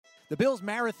The Bills'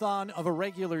 marathon of a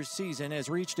regular season has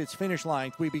reached its finish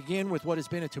line. We begin with what has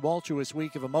been a tumultuous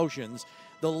week of emotions.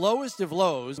 The lowest of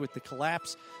lows with the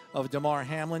collapse of Damar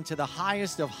Hamlin to the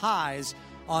highest of highs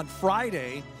on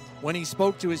Friday when he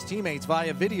spoke to his teammates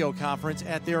via video conference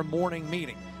at their morning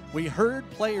meeting. We heard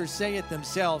players say it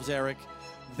themselves, Eric.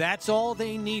 That's all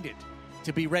they needed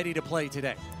to be ready to play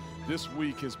today. This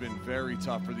week has been very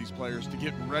tough for these players to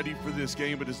get ready for this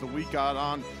game, but as the week got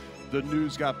on, the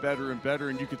news got better and better,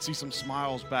 and you could see some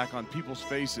smiles back on people's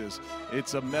faces.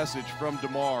 It's a message from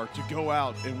Damar to go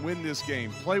out and win this game,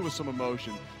 play with some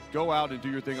emotion, go out and do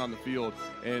your thing on the field.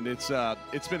 And it's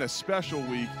been a special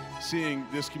week seeing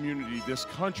this community, this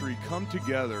country come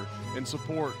together in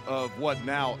support of what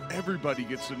now everybody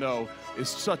gets to know is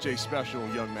such a special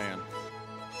young man.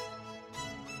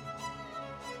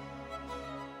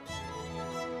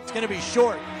 It's going to be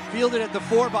short. Fielded at the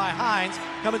 4 by Hines,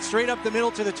 coming straight up the middle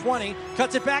to the 20,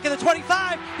 cuts it back at the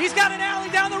 25. He's got an alley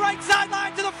down the right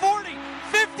sideline to the 40,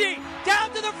 50, down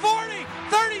to the 40,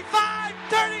 35,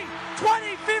 30,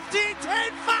 20, 15,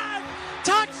 10, 5.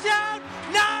 Touchdown,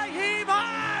 Nyheim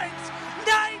Hines,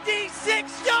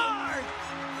 96 yards.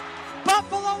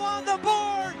 Buffalo on the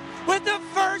board with the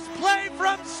first play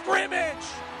from scrimmage.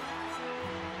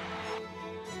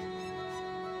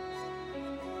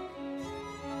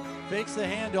 Fakes the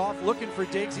handoff, looking for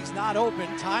Diggs. He's not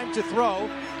open. Time to throw.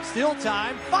 Still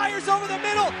time. Fires over the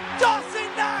middle. Dawson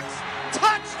Knox.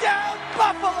 Touchdown,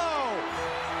 Buffalo.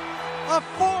 A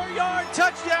 4-yard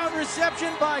touchdown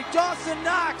reception by Dawson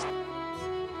Knox.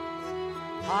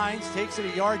 Hines takes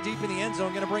it a yard deep in the end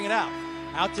zone. Going to bring it out.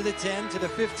 Out to the 10, to the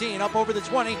 15, up over the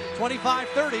 20, 25,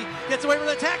 30. Gets away from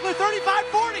the tackler. 35,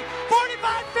 40,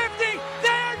 45, 50.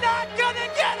 They're not going to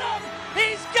get him.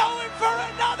 He's going for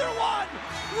another one.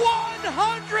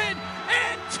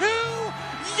 102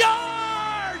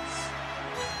 yards!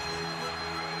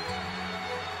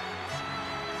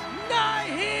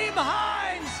 Nyheim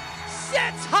Hines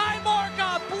sets Highmark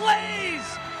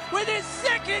ablaze with his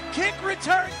second kick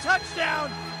return touchdown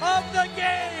of the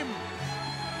game.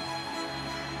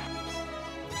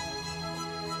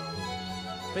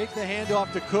 Fake the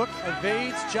handoff to Cook,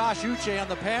 evades Josh Uche on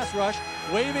the pass rush,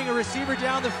 waving a receiver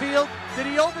down the field. Did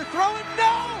he overthrow it?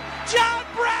 No! John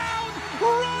Brown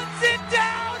runs it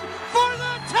down for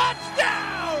the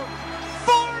touchdown!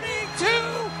 42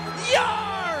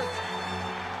 yards!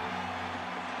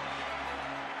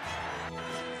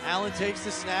 Allen takes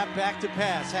the snap, back to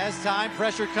pass, has time,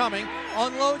 pressure coming,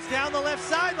 unloads down the left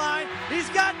sideline. He's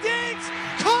got Diggs,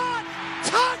 caught,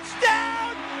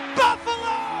 touchdown,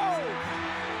 Buffalo!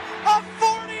 A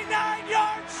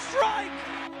 49-yard strike!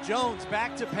 Jones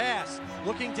back to pass,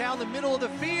 looking down the middle of the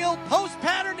field, post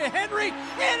pattern to Henry,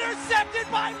 intercepted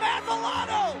by Matt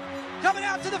Milano. Coming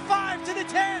out to the 5, to the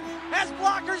 10, has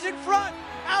blockers in front,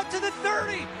 out to the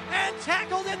 30, and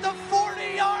tackled at the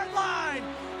 40-yard line.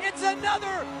 It's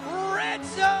another red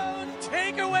zone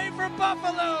takeaway for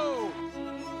Buffalo.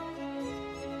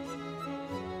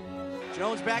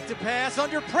 Jones back to pass,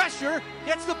 under pressure,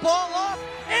 gets the ball off,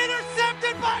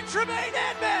 intercepted by Tremaine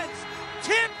Edmonds.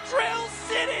 Tip Drill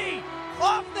City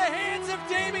off the hands of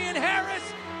Damian Harris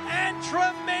and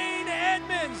Tremaine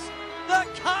Edmonds. The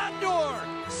Condor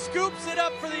scoops it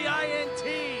up for the INT.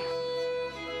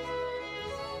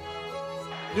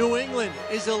 New England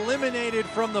is eliminated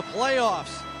from the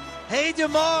playoffs. Hey,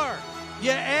 Damar, you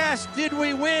asked, did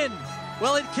we win?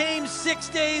 Well, it came 6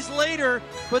 days later,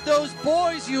 but those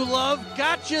boys you love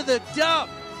got you the dub.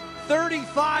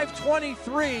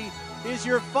 35-23 is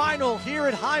your final here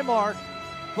at Highmark.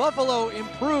 Buffalo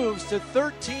improves to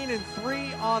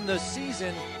 13-3 on the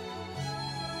season.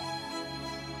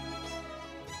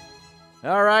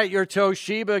 All right, your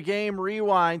Toshiba Game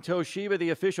Rewind. Toshiba, the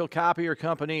official copier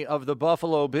company of the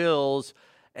Buffalo Bills.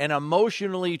 An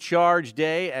emotionally charged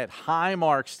day at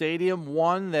Highmark Stadium,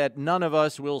 one that none of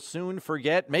us will soon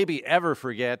forget, maybe ever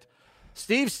forget.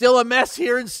 Steve's still a mess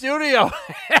here in studio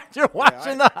after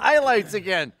watching the highlights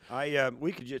again.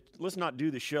 We could just, let's not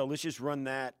do the show. Let's just run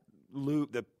that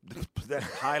loop, that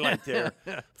highlight there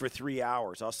for 3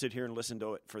 hours. I'll sit here and listen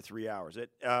to it for 3 hours.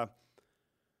 I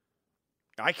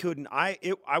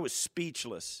was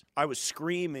speechless. I was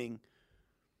screaming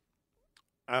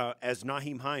as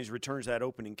Nyheim Hines returns that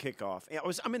opening kickoff.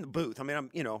 I'm in the booth. I mean,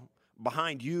 I'm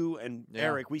behind you and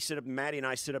Eric. We sit up, Maddy and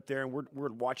I sit up there, and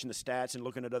we're watching the stats and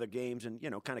looking at other games and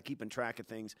kind of keeping track of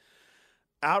things.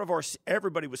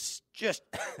 Everybody was just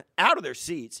out of their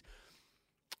seats,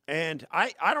 and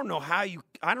I don't know how you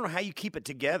keep it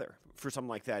together for something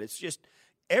like that. It's just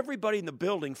everybody in the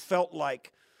building felt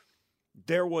like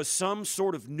there was some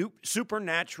sort of new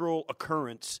supernatural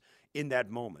occurrence in that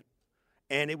moment.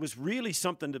 And it was really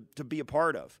something to be a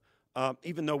part of,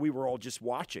 even though we were all just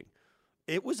watching.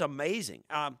 It was amazing.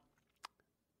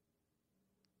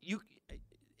 You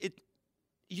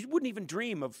wouldn't even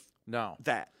dream of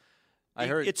that. I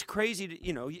heard it's crazy.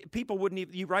 People wouldn't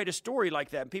even. You write a story like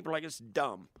that, and people are like, it's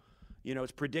dumb.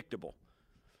 It's predictable.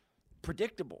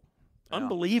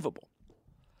 Unbelievable.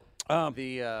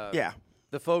 The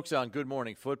folks on Good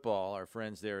Morning Football, our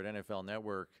friends there at NFL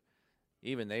Network,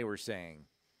 even they were saying,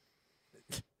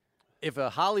 if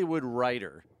a Hollywood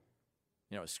writer,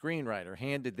 a screenwriter,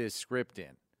 handed this script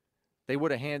in, they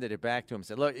would have handed it back to him and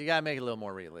said, look, you got to make it a little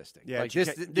more realistic. Yeah, like this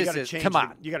is, come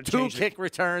on. You got to two kick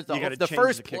returns, the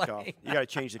first play. You got to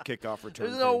change the kickoff return.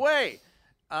 There's no way.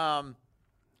 And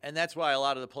that's why a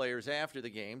lot of the players after the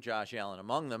game, Josh Allen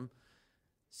among them,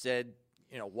 said,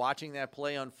 watching that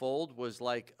play unfold was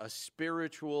like a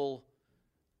spiritual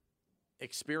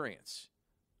experience.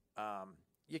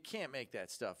 You can't make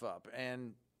that stuff up.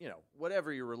 And,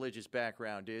 whatever your religious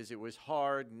background is, it was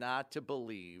hard not to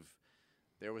believe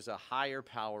there was a higher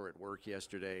power at work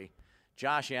yesterday.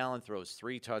 Josh Allen throws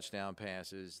 3 touchdown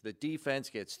passes. The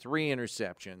defense gets 3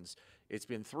 interceptions. It's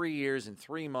been 3 years and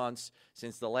 3 months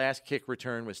since the last kick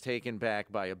return was taken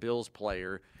back by a Bills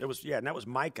player. And that was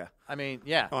Micah. I mean,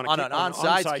 on an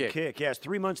onside kick. Yes,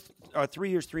 3 months, 3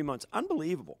 years, 3 months.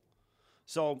 Unbelievable.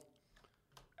 So,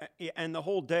 and the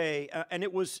whole day, and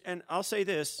it was, and I'll say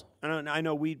this, and I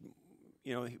know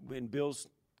in Bills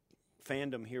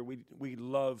fandom here, we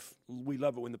love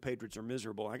it when the Patriots are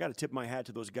miserable. I got to tip my hat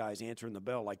to those guys answering the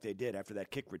bell like they did after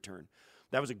that kick return.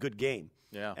 That was a good game.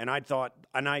 Yeah. And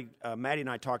Maddy and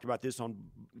I talked about this on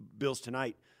Bills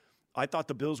Tonight. I thought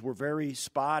the Bills were very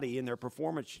spotty in their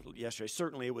performance yesterday.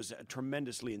 Certainly it was a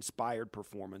tremendously inspired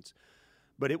performance.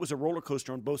 But it was a roller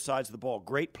coaster on both sides of the ball.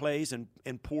 Great plays and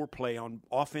poor play on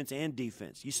offense and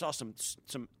defense. You saw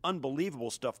some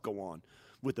unbelievable stuff go on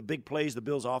with the big plays the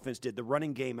Bills offense did. The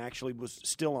running game actually was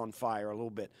still on fire a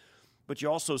little bit. But you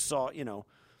also saw,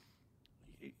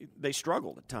 they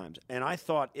struggled at times. And I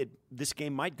thought this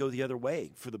game might go the other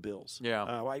way for the Bills.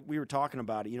 Yeah. We were talking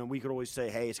about it. We could always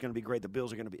say, hey, it's going to be great. The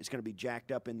Bills it's going to be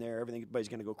jacked up in there. Everybody's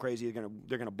going to go crazy. They're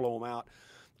going to blow them out.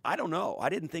 I don't know. I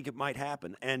didn't think it might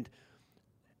happen. And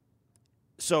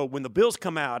so when the Bills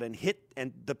come out and hit,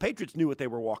 and the Patriots knew what they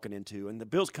were walking into, and the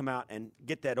Bills come out and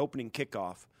get that opening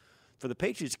kickoff, for the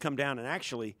Patriots to come down and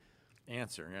actually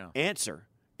answer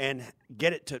and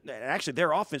get it to – actually,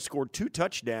 their offense scored 2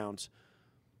 touchdowns,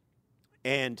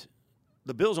 and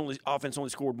the Bills' offense only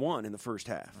scored 1 in the first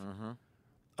half.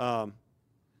 Mm-hmm.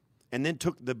 And then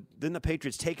the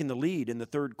Patriots taking the lead in the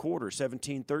third quarter,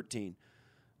 17-13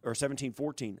 or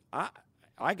 17-14.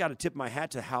 I got to tip my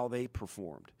hat to how they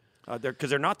performed. Because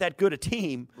they're not that good a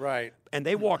team. Right. And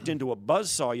they walked into a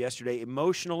buzzsaw yesterday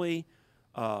emotionally.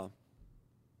 And,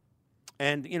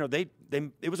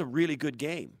 it was a really good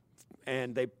game.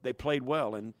 And they played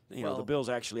well. And, the Bills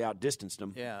actually outdistanced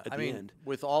them at the end.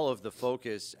 With all of the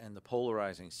focus and the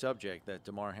polarizing subject that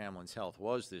DeMar Hamlin's health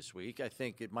was this week, I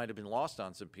think it might have been lost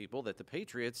on some people that the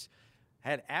Patriots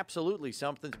had absolutely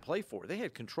something to play for. They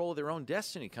had control of their own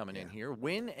destiny coming in here.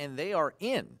 Win, and they are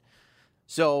in.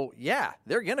 So,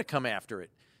 they're going to come after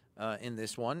it in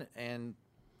this one. And,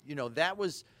 that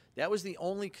was the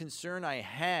only concern I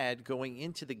had going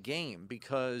into the game,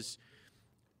 because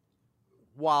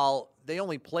while they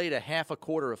only played a half a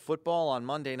quarter of football on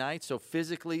Monday night, so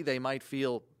physically they might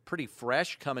feel pretty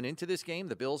fresh coming into this game,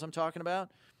 the Bills I'm talking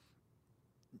about,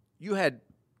 you had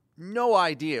no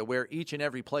idea where each and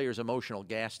every player's emotional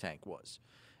gas tank was.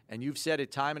 And you've said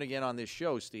it time and again on this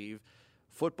show, Steve,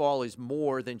 football is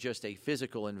more than just a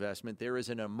physical investment. There is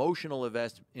an emotional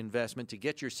investment to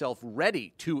get yourself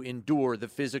ready to endure the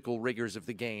physical rigors of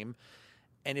the game.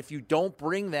 And if you don't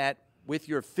bring that with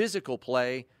your physical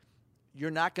play, you're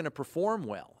not going to perform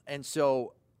well. And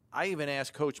so I even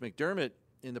asked Coach McDermott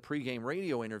in the pregame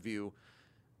radio interview,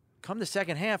 come the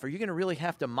second half, are you going to really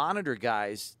have to monitor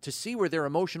guys to see where their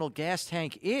emotional gas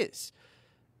tank is?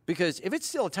 Because if it's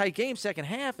still a tight game second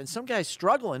half and some guy's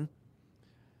struggling,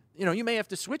 you may have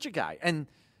to switch a guy. And,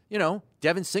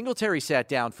 Devin Singletary sat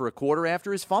down for a quarter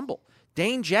after his fumble.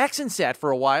 Dane Jackson sat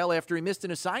for a while after he missed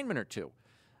an assignment or two.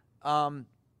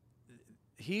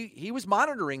 He was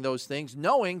monitoring those things,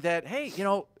 knowing that, hey,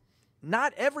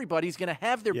 not everybody's going to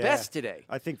have their best today.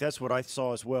 I think that's what I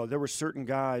saw as well. There were certain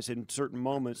guys in certain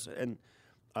moments, and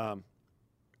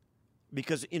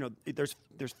because,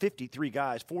 there's 53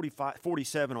 guys,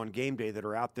 47 on game day that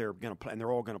are out there going to play, and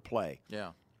they're all going to play.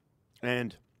 Yeah.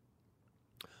 And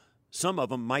some of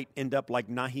them might end up like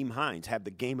Nyheim Hines, have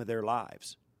the game of their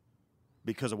lives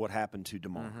because of what happened to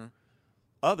DeMar. Mm-hmm.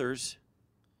 Others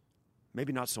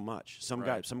maybe not so much. Some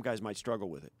guys might struggle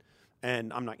with it.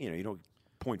 And I'm not, you don't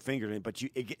point fingers, but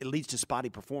it leads to spotty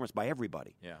performance by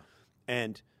everybody. Yeah.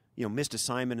 And, missed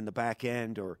assignment in the back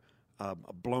end or a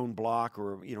blown block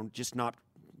or, just not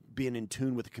being in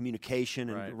tune with the communication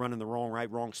and running the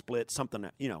wrong split, something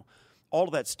that, all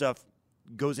of that stuff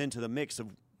goes into the mix of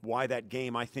why that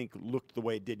game, I think, looked the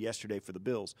way it did yesterday for the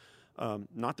Bills.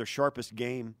 Not their sharpest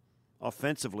game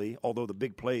offensively, although the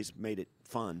big plays made it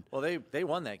fun. Well, they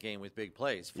won that game with big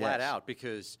plays, flat out,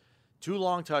 because 2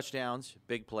 long touchdowns,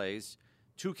 big plays,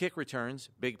 2 kick returns,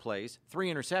 big plays,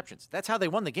 3 interceptions. That's how they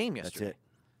won the game yesterday. That's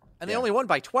it. And they only won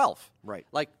by 12. Right.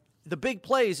 Like, the big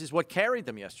plays is what carried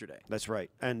them yesterday. That's right.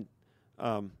 And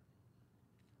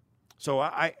so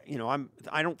I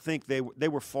don't think they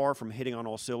were far from hitting on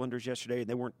all cylinders yesterday.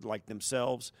 They weren't like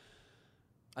themselves.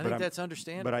 I think that's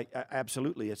understandable. But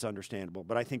absolutely it's understandable.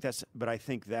 But I think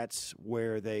that's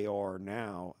where they are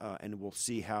now, and we'll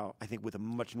see how. I think with a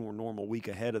much more normal week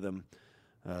ahead of them,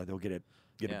 they'll get it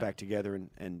back together,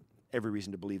 and every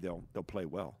reason to believe they'll play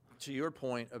well. To your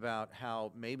point about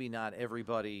how maybe not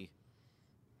everybody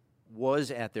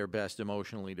was at their best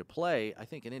emotionally to play, I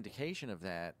think an indication of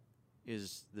that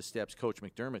is the steps Coach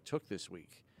McDermott took this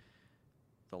week.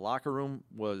 The locker room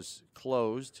was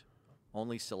closed.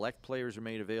 Only select players are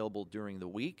made available during the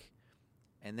week.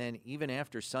 And then even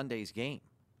after Sunday's game,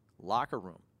 locker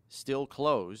room still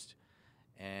closed.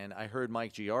 And I heard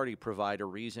Mike Giardi provide a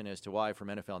reason as to why from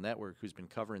NFL Network, who's been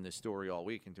covering this story all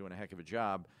week and doing a heck of a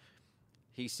job.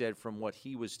 He said from what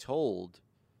he was told,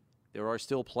 there are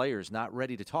still players not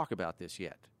ready to talk about this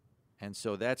yet. And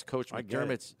so that's Coach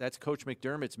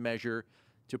McDermott's measure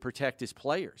to protect his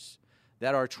players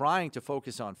that are trying to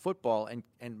focus on football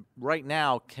and right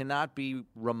now cannot be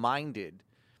reminded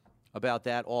about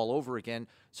that all over again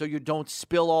so you don't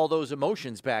spill all those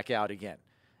emotions back out again.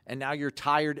 And now you're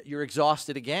tired, you're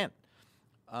exhausted again.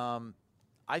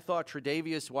 I thought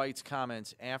Tre'Davious White's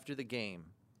comments after the game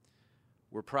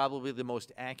were probably the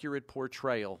most accurate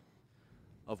portrayal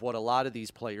of what a lot of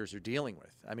these players are dealing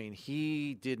with. I mean,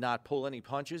 he did not pull any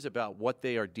punches about what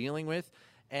they are dealing with.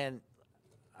 And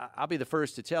I'll be the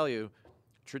first to tell you,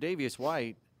 Tre'Davious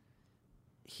White,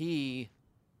 he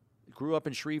grew up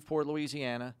in Shreveport,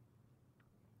 Louisiana.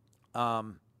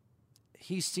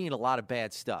 He's seen a lot of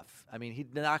bad stuff. I mean, he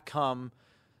did not come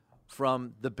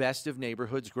from the best of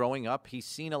neighborhoods growing up. He's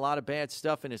seen a lot of bad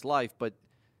stuff in his life, but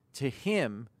to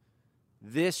him,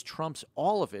 this trumps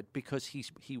all of it because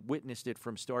he witnessed it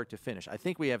from start to finish. I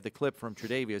think we have the clip from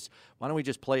Tre'Davious. Why don't we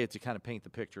just play it to kind of paint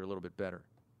the picture a little bit better?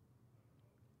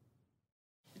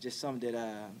 It's just something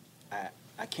that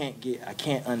I can't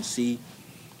unsee.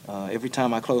 Every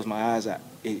time I close my eyes, it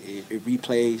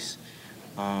replays.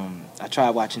 I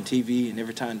try watching TV, and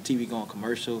every time the TV go on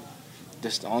commercial,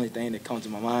 that's the only thing that comes to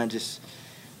my mind, just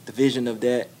the vision of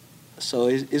that. So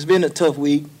it's been a tough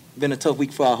week. Been a tough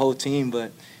week for our whole team,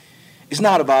 but it's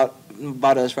not about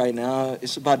us right now.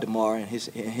 It's about DeMar and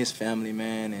his family,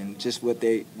 man, and just what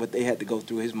they had to go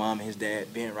through. His mom and his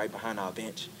dad being right behind our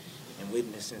bench and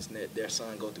witnessing their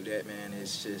son go through that, man.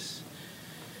 It's just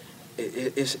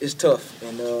it's tough,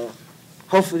 and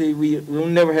hopefully we'll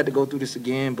never have to go through this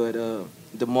again. But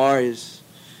DeMar he's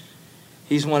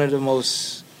one of the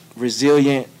most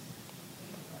resilient,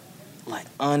 like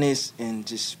honest and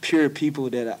just pure people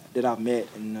that I've met,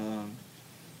 and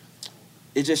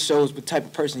it just shows what type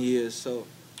of person he is. So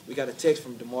we got a text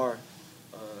from DeMar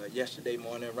yesterday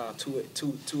morning around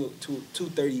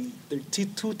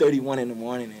 2:31 in the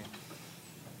morning, and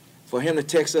for him to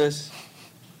text us,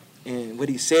 and what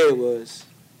he said was,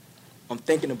 "I'm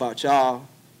thinking about y'all.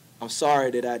 I'm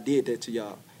sorry that I did that to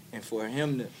y'all." And for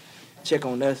him to check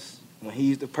on us when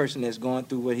he's the person that's going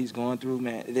through what he's going through,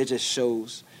 man, it just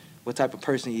shows what type of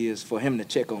person he is for him to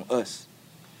check on us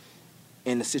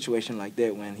in a situation like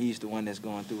that when he's the one that's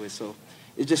going through it. So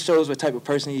it just shows what type of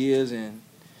person he is, and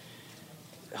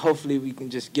hopefully we can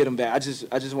just get him back. I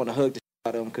just want to hug the shit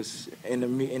out of him because in the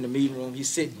meeting room, he's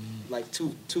sitting like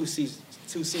two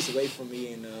seats away from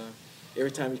me, and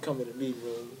every time he come to the meeting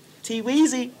room,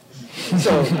 T-Weezy.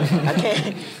 So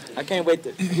I can't wait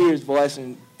to hear his voice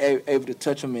and able to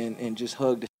touch him and just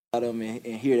hug the shit out of him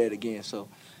and hear that again. So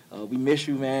we miss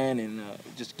you, man, and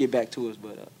just get back to us.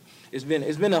 But it's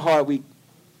been a hard week.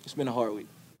 It's been a hard week.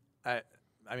 I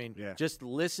mean, just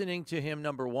listening to him,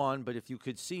 number one, but if you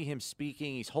could see him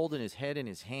speaking, he's holding his head in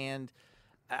his hand.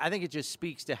 I think it just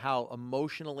speaks to how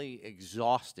emotionally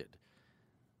exhausted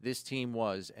this team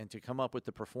was, and to come up with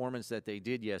the performance that they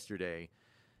did yesterday.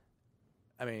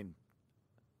 I mean,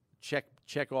 check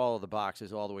all of the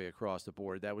boxes all the way across the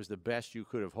board. That was the best you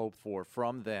could have hoped for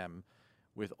from them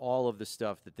with all of the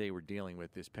stuff that they were dealing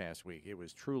with this past week. It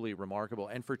was truly remarkable.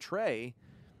 And for Trey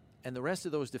and the rest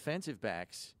of those defensive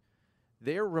backs,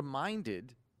 they're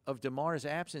reminded of DeMar's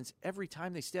absence every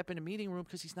time they step in a meeting room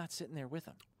because he's not sitting there with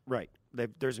them. Right.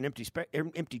 There's an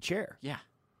empty chair. Yeah.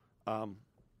 I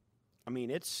mean,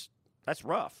 that's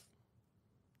rough.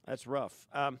 That's rough.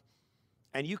 And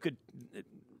you could.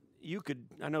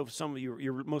 I know some of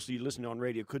you, most of you listening on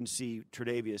radio, couldn't see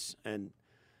Tre'Davious, and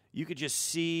you could just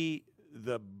see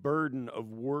the burden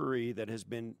of worry that has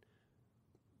been,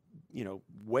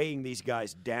 weighing these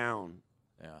guys down.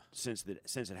 Yeah. Since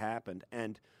it happened,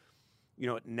 and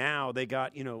now they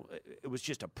got it was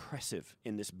just oppressive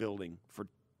in this building for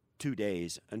 2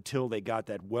 days until they got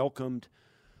that welcomed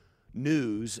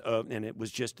news and it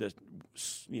was just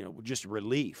just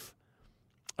relief,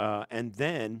 and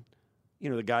then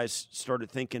the guys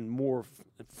started thinking more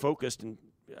focused and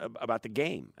about the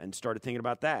game and started thinking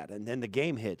about that, and then the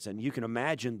game hits, and you can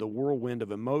imagine the whirlwind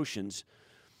of emotions,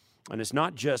 and it's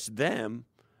not just them,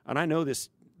 and I know this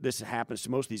happens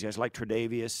to most of these guys, like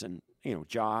Tre'Davious and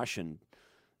Josh and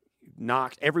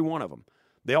Knox. Every one of them,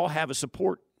 they all have a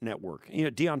support network.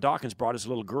 Deion Dawkins brought his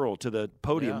little girl to the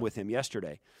podium with him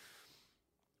yesterday.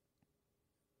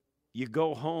 You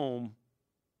go home,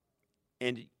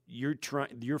 and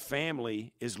your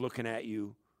family is looking at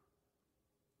you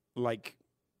like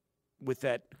with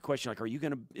that question, like,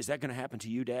 is that gonna happen to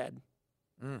you, Dad?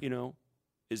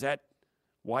 Is that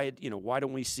why? Why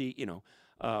don't we see?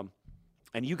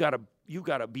 And you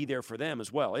gotta be there for them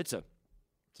as well. It's a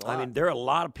lot. I mean, there are a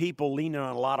lot of people leaning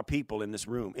on a lot of people in this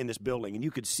room, in this building, and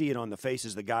you could see it on the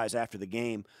faces of the guys after the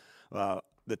game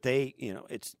that they,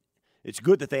 it's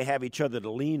good that they have each other to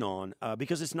lean on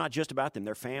because it's not just about them.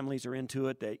 Their families are into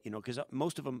it. They, because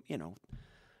most of them,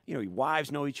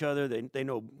 wives know each other. They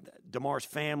know DeMar's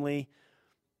family.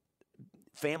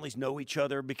 Families know each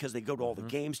other because they go to all the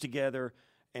games together.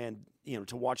 And,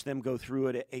 to watch them go through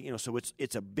it, so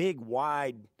it's a big,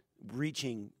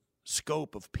 wide-reaching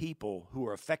scope of people who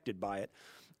are affected by it.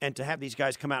 And to have these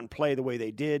guys come out and play the way they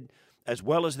did, as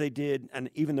well as they did, and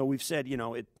even though we've said,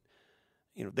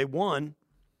 they won,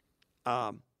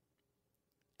 and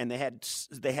they had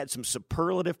some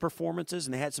superlative performances,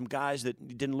 and they had some guys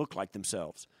that didn't look like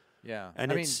themselves. Yeah.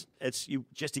 And it's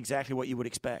just exactly what you would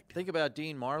expect. Think about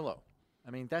Dean Marlowe.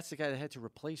 I mean, that's the guy that had to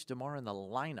replace DeMar in the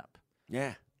lineup.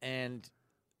 Yeah. And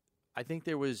I think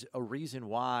there was a reason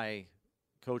why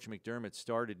Coach McDermott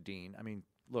started Dean. I mean,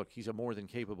 look, he's a more than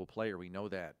capable player. We know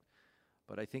that.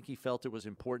 But I think he felt it was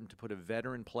important to put a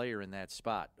veteran player in that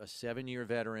spot, a 7-year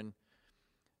veteran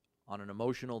on an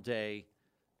emotional day.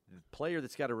 The player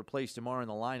that's got to replace DeMar in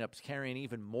the lineup is carrying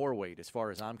even more weight, as far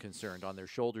as I'm concerned, on their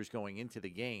shoulders going into the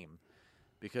game.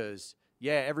 Because,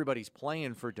 everybody's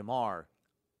playing for DeMar.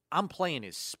 I'm playing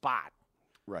his spot.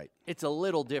 Right. It's a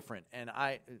little different. And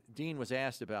Dean was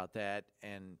asked about that,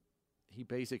 and he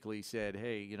basically said,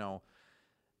 hey,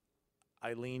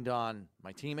 I leaned on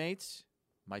my teammates,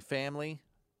 my family,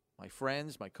 my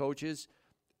friends, my coaches,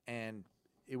 and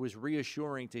it was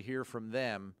reassuring to hear from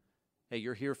them, hey,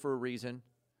 you're here for a reason.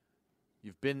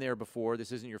 You've been there before.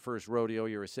 This isn't your first rodeo.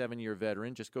 You're a 7-year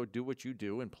veteran. Just go do what you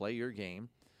do and play your game.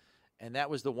 And that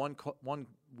was the one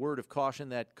word of caution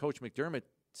that Coach McDermott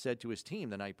said to his team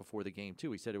the night before the game, too.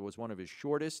 He said it was one of his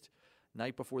shortest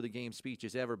night before the game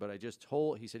speeches ever, but he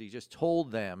just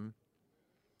told them,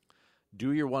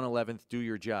 do your 111th, do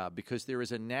your job, because there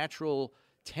is a natural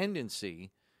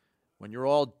tendency when you're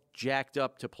all jacked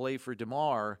up to play for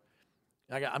DeMar,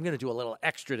 I'm going to do a little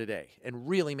extra today and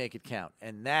really make it count.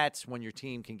 And that's when your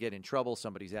team can get in trouble.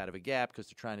 Somebody's out of a gap because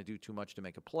they're trying to do too much to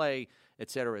make a play,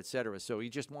 et cetera, et cetera. So he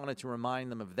just wanted to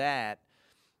remind them of that.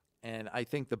 And I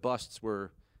think the busts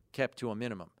were kept to a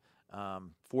minimum,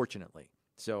 fortunately.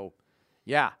 So,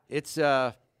 I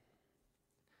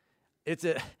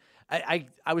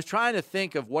was trying to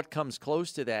think of what comes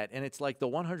close to that, and it's like the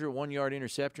 101-yard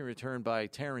interception return by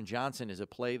Taron Johnson is a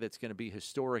play that's going to be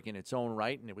historic in its own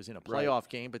right, and it was in a playoff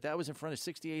game, but that was in front of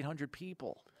 6,800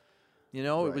 people. It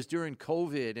was during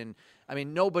COVID, and I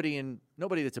mean nobody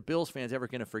that's a Bills fan is ever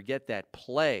going to forget that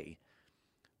play.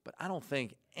 But I don't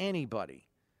think anybody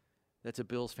that's a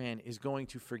Bills fan is going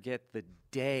to forget the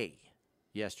day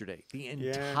yesterday, the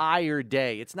entire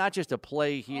day. It's not just a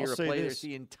play here, a play there. It's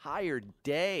the entire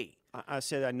day. I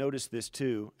said I noticed this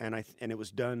too, and it was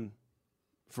done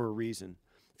for a reason.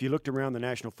 If you looked around the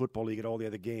National Football League at all the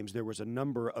other games, there was a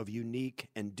number of unique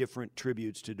and different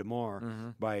tributes to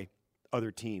DeMar by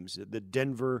other teams. The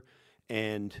Denver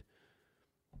and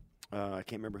I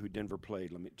can't remember who Denver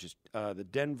played. Let me just the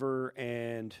Denver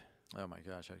and oh my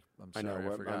gosh, I'm sorry,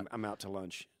 I forgot. I'm out to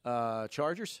lunch.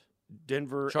 Chargers.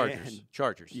 Denver Chargers.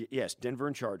 Yes, Denver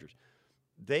and Chargers.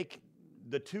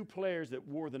 The two players that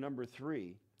wore the number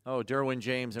 3. Oh, Derwin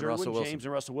James and Russell Wilson. James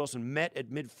and Russell Wilson met at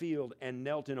midfield and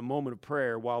knelt in a moment of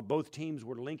prayer while both teams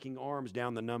were linking arms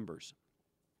down the numbers.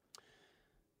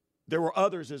 There were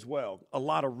others as well. A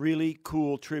lot of really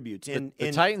cool tributes.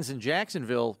 The Titans in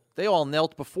Jacksonville, they all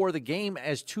knelt before the game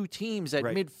as two teams at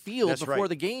midfield before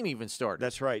the game even started.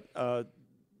 That's right.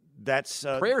 That's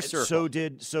prayer circle.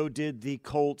 So did the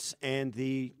Colts and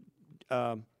the.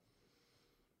 I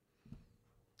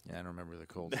don't remember the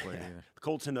Colts played either. The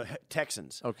Colts and the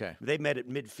Texans. Okay, they met at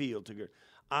midfield together.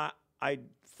 I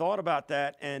thought about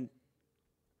that and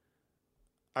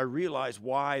I realized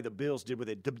why the Bills did what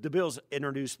they did. The Bills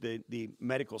introduced the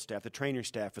medical staff, the training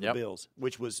staff for the Bills,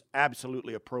 which was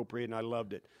absolutely appropriate, and I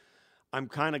loved it. I'm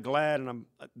kind of glad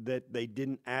that they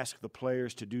didn't ask the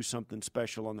players to do something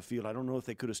special on the field. I don't know if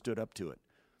they could have stood up to it.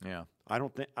 Yeah,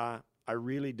 I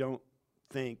really don't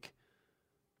think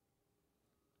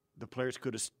the players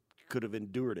could have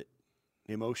endured it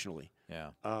emotionally.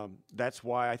 Yeah, that's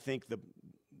why I think the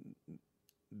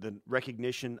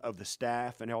recognition of the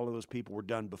staff and all of those people were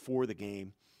done before the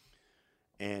game.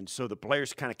 And so the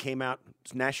players kind of came out,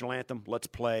 it's national anthem, let's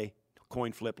play,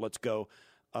 coin flip, let's go,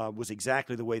 was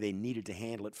exactly the way they needed to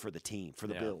handle it for the team, for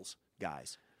the Bills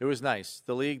guys. It was nice.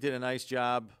 The league did a nice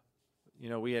job. You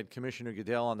know, we had Commissioner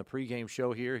Goodell on the pregame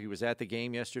show here. He was at the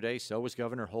game yesterday. So was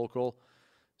Governor Hochul.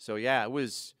 So, yeah, it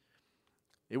was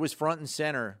front and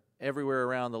center everywhere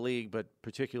around the league, but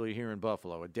particularly here in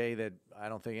Buffalo, a day that I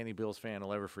don't think any Bills fan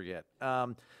will ever forget.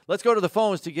 Let's go to the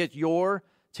phones to get your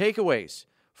takeaways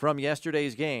from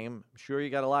yesterday's game. I'm sure you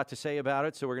got a lot to say about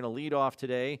it, so we're going to lead off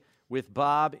today with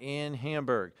Bob in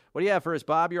Hamburg. What do you have for us,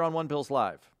 Bob? You're on One Bills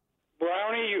Live.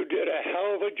 Brownie, you did a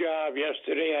hell of a job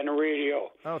yesterday on the radio.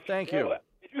 Oh, thank you.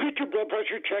 Did you get your blood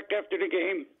pressure checked after the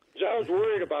game? Because I was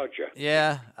worried about you.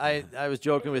 Yeah, I was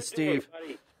joking with Steve.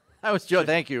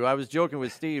 Thank you. I was joking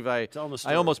with Steve. I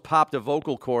almost popped a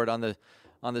vocal cord on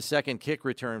the second kick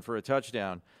return for a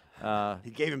touchdown.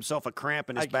 He gave himself a cramp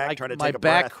in his back trying to take a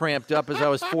breath. My back cramped up as I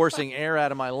was forcing air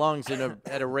out of my lungs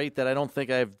at a rate that I don't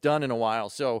think I've done in a while.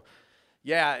 So,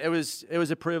 yeah, it was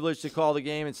a privilege to call the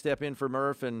game and step in for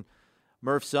Murph, and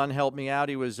Murph's son helped me out.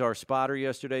 He was our spotter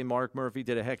yesterday. Mark Murphy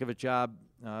did a heck of a job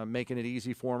making it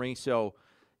easy for me. So,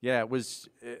 yeah, it was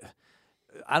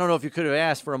I don't know if you could have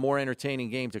asked for a more entertaining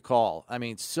game to call. I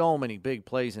mean, so many big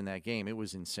plays in that game. It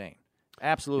was insane.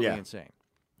 Absolutely insane.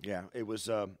 Yeah, it was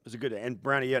a good – and,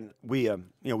 Brownie,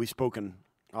 we've spoken,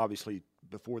 obviously,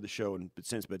 before the show but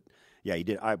since. But, yeah, he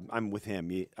did. I'm with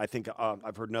him. I think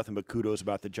I've heard nothing but kudos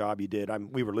about the job you did.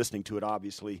 We were listening to it,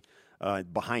 obviously,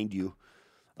 behind you.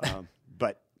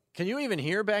 But – Can you even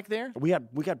hear back there? We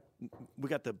got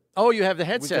the – Oh, you have the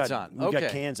headsets on. We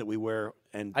got cans that we wear.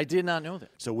 And I did not know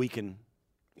that. So we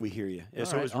hear you. Yeah,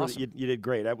 so right, it was awesome. really you did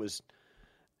great. That was,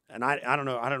 and I don't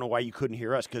know why you couldn't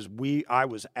hear us because I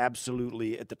was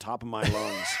absolutely at the top of my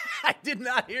lungs. I did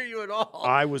not hear you at all.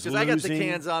 I was losing. Because I got the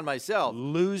cans on myself.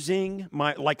 Losing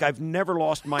like I've never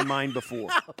lost my mind before.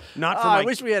 Not for I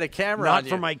wish we had a camera on Not you.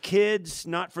 for my kids.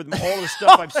 Not for all the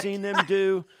stuff I've seen them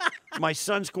do. My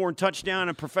son scoring touchdown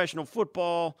in professional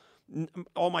football.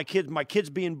 All my kids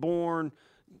being born.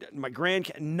 My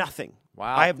grandkids. Nothing.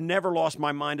 Wow. I have never lost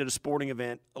my mind at a sporting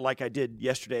event like I did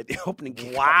yesterday at the opening kickoff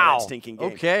of that stinking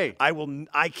game. Okay.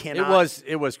 I cannot.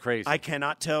 It was crazy. I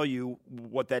cannot tell you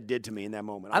what that did to me in that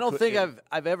moment. I don't think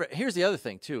I've ever. Here's the other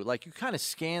thing too. Like you kind of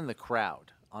scan the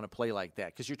crowd on a play like that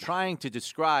because you're trying to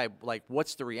describe like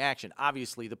what's the reaction.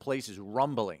 Obviously, the place is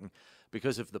rumbling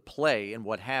because of the play and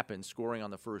what happened scoring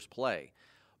on the first play.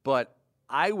 But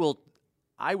I will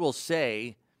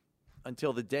say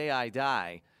until the day I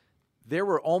die, there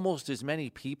were almost as many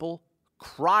people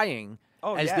crying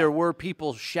as there were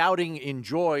people shouting in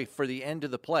joy for the end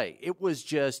of the play. It was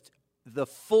just the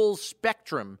full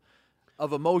spectrum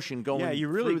of emotion going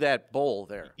through that bowl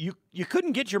there. You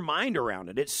couldn't get your mind around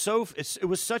it. It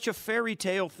was such a fairy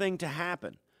tale thing to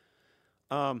happen.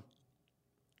 It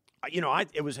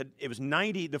was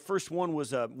 90. The first one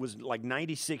was like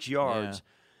 96 yards,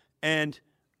 and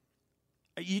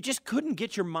you just couldn't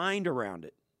get your mind around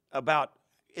it. About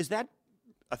is that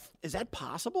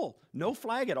possible? No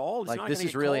flag at all. It's like not this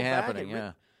is really happening.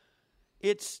 Yeah,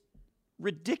 it's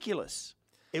ridiculous.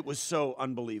 It was so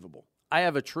unbelievable. I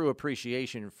have a true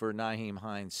appreciation for Nyheim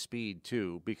Hines' speed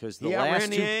too, because the ran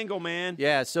the angle, man.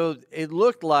 Yeah, so it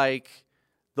looked like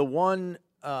the one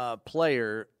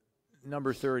player,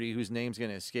 number 30, whose name's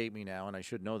going to escape me now, and I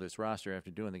should know this roster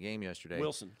after doing the game yesterday.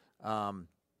 Wilson.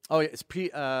 It's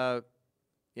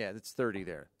Yeah, it's 30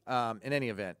 there. In any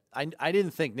event, I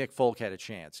didn't think Nick Folk had a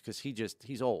chance because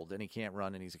he's old and he can't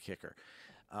run and he's a kicker.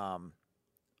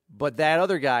 But that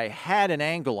other guy had an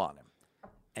angle on him.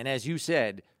 And as you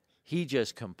said, he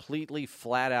just completely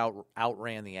flat out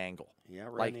outran the angle. Yeah,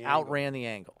 outran the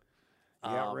angle. He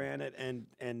outran it,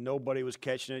 and nobody was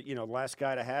catching it. You know, the last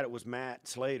guy that had it was Matt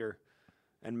Slater.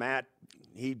 And Matt,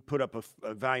 he put up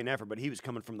a valiant effort, but he was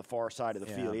coming from the far side of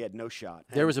the field. He had no shot.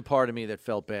 There was a part of me that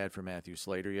felt bad for Matthew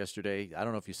Slater yesterday. I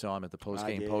don't know if you saw him at the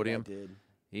post-game podium. I did.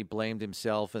 He blamed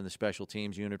himself and the special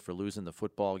teams unit for losing the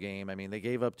football game. I mean, they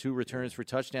gave up 2 returns for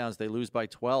touchdowns. They lose by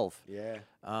 12. Yeah.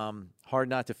 Hard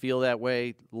not to feel that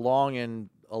way. Long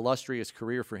and illustrious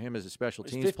career for him as a special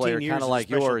teams player, kind of like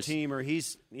yours. Teamer.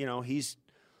 He's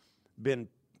been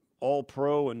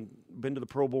All-Pro and been to the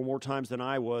Pro Bowl more times than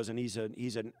I was, and he's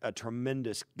a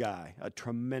tremendous guy, a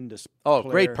tremendous player,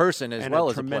 great person as well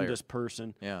as a tremendous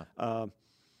person. Yeah.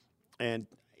 And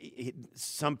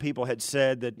some people had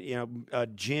said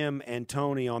that Jim and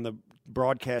Tony on the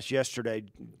broadcast yesterday,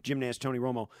 Jim Nance, Tony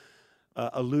Romo,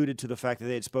 alluded to the fact that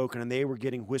they had spoken, and they were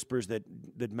getting whispers that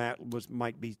Matt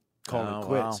might be calling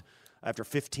quits after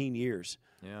 15 years.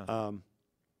 Yeah.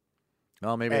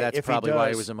 Well, maybe that's probably why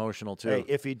he was emotional too. Hey,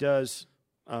 if he does,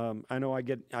 I know I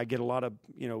get a lot of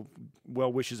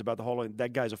well wishes about the Hall.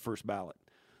 That guy's a first ballot.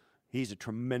 He's a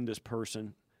tremendous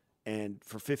person, and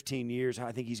for 15 years,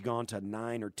 I think he's gone to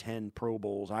 9 or 10 Pro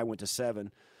Bowls. I went to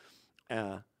 7.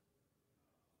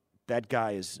 That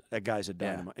guy's a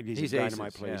dynamite. Yeah. He's a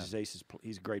dynamite player. Yeah.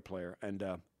 He's a great player, and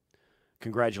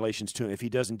congratulations to him. If he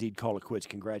does indeed call it quits,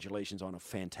 congratulations on a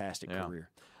fantastic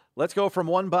career. Let's go from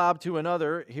one Bob to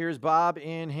another. Here's Bob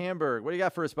in Hamburg. What do you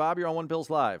got for us, Bob? You're on One Bills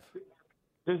Live.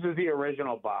 This is the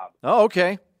original Bob. Oh,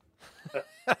 okay.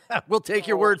 We'll take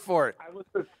your word for it.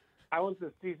 I was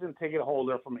the season ticket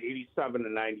holder from 87 to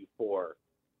 94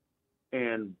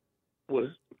 and was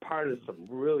part of some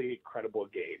really incredible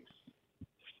games,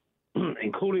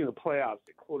 including the playoffs,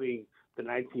 including the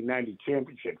 1990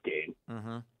 championship game.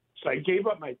 Mm-hmm. So I gave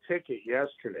up my ticket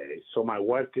yesterday so my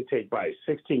wife could take my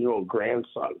 16-year-old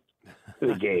grandson to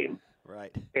the game.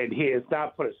 Right. And he has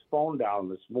not put his phone down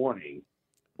this morning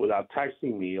without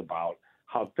texting me about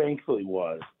how thankful he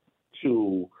was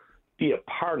to be a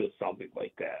part of something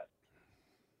like that.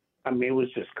 I mean, it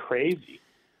was just crazy.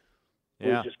 It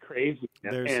was just crazy.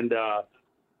 And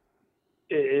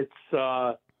it's,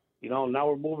 now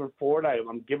we're moving forward.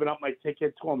 I'm giving up my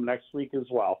ticket to him next week as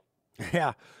well.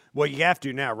 Yeah, well, you have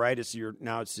to now, right? It's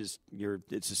a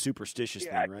superstitious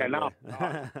thing, right? I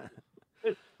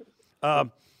know.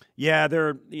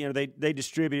 They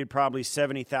distributed probably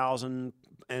 70,000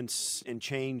 and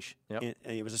change. Yep.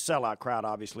 It was a sellout crowd,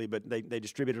 obviously, but they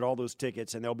distributed all those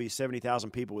tickets, and there'll be 70,000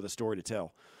 people with a story to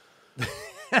tell.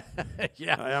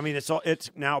 Yeah, I mean,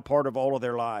 it's now part of all of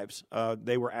their lives.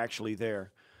 They were actually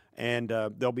there, and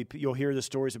you'll hear the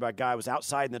stories about guy was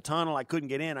outside in the tunnel. I couldn't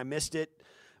get in. I missed it.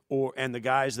 And the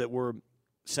guys that will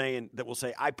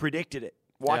say, I predicted it.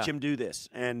 Watch him do this,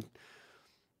 and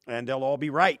they'll all be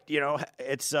right.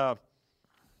 It's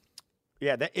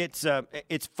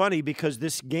it's funny because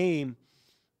this game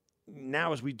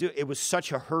now as we do, it was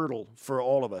such a hurdle for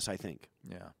all of us. I think.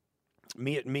 Yeah.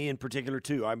 Me in particular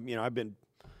too. I've been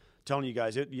telling you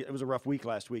guys it was a rough week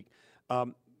last week.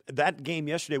 That game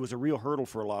yesterday was a real hurdle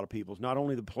for a lot of people. Not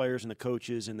only the players and the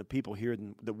coaches and the people here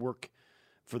that work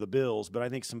for the Bills, but I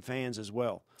think some fans as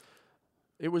well.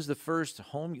 It was the first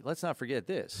home. Let's not forget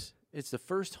this. It's the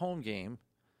first home game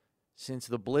since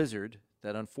the blizzard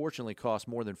that unfortunately cost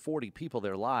more than 40 people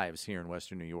their lives here in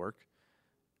Western New York.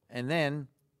 And then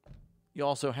you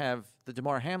also have the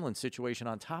Damar Hamlin situation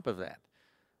on top of that.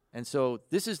 And so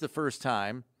this is the first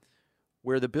time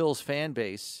where the Bills fan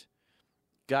base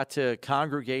got to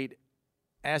congregate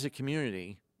as a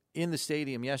community in the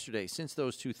stadium yesterday since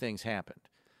those two things happened.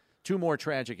 2 more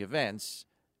tragic events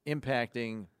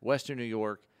impacting Western New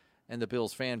York and the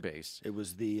Bills fan base. It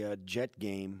was the Jet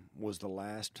game was the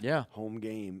last home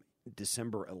game,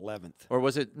 December 11th. Or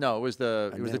was it? No, it was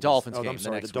the Dolphins game. I'm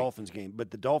sorry, the Dolphins game.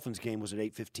 But the Dolphins game was at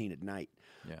 8:15 at night.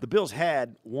 Yeah. The Bills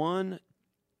had 1,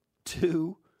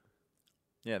 2.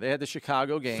 Yeah, they had the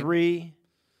Chicago game. 3.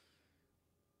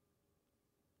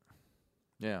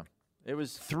 Yeah, it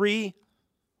was 3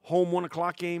 home 1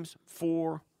 o'clock games.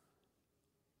 4.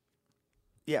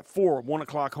 Yeah, 4 1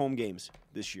 o'clock home games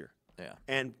this year. Yeah,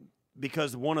 and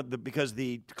because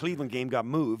the Cleveland game got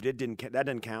moved, that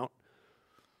didn't count.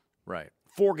 Right.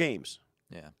 4 games.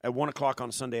 Yeah, at 1 o'clock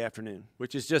on Sunday afternoon,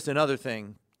 which is just another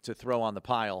thing to throw on the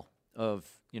pile of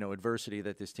adversity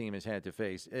that this team has had to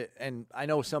face. And I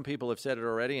know some people have said it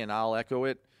already, and I'll echo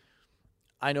it.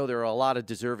 I know there are a lot of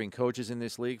deserving coaches in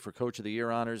this league for Coach of the Year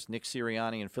honors. Nick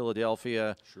Sirianni in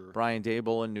Philadelphia, Sure. Brian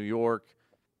Daboll in New York.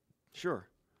 Sure.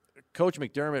 Coach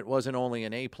McDermott wasn't only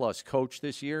an A-plus coach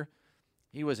this year,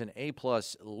 he was an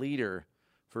A-plus leader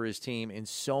for his team in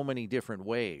so many different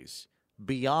ways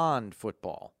beyond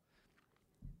football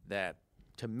that,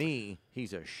 to me,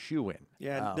 he's a shoo-in.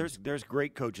 Yeah, there's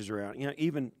great coaches around. You know,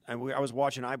 even I was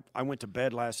watching. I went to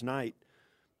bed last night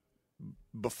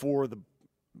before the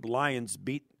Lions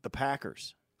beat the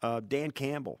Packers. Dan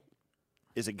Campbell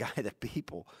is a guy that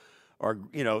people are,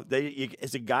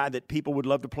 is a guy that people would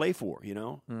love to play for.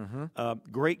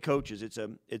 Great coaches.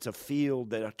 It's a field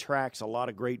that attracts a lot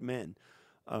of great men,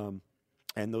 and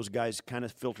those guys kind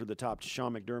of filter the top.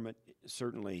 Sean McDermott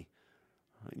certainly.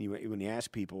 When you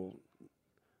ask people,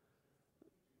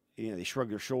 they shrug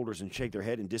their shoulders and shake their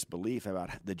head in disbelief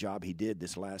about the job he did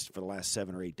for the last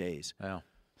 7 or 8 days. Wow.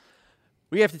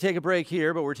 We have to take a break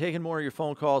here, but we're taking more of your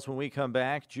phone calls when we come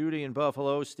back. Judy in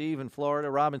Buffalo, Steve in Florida,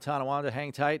 Rob in Tonawanda.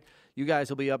 Hang tight. You guys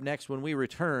will be up next when we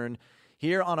return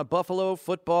here on a Buffalo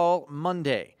Football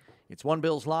Monday. It's One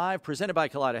Bills Live, presented by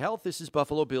Kaleida Health. This is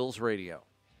Buffalo Bills Radio.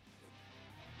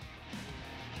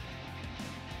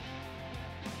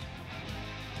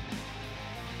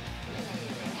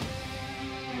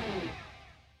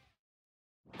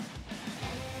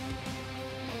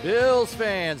 Bills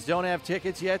fans don't have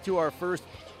tickets yet to our first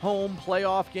home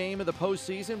playoff game of the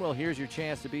postseason? Well, here's your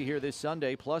chance to be here this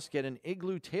Sunday, plus get an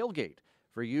Igloo tailgate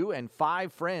for you and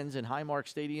 5 friends in Highmark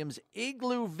Stadium's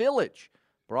Igloo Village.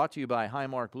 Brought to you by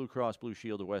Highmark Blue Cross Blue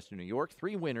Shield of Western New York.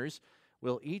 3 winners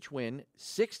will each win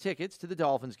 6 tickets to the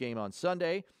Dolphins game on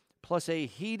Sunday, plus a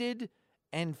heated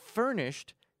and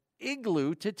furnished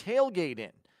igloo to tailgate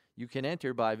in. You can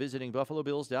enter by visiting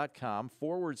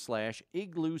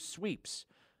buffalobills.com/igloo sweeps.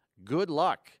 Good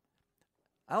luck.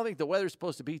 I don't think the weather's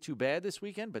supposed to be too bad this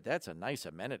weekend, but that's a nice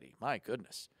amenity. My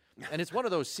goodness. And it's one of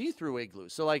those see-through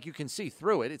igloos. So, you can see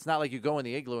through it. It's not like you go in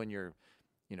the igloo and you're,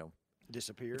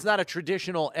 disappear. It's not a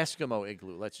traditional Eskimo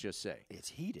igloo, let's just say. It's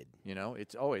heated.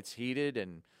 It's heated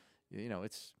and,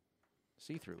 it's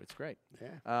see-through. It's great.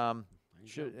 Yeah. I'm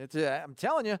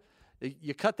telling you,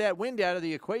 you cut that wind out of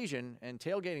the equation, and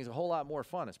tailgating is a whole lot more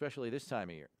fun, especially this time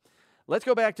of year. Let's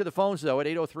go back to the phones, though, at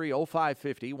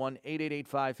 803-0550,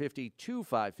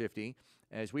 1-888-550-2550,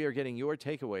 as we are getting your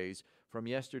takeaways from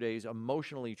yesterday's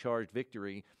emotionally charged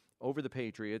victory over the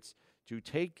Patriots to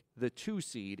take the 2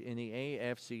 seed in the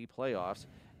AFC playoffs.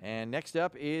 And next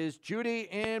up is Judy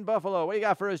in Buffalo. What do you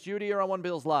got for us, Judy? You're on One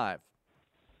Bills Live.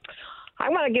 I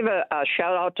want to give a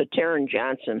shout-out to Taron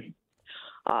Johnson.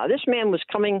 This man was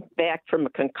coming back from a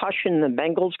concussion in the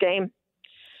Bengals game,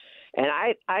 and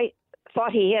I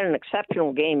thought he had an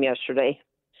exceptional game yesterday,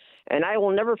 and I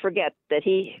will never forget that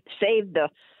he saved the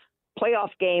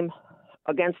playoff game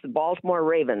against the Baltimore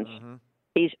Ravens. Mm-hmm.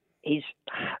 He's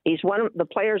one of the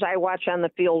players I watch on the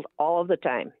field all of the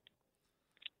time.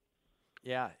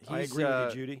 Yeah, I agree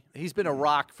with you, Judy. He's been a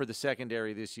rock for the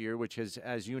secondary this year, which has,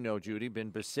 as you know, Judy,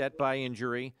 been beset by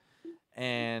injury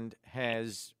and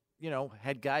has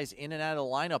had guys in and out of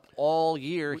the lineup all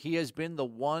year. He has been the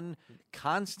one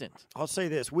constant. I'll say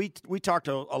this. We talked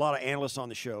to a lot of analysts on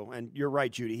the show, and you're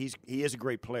right, Judy. He is a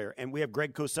great player. And we have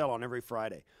Greg Cosell on every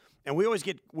Friday. And we always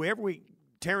get,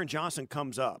 Taron Johnson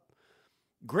comes up,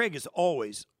 Greg is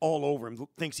always all over him,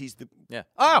 thinks he's he's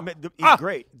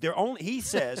great. He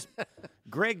says,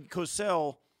 Greg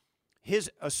Cosell,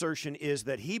 his assertion is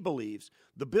that he believes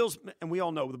the Bills, and we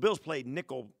all know the Bills played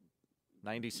nickel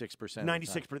 96%.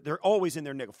 96%. They're always in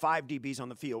their nickel. 5 DBs on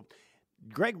the field.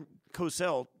 Greg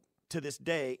Cosell, to this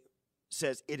day,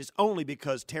 says it is only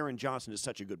because Taron Johnson is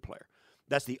such a good player.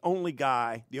 That's the only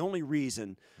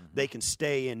reason they can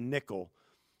stay in nickel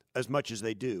as much as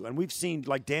they do. And we've seen,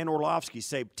 like Dan Orlovsky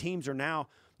say, teams are now,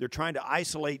 they're trying to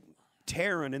isolate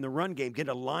Taron in the run game, get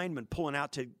a lineman pulling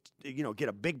out to, get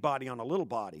a big body on a little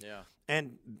body. Yeah.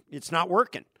 And it's not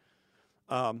working.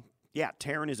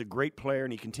 Taron is a great player,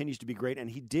 and he continues to be great.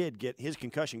 And he did get his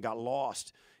concussion got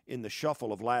lost in the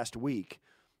shuffle of last week,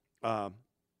 but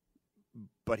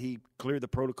he cleared the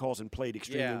protocols and played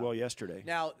extremely well yesterday.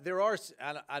 Now there are,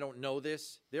 I don't know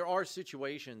this. There are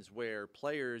situations where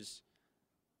players,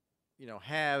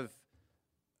 have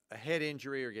a head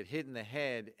injury or get hit in the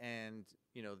head, and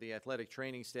the athletic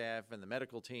training staff and the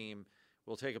medical team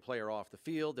will take a player off the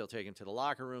field. They'll take him to the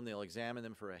locker room. They'll examine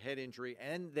them for a head injury.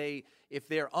 And if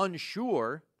they're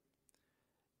unsure,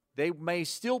 they may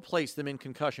still place them in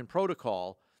concussion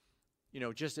protocol,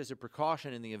 just as a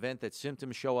precaution in the event that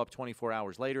symptoms show up 24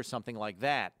 hours later, something like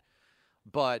that.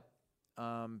 But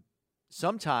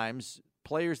sometimes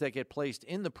players that get placed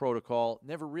in the protocol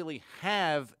never really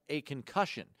have a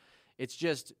concussion. It's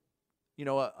just,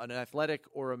 an athletic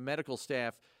or a medical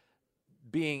staff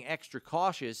being extra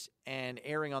cautious and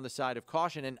erring on the side of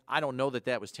caution. And I don't know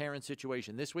that was Terran's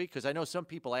situation this week, because I know some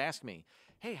people ask me,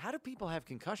 hey, how do people have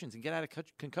concussions and get out of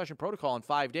concussion protocol in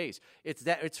 5 days?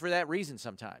 It's for that reason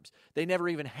sometimes. They never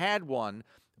even had one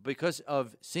because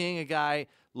of seeing a guy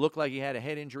look like he had a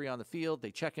head injury on the field.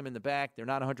 They check him in the back. They're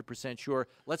not 100% sure.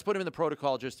 Let's put him in the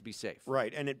protocol just to be safe.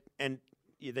 Right, and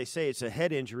they say it's a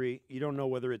head injury. You don't know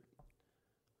whether if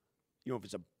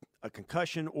it's a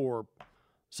concussion or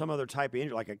some other type of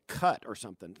injury, like a cut or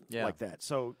something like that.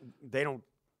 So they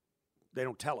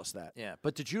don't tell us that. Yeah,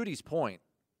 but to Judy's point,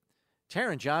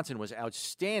 Taron Johnson was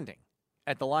outstanding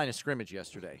at the line of scrimmage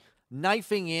yesterday,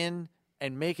 knifing in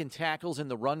and making tackles in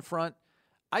the run front.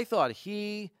 I thought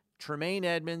he, Tremaine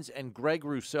Edmonds, and Greg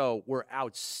Rousseau were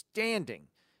outstanding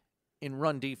in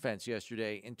run defense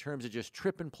yesterday in terms of just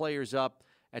tripping players up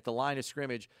at the line of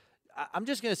scrimmage. I'm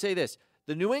just going to say this.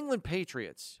 The New England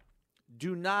Patriots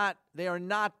they are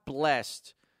not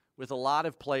blessed with a lot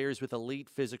of players with elite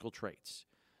physical traits.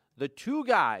 The two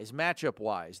guys,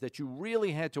 matchup-wise, that you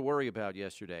really had to worry about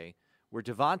yesterday were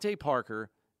Devontae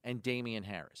Parker and Damian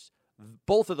Harris.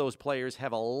 Both of those players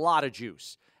have a lot of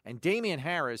juice. And Damian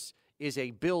Harris is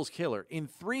a Bills killer. In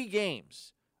 3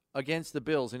 games against the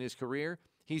Bills in his career,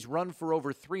 he's run for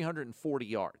over 340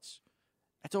 yards.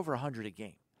 That's over 100 a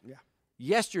game. Yeah.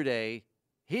 Yesterday,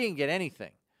 he didn't get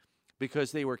anything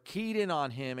because they were keyed in on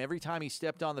him every time he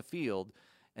stepped on the field.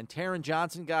 And Taron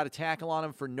Johnson got a tackle on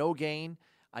him for no gain.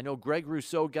 I know Greg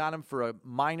Rousseau got him for a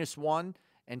 -1,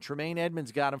 and Tremaine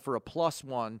Edmonds got him for a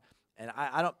 +1. And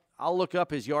I'll look up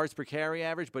his yards per carry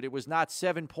average, but it was not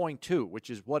 7.2,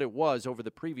 which is what it was over the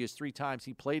previous 3 times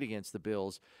he played against the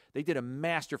Bills. They did a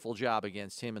masterful job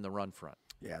against him in the run front.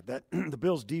 Yeah, the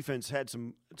Bills defense had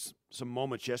some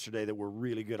moments yesterday that were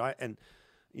really good.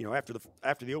 After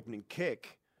the opening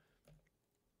kick,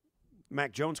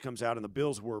 Mac Jones comes out and the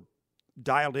Bills were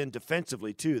dialed in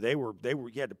defensively too. They were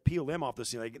you had to peel them off the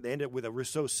scene. They ended up with a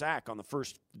Rousseau sack on the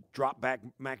first drop back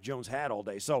Mac Jones had all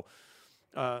day. So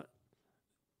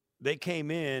they came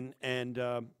in and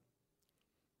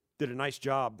did a nice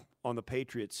job on the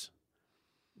Patriots,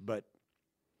 but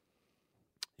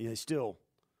you could still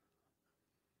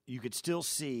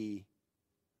see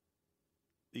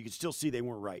they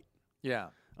weren't right.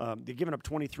 Yeah. They're giving up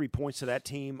 23 points to that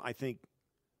team. I think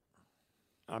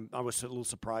I was a little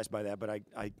surprised by that, but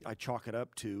I chalk it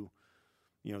up to,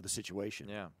 the situation.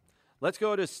 Yeah. Let's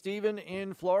go to Steven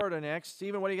in Florida next.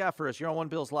 Steven, what do you got for us? You're on One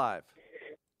Bills Live.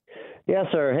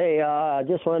 Yes, sir. Hey, I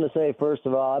just wanted to say, first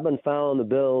of all, I've been following the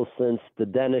Bills since the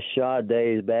Dennis Shaw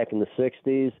days back in the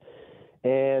 60s.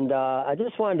 And I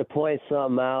just wanted to point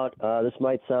something out. This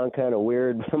might sound kind of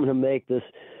weird, but I'm going to make this.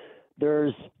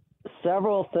 There's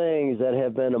several things that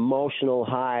have been emotional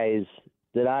highs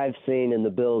that I've seen in the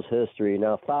Bills' history.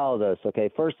 Now, follow this, okay?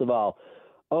 First of all,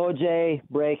 O.J.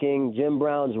 breaking Jim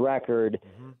Brown's record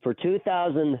for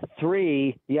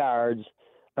 2,003 yards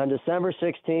on December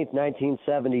 16th,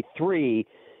 1973.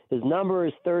 His number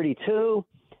is 32,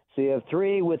 so you have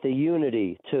 3 with the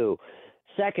unity, too.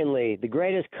 Secondly, the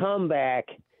greatest comeback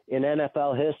in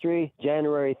NFL history,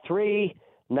 January 3,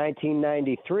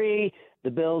 1993.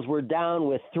 The Bills were down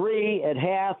with 3 at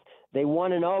half. They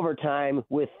won in overtime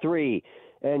with 3.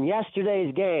 And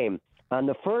yesterday's game, on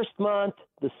the first month,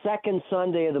 the second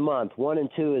Sunday of the month, 1 and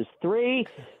 2 is 3.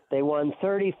 They won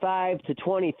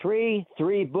 35-23,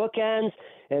 3 bookends.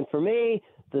 And for me,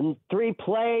 the 3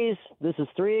 plays, this is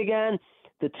 3 again,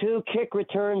 the 2 kick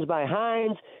returns by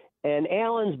Hines and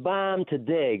Allen's bomb to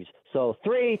Diggs. So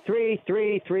 3, 3,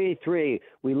 3, 3, 3.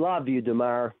 We love you,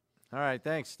 DeMar. All right,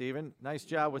 thanks, Steven. Nice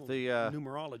job with the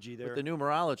numerology there. With the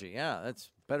numerology, yeah, that's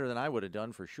better than I would have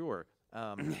done for sure.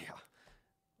 Yeah,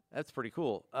 that's pretty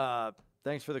cool.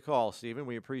 Thanks for the call, Steven.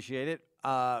 We appreciate it.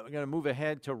 We're going to move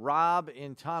ahead to Rob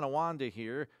in Tonawanda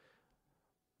here.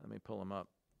 Let me pull him up.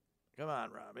 Come on,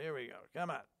 Rob. Here we go. Come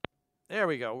on. There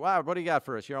we go. Wow, what do you got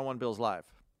for us? You're on One Bills Live.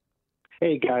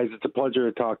 Hey, guys. It's a pleasure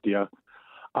to talk to you.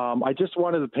 I just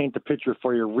wanted to paint the picture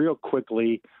for you real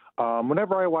quickly.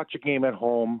 Whenever I watch a game at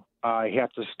home, I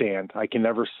have to stand. I can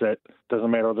never sit. Doesn't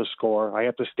matter the score. I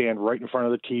have to stand right in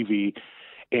front of the TV.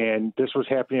 And this was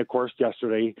happening, of course,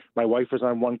 yesterday. My wife was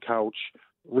on one couch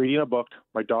reading a book.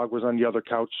 My dog was on the other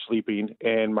couch sleeping.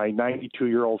 And my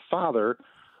 92-year-old father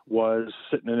was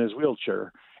sitting in his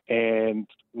wheelchair. And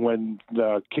when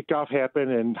the kickoff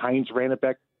happened and Hines ran it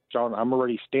back down, I'm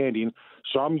already standing.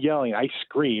 So I'm yelling. I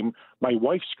scream. My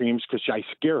wife screams because I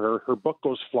scare her. Her book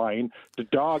goes flying. The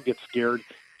dog gets scared.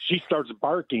 She starts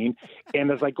barking. And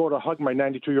as I go to hug my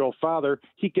 92-year-old father,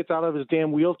 he gets out of his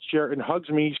damn wheelchair and hugs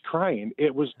me. He's crying.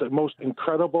 It was the most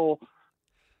incredible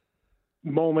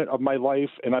moment of my life,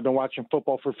 and I've been watching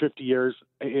football for 50 years.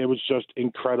 It was just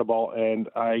incredible, and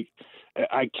I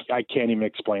can't even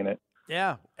explain it.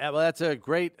 Yeah, well, that's a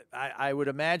great – I would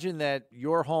imagine that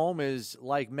your home is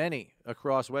like many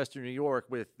across Western New York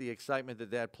with the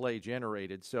excitement that play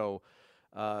generated. So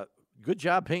good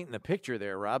job painting the picture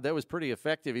there, Rob. That was pretty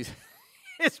effective.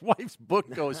 His wife's book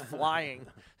goes flying,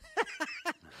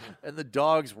 and the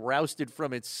dog's rousted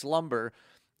from its slumber,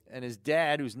 and his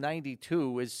dad, who's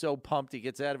 92, is so pumped he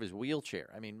gets out of his wheelchair.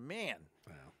 I mean, man,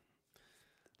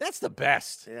 that's the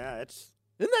best. Yeah, Isn't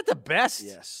that the best?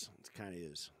 Yes, it kind of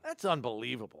is. That's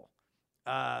unbelievable.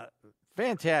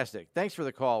 Fantastic. Thanks for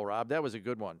the call, Rob. That was a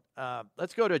good one.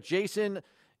 Let's go to Jason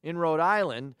in Rhode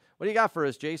Island. What do you got for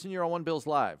us, Jason? You're on One Bills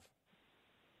Live.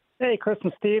 Hey, Chris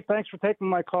and Steve. Thanks for taking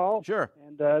my call. Sure.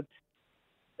 And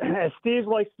as Steve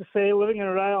likes to say, living in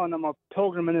Rhode Island, I'm a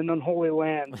pilgrim in an unholy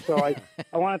land. So I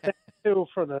want to thank you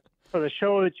for the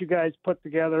show that you guys put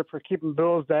together, for keeping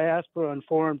Bills diaspora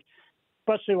informed,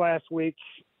 especially last week.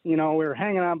 You know, we were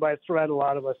hanging on by a thread, a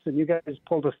lot of us, and you guys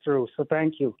pulled us through. So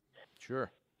thank you.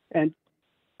 Sure. And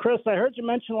Chris, I heard you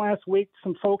mention last week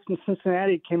some folks in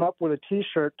Cincinnati came up with a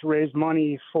T-shirt to raise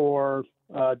money for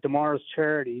DeMar's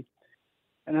charity.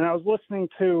 And then I was listening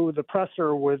to the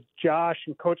presser with Josh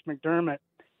and Coach McDermott,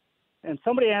 and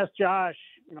somebody asked Josh,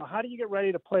 you know, how do you get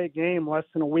ready to play a game less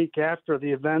than a week after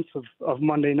the events of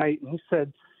Monday night? And he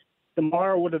said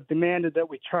DeMar would have demanded that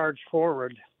we charge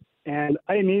forward. And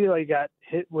I immediately got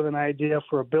hit with an idea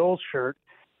for a Bills shirt.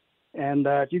 And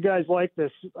if you guys like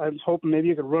this, I was hoping maybe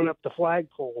you could run up the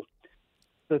flagpole.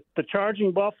 The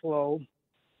charging buffalo,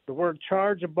 the word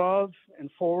charge above and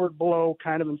forward below,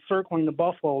 kind of encircling the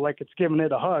buffalo like it's giving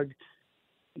it a hug.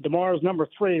 DeMar's number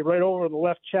 3, right over the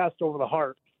left chest, over the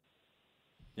heart.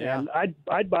 Yeah. And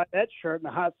I'd buy that shirt in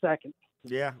a hot second.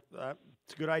 Yeah,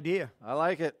 it's a good idea. I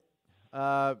like it.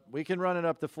 We can run it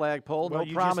up the flagpole. Well,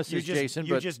 no promises, Jason.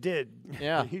 You just did.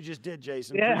 Yeah. You just did,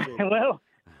 Jason. Yeah, well,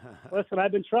 listen,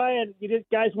 I've been trying. You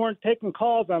guys weren't taking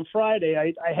calls on Friday.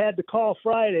 I had to call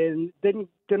Friday, and it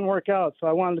didn't work out, so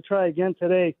I wanted to try again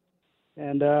today.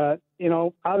 And, you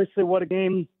know, obviously what a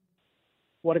game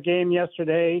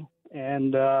yesterday.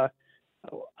 And I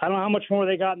don't know how much more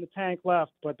they got in the tank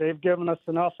left, but they've given us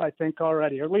enough, I think,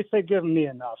 already. Or at least they've given me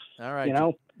enough. All right. You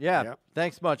know? Yeah. Yep.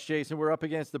 Thanks much, Jason. We're up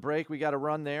against the break. We got to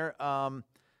run there.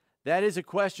 That is a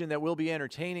question that we'll be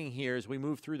entertaining here as we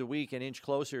move through the week and inch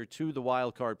closer to the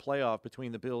wild card playoff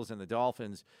between the Bills and the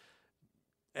Dolphins.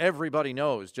 Everybody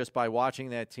knows just by watching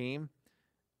that team,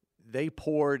 they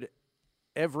poured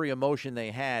every emotion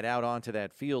they had out onto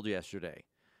that field yesterday.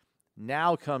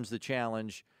 Now comes the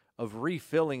challenge of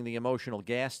refilling the emotional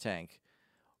gas tank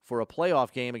for a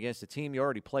playoff game against a team you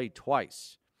already played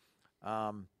twice.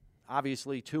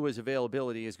 Obviously, Tua's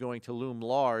availability is going to loom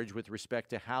large with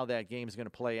respect to how that game is going to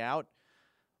play out.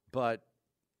 But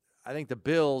I think the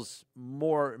Bills,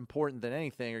 more important than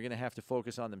anything, are going to have to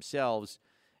focus on themselves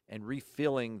and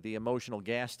refilling the emotional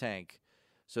gas tank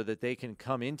so that they can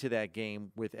come into that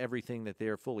game with everything that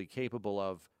they're fully capable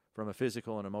of from a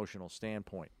physical and emotional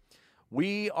standpoint.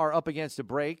 We are up against a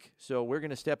break, so we're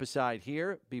going to step aside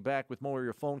here. Be back with more of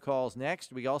your phone calls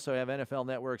next. We also have NFL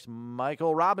Network's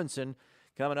Michael Robinson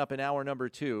coming up in hour number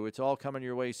 2. It's all coming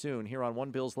your way soon here on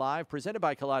One Bills Live, presented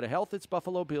by Kaleida Health. It's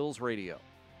Buffalo Bills Radio.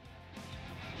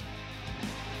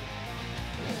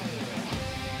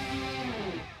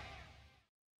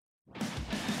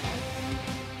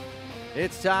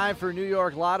 It's time for New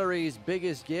York Lottery's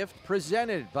biggest gift,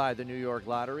 presented by the New York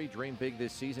Lottery. Dream big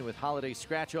this season with holiday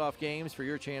scratch-off games for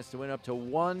your chance to win up to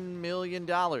 $1 million.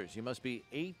 You must be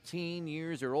 18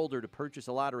 years or older to purchase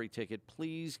a lottery ticket.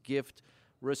 Please gift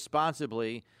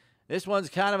responsibly. This one's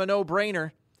kind of a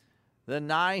no-brainer. The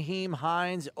Nyheim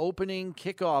Hines opening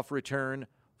kickoff return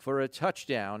for a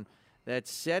touchdown that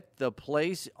set the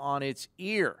place on its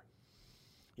ear.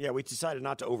 Yeah, we decided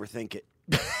not to overthink it.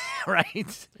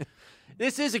 Right?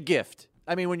 This is a gift.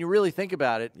 I mean, when you really think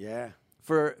about it, Yeah.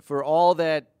 for all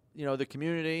that, you know, the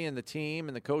community and the team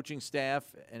and the coaching staff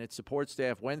and its support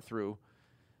staff went through,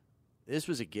 this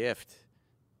was a gift.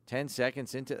 10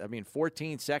 seconds into,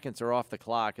 14 seconds are off the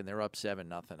clock and they're up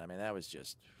 7-0. I mean, that was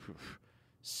just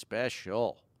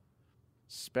special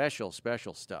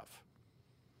stuff.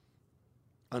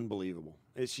 Unbelievable.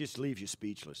 It just leaves you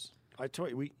speechless. I told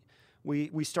you,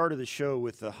 we started the show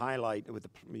with the highlight, with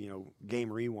the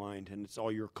game rewind, and it's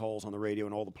all your calls on the radio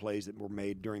and all the plays that were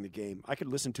made during the game. I could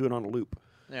listen to it on a loop.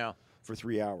 Yeah. For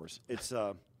 3 hours.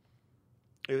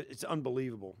 It's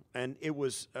unbelievable, and it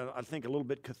was I think a little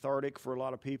bit cathartic for a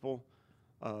lot of people,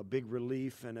 big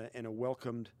relief and a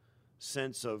welcomed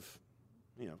sense of,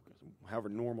 however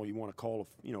normal you want to call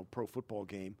a pro football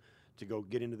game, to go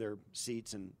get into their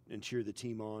seats and cheer the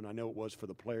team on. I know it was for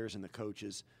the players and the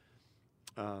coaches.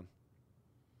 And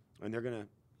they're going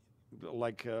to,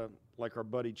 like our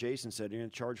buddy Jason said, they're going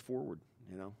to charge forward,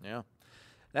 you know. Yeah.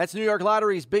 That's New York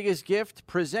Lottery's biggest gift,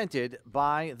 presented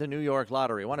by the New York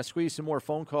Lottery. I want to squeeze some more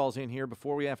phone calls in here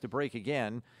before we have to break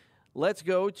again. Let's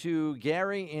go to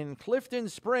Gary in Clifton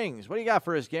Springs. What do you got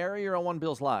for us, Gary? You're on One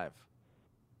Bills Live.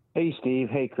 Hey, Steve.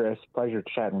 Hey, Chris. Pleasure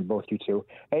chatting with both you two.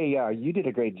 Hey, you did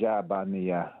a great job on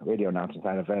the radio announcing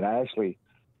side of it. I actually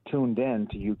tuned in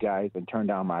to you guys and turned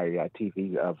down my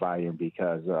TV volume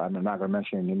because I'm not going to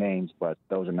mention any names, but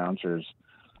those announcers,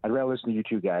 I'd rather listen to you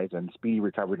two guys. And speedy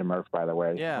recovery to Murph, by the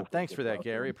way. Yeah, Hopefully thanks for that,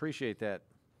 Gary. Appreciate that.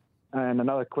 And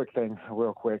another quick thing,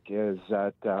 real quick, is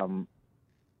that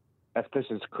if this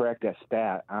is correct, that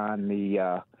stat on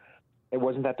the it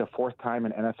wasn't that the fourth time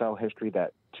in NFL history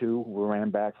that two ran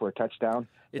back for a touchdown.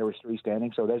 There was three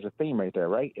standing, so there's a theme right there,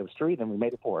 right? It was three, then we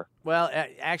made it four. Well,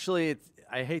 actually,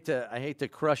 I hate to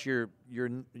crush your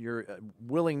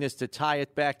willingness to tie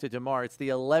it back to DeMar. It's the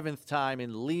 11th time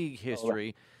in league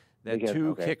history that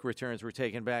two kick returns were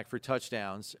taken back for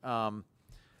touchdowns.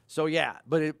 So yeah,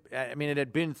 but it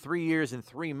had been 3 years and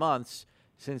 3 months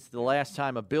since the last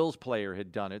time a Bills player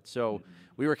had done it. So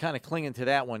we were kind of clinging to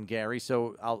that one, Gary.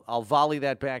 So I'll volley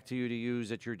that back to you to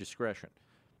use at your discretion.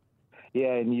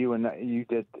 Yeah, and you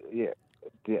did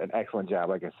an excellent job,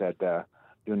 like I said,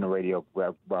 doing the radio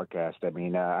broadcast. I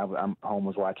mean, I'm home,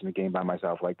 was watching the game by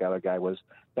myself, like the other guy was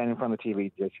standing in front of the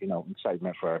TV, just,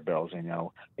 excitement for our Bills. I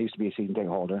used to be a season ticket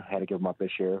holder, had to give them up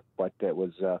this year, but it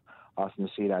was awesome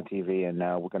to see it on TV, and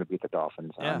we're going to beat the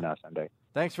Dolphins on Sunday.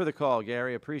 Thanks for the call,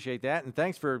 Gary. Appreciate that, and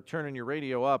thanks for turning your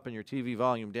radio up and your TV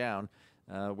volume down.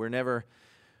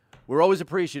 We're always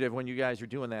appreciative when you guys are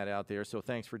doing that out there, so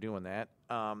thanks for doing that.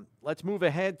 Let's move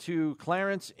ahead to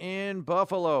Clarence in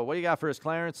Buffalo. What do you got for us,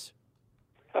 Clarence?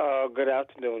 Good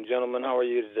afternoon, gentlemen. How are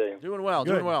you today? Doing well,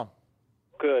 doing well.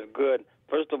 Good, good.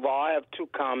 First of all, I have two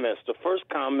comments. The first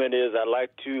comment is I'd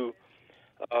like to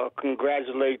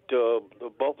congratulate the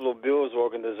Buffalo Bills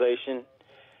organization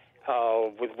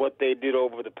with what they did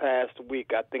over the past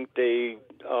week. I think they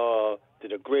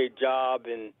did a great job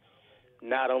in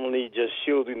not only just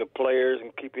shielding the players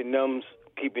and keeping them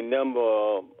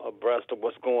abreast of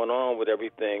what's going on with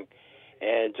everything,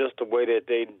 and just the way that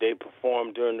they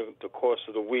performed during the course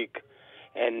of the week.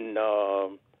 And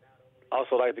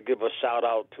also like to give a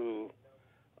shout-out to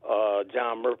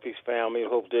John Murphy's family. I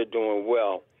hope they're doing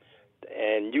well.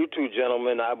 And you two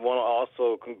gentlemen, I want to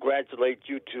also congratulate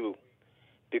you two,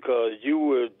 because you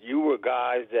were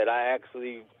guys that I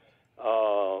actually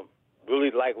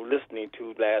really liked listening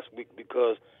to last week,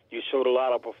 because you showed a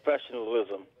lot of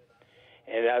professionalism,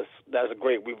 and that's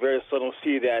great. We very seldom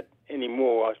see that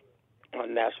anymore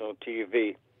on national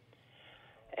TV.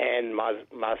 And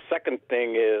my second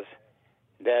thing is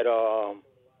that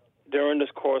during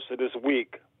this course of this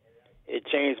week, it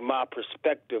changed my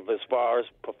perspective as far as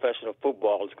professional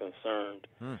football is concerned.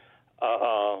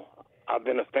 I've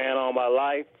been a fan all my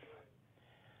life,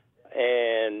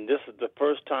 and this is the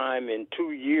first time in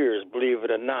 2 years, believe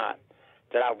it or not,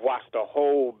 that I've watched a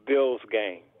whole Bills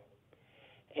game.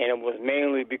 And it was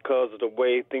mainly because of the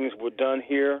way things were done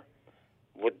here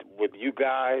with you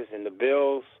guys and the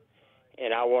Bills.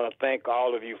 And I want to thank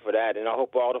all of you for that. And I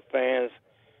hope all the fans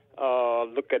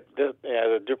look at this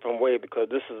as a different way, because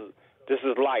this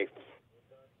is life.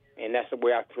 And that's the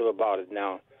way I feel about it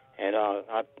now. And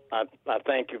I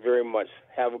thank you very much.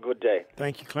 Have a good day.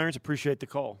 Thank you, Clarence. Appreciate the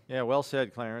call. Yeah, well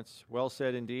said, Clarence. Well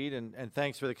said indeed. And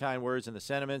thanks for the kind words and the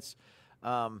sentiments.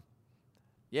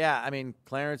 Yeah, I mean,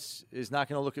 Clarence is not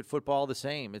going to look at football the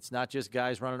same. It's not just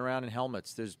guys running around in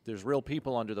helmets. There's real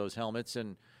people under those helmets,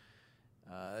 and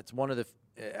it's one of the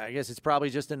 – I guess it's probably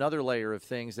just another layer of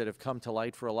things that have come to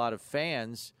light for a lot of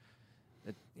fans.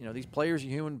 That, these players are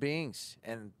human beings,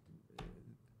 and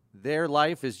their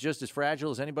life is just as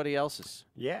fragile as anybody else's.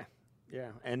 Yeah,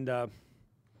 and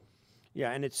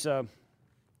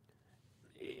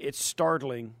it's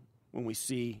startling when we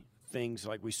see things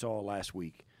like we saw last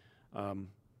week.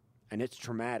 And it's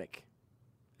traumatic.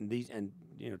 And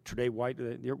Tre'Day White,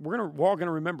 we're all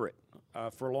gonna remember it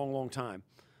for a long, long time.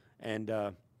 And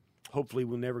hopefully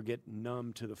we'll never get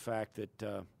numb to the fact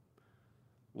that,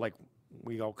 like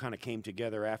we all kind of came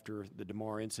together after the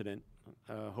DeMar incident.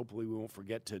 Hopefully we won't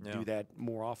forget to do that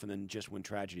more often than just when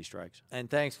tragedy strikes. And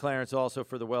thanks, Clarence, also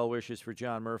for the well wishes for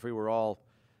John Murphy. We're all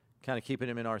kind of keeping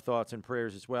him in our thoughts and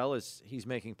prayers as well, as he's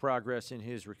making progress in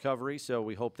his recovery. So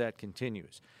we hope that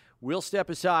continues. We'll step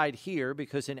aside here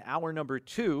because in hour number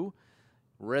 2,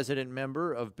 resident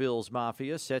member of Bills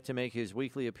Mafia, set to make his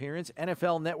weekly appearance.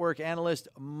 NFL Network analyst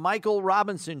Michael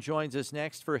Robinson joins us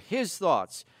next for his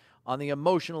thoughts on the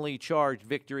emotionally charged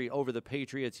victory over the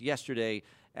Patriots yesterday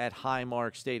at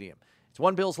Highmark Stadium. It's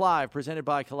One Bills Live, presented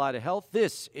by Kaleida Health.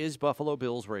 This is Buffalo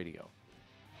Bills Radio.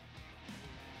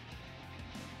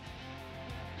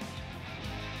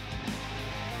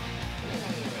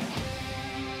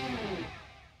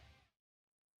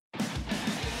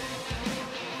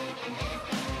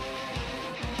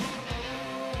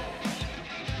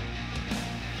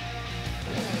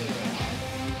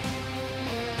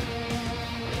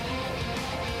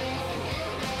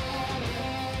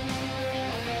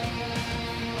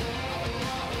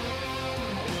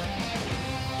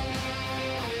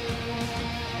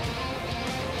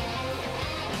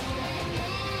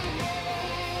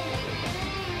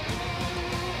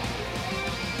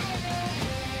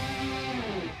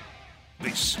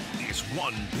 This is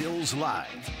One Bills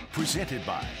Live, presented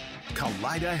by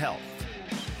Kaleida Health.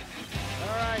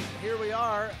 All right, here we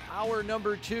are, hour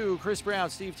number 2. Chris Brown,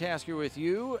 Steve Tasker with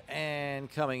you, and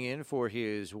coming in for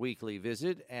his weekly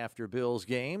visit after Bills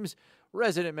games,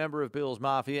 resident member of Bills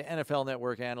Mafia, NFL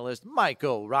Network analyst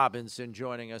Michael Robinson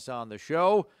joining us on the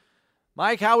show.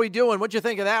 Mike, how we doing? What'd you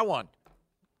think of that one?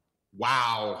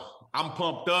 Wow, I'm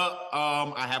pumped up.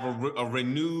 I have a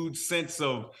renewed sense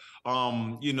of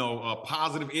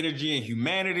positive energy and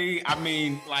humanity. I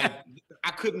mean, like,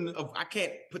 I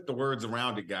can't put the words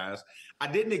around it, guys.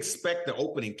 I didn't expect the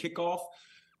opening kickoff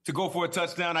to go for a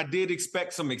touchdown. I did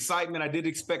expect some excitement. I did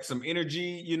expect some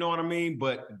energy, you know what I mean?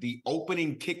 But the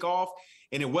opening kickoff,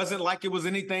 and it wasn't like it was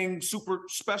anything super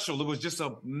special. It was just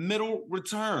a middle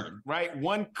return, right?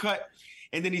 One cut,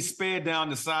 and then he sped down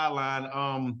the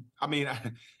sideline.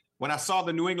 When I saw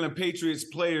the New England Patriots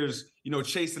players,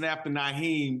 chasing after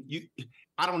Naheem,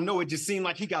 I don't know, it just seemed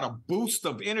like he got a boost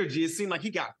of energy. It seemed like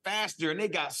he got faster and they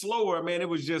got slower. Man, it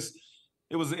was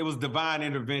divine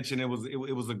intervention. It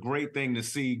was a great thing to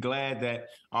see. Glad that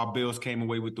our Bills came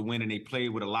away with the win and they played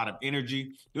with a lot of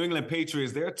energy. New England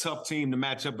Patriots, they're a tough team to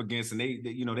match up against, and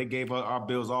they gave our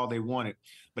Bills all they wanted.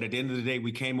 But at the end of the day,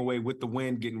 we came away with the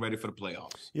win, getting ready for the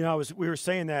playoffs. We were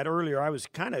saying that earlier. I was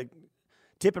kind of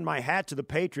tipping my hat to the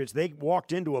Patriots. They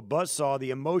walked into a buzzsaw. The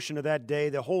emotion of that day,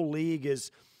 the whole league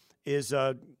is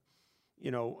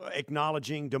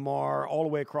acknowledging DeMar all the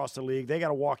way across the league. They got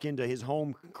to walk into his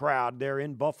home crowd there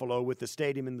in Buffalo with the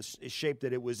stadium in the shape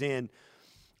that it was in,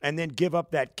 and then give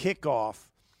up that kickoff.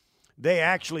 They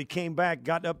actually came back,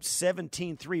 got up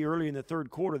 17-3 early in the third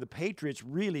quarter. The Patriots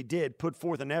really did put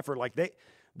forth an effort. Like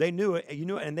they knew it,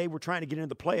 and they were trying to get into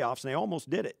the playoffs, and they almost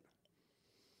did it.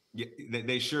 Yeah,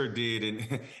 they sure did.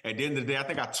 And at the end of the day, I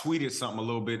think I tweeted something a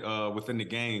little bit within the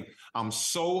game. I'm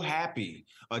so happy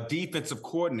a defensive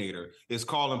coordinator is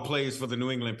calling plays for the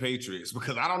New England Patriots,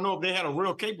 because I don't know if they had a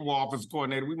real capable offensive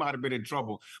coordinator, we might have been in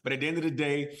trouble. But at the end of the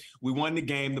day, we won the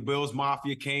game. The Bills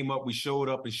Mafia came up. We showed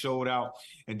up and showed out.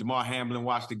 And DeMar Hamlin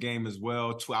watched the game as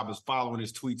well. I was following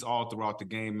his tweets all throughout the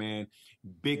game, man.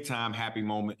 Big time happy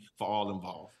moment for all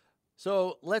involved.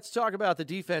 So let's talk about the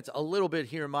defense a little bit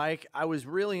here, Mike. I was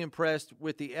really impressed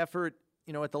with the effort,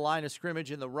 at the line of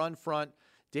scrimmage in the run front.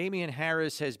 Damian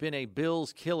Harris has been a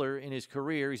Bills killer in his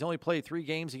career. He's only played 3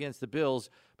 games against the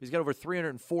Bills, but he's got over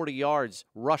 340 yards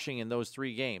rushing in those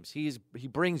 3 games. He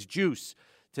brings juice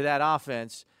to that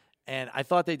offense, and I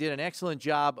thought they did an excellent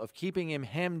job of keeping him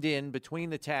hemmed in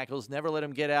between the tackles, never let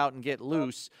him get out and get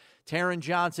loose. Taron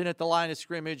Johnson at the line of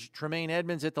scrimmage, Tremaine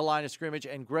Edmonds at the line of scrimmage,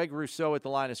 and Greg Rousseau at the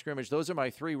line of scrimmage. Those are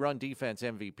my 3 run defense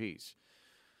MVPs.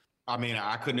 I mean,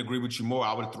 I couldn't agree with you more.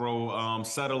 I would throw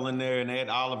Settle in there and Ed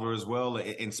Oliver as well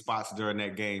in spots during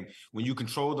that game. When you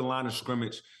control the line of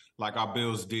scrimmage like our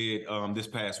Bills did this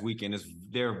past weekend,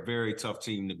 they're a very tough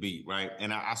team to beat, right?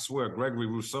 And I swear, Gregory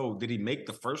Rousseau, did he make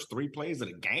the first 3 plays of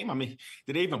the game? I mean,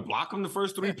 did they even block him the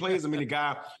first 3 plays? I mean, the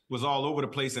guy was all over the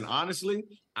place. And honestly,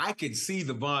 I could see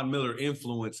the Von Miller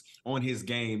influence on his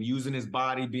game, using his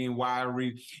body, being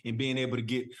wiry, and being able to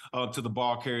get to the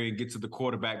ball carrier and get to the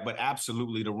quarterback. But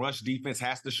absolutely, the rush defense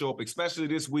has to show up, especially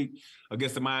this week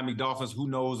against the Miami Dolphins. Who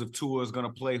knows if Tua is going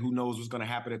to play? Who knows what's going to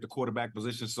happen at the quarterback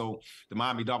position? So the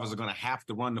Miami Dolphins are going to have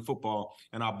to run the football,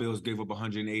 and our Bills gave up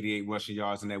 188 rushing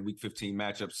yards in that Week 15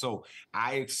 matchup. So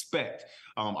I expect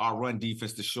our run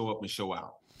defense to show up and show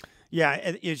out. Yeah,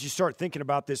 as you start thinking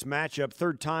about this matchup,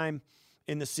 third time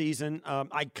in the season,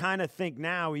 I kind of think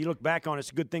now, you look back on it,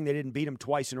 it's a good thing they didn't beat them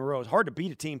twice in a row. It's hard to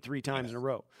beat a team 3 times in a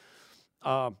row.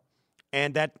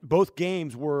 And that both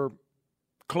games were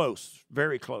close,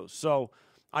 very close. So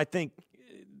I think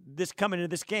coming into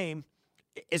this game,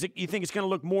 you think it's going to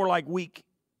look more like week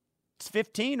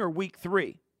 15 or week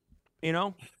 3,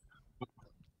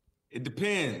 It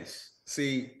depends.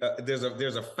 See, there's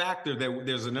a factor that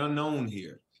there's an unknown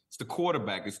here. It's the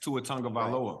quarterback. It's Tua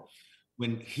Tagovailoa. Right.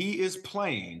 When he is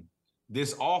playing,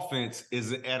 this offense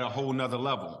is at a whole nother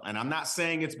level. And I'm not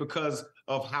saying it's because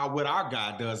of what our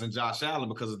guy does in Josh Allen,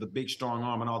 because of the big, strong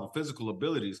arm and all the physical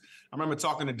abilities. I remember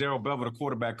talking to Darrell Bevel, the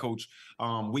quarterback coach,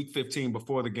 week 15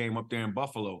 before the game up there in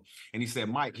Buffalo. And he said,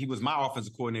 Mike, he was my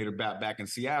offensive coordinator back in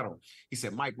Seattle. He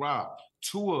said, Mike, Rob,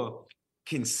 Tua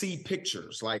can see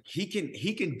pictures. Like he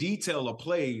can detail a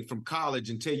play from college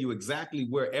and tell you exactly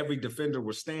where every defender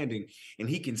was standing, and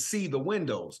he can see the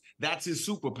windows. That's his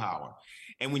superpower.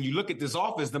 And when you look at this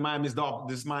offense,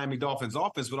 this Miami Dolphins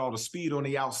offense with all the speed on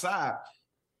the outside,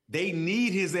 they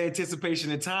need his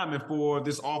anticipation and timing for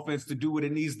this offense to do what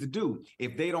it needs to do.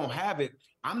 If they don't have it,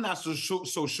 I'm not so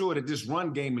sure that this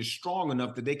run game is strong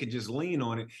enough that they could just lean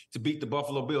on it to beat the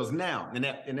Buffalo Bills. Now, in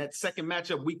that second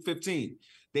matchup, week 15,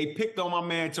 they picked on my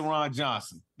man, Teron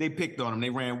Johnson. They picked on him. They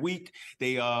ran weak.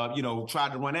 They,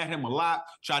 tried to run at him a lot,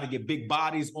 tried to get big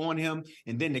bodies on him.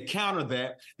 And then to counter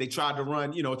that, they tried to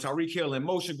run, Tyreek Hill in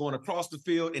motion going across the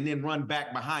field and then run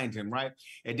back behind him, right?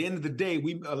 At the end of the day,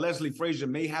 Leslie Frazier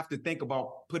may have to think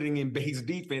about putting in base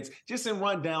defense just in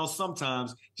run down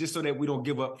sometimes, just so that we don't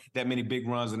give up that many big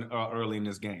runs early in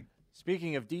this game.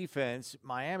 Speaking of defense,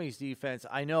 Miami's defense,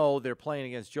 I know they're playing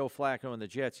against Joe Flacco and the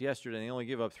Jets yesterday. They only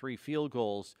give up 3 field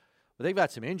goals, but they've got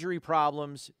some injury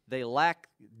problems. They lack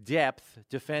depth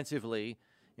defensively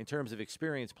in terms of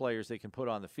experienced players they can put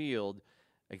on the field.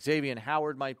 Xavier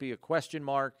Howard might be a question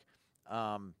mark.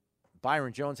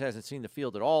 Byron Jones hasn't seen the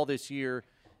field at all this year.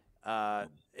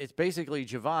 It's basically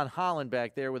Javon Holland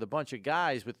back there with a bunch of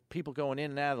guys with people going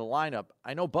in and out of the lineup.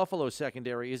 I know Buffalo's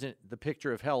secondary isn't the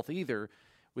picture of health either,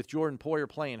 with Jordan Poyer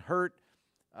playing hurt.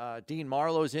 Dean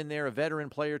Marlowe's in there, a veteran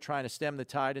player trying to stem the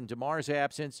tide in DeMar's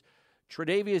absence.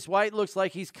 Tre'Davious White looks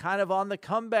like he's kind of on the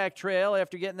comeback trail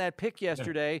after getting that pick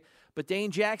yesterday. But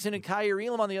Dane Jackson and Kyer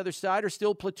Elam on the other side are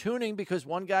still platooning because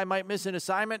one guy might miss an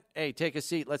assignment. Hey, take a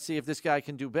seat. Let's see if this guy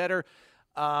can do better.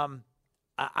 I'm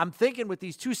thinking with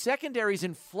these two secondaries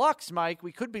in flux, Mike,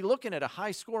 we could be looking at a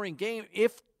high-scoring game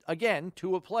if, again,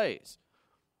 Tua plays.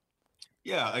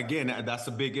 Yeah, again, that's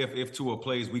a big if. If Tua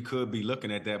plays, we could be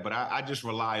looking at that. But I just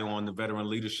rely on the veteran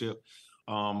leadership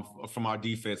from our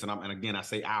defense. And again, I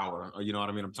say our, you know what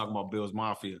I mean? I'm talking about Bills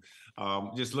Mafia.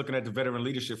 Just looking at the veteran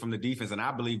leadership from the defense. And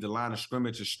I believe the line of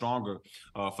scrimmage is stronger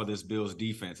for this Bills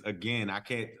defense. Again, I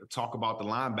can't talk about the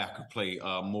linebacker play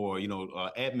more.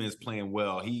 Edmonds playing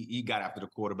well. He got after the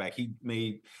quarterback. He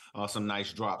made some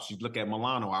nice drops. You look at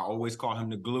Milano. I always call him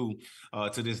the glue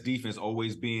to this defense,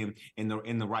 always being in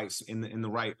the right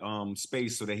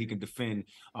space so that he can defend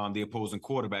the opposing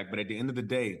quarterback. But at the end of the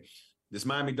day, this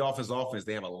Miami Dolphins offense,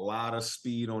 they have a lot of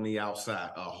speed on the outside,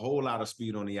 a whole lot of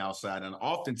speed on the outside. And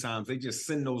oftentimes they just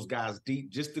send those guys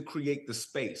deep just to create the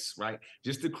space, right?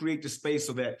 Just to create the space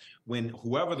so that when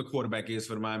whoever the quarterback is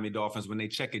for the Miami Dolphins, when they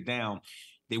check it down,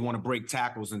 they want to break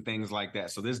tackles and things like that.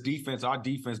 So this defense, our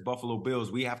defense, Buffalo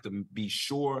Bills, we have to be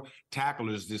sure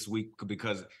tacklers this week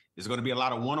because there's going to be a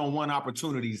lot of one-on-one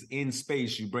opportunities in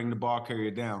space. You bring the ball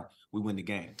carrier down, we win the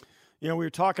game. We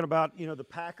were talking about, the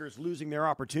Packers losing their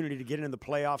opportunity to get into the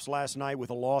playoffs last night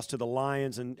with a loss to the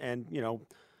Lions and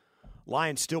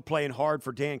Lions still playing hard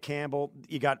for Dan Campbell.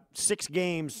 You got 6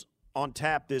 games on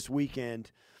tap this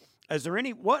weekend.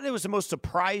 What was the most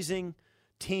surprising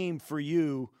team for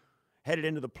you headed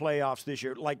into the playoffs this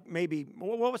year? Like maybe,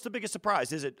 what was the biggest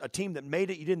surprise? Is it a team that made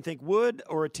it you didn't think would,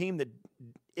 or a team that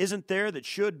isn't there that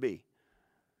should be?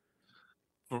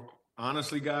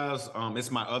 Honestly, guys, it's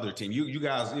my other team. You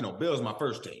guys, Bill's my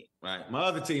first team, right? My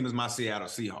other team is my Seattle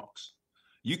Seahawks.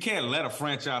 You can't let a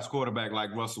franchise quarterback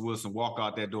like Russell Wilson walk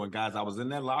out there doing, guys, I was in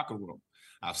that locker room.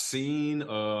 I've seen,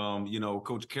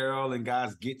 Coach Carroll and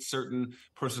guys get certain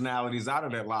personalities out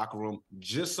of that locker room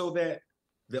just so that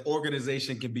the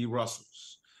organization can be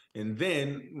Russell's. And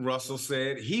then Russell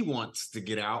said he wants to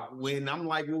get out when I'm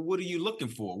like, well, what are you looking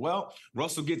for? Well,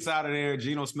 Russell gets out of there.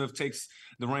 Geno Smith takes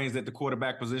the reins at the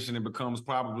quarterback position and becomes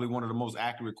probably one of the most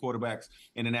accurate quarterbacks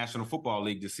in the National Football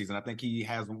League this season. I think he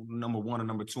has number 1 and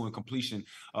number 2 in completion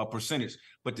percentage.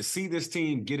 But to see this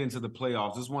team get into the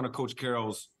playoffs, this is one of Coach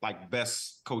Carroll's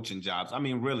best coaching jobs. I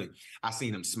mean, really, I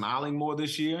seen him smiling more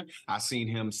this year. I seen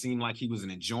him seem like he was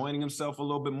enjoying himself a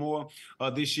little bit more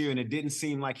this year. And it didn't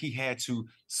seem like he had to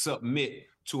submit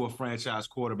to a franchise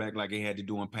quarterback like he had to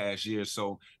do in past years.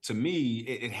 So to me,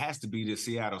 it has to be the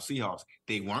Seattle Seahawks.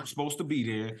 They weren't supposed to be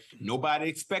there. Nobody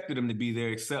expected them to be there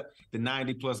except the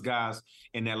 90-plus guys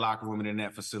in that locker room and in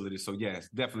that facility. So, yes,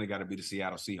 definitely got to be the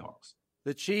Seattle Seahawks.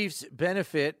 The Chiefs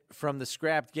benefit from the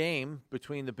scrapped game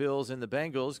between the Bills and the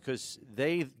Bengals because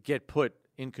they get put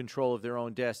in control of their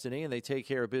own destiny, and they take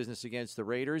care of business against the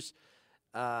Raiders.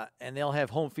 And they'll have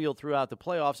home field throughout the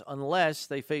playoffs unless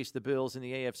they face the Bills in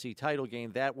the AFC title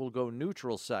game. That will go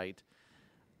neutral site.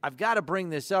 I've got to bring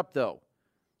this up, though.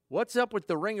 What's up with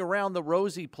the ring around the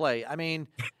rosy play? I mean,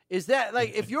 is that,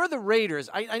 like, if you're the Raiders,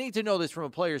 I need to know this from a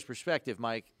player's perspective,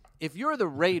 Mike. If you're the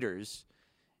Raiders,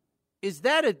 is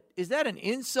that an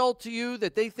insult to you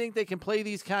that they think they can play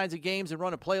these kinds of games and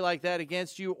run a play like that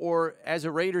against you? Or as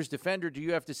a Raiders defender, do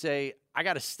you have to say, I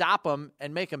got to stop them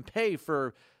and make them pay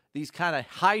for these kind of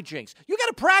hijinks? You got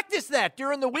to practice that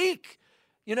during the week,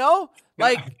 you know?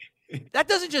 Like, that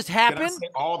doesn't just happen. Can I say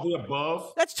all the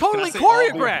above? That's totally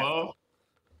choreographed.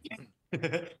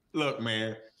 Look,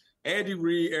 man, Andy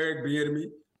Reid, Eric Bieniemy,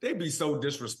 they be so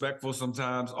disrespectful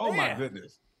sometimes. Oh, my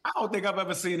goodness. I don't think I've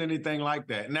ever seen anything like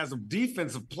that. And as a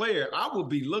defensive player, I will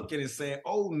be looking and saying,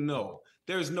 oh, no,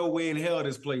 there's no way in hell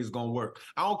this play is going to work.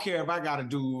 I don't care if I got to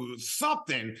do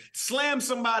something, slam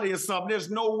somebody or something. There's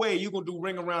no way you're going to do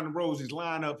ring around the rosies,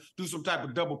 line up, do some type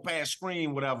of double pass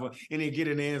screen, whatever, and then get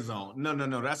in the end zone.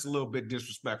 No. That's a little bit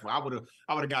disrespectful. I would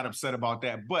have got upset about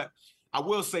that. But I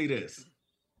will say this.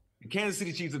 The Kansas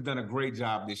City Chiefs have done a great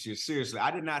job this year. Seriously, I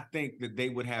did not think that they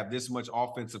would have this much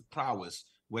offensive prowess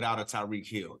without a Tyreek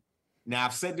Hill. Now,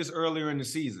 I've said this earlier in the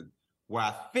season, where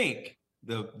I think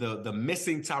the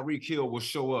missing Tyreek Hill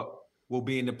will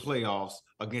be in the playoffs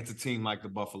against a team like the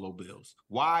Buffalo Bills.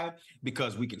 Why?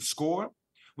 Because we can score,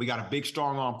 we got a big,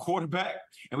 strong arm quarterback,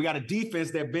 and we got a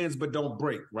defense that bends but don't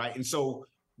break, right? And so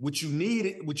what you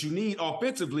need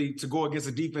offensively to go against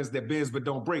a defense that bends but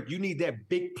don't break, you need that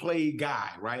big play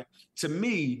guy, right? To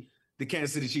me, the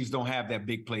Kansas City Chiefs don't have that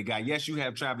big play guy. Yes, you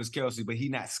have Travis Kelce, but he's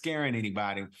not scaring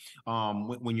anybody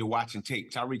when you're watching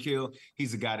tape. Tyreek Hill,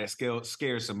 he's the guy that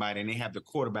scares somebody, and they have the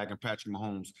quarterback in Patrick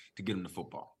Mahomes to get him the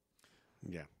football.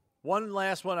 Yeah. One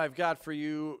last one I've got for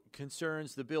you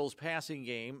concerns the Bills' passing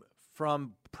game.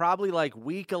 From probably like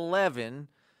week 11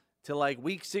 to like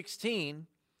week 16,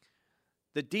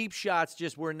 the deep shots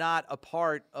just were not a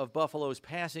part of Buffalo's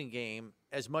passing game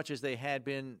as much as they had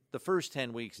been the first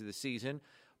 10 weeks of the season.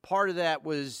 Part of that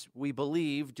was, we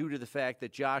believe, due to the fact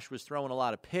that Josh was throwing a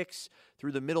lot of picks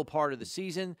through the middle part of the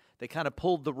season. They kind of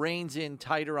pulled the reins in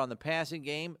tighter on the passing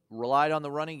game, relied on the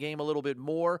running game a little bit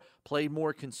more, played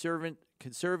more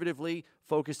conservatively,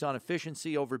 focused on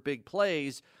efficiency over big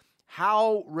plays.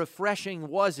 How refreshing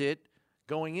was it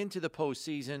going into the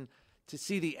postseason to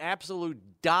see the absolute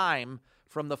dime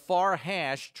from the far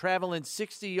hash traveling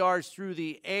 60 yards through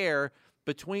the air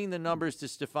between the numbers to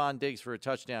Stephon Diggs for a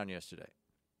touchdown yesterday?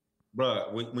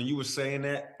 Bruh, when you were saying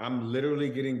that, I'm literally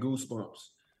getting goosebumps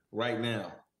right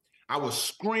now. I was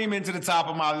screaming to the top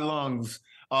of my lungs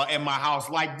in my house,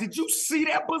 like, did you see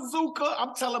that bazooka?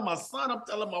 I'm telling my son, I'm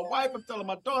telling my wife, I'm telling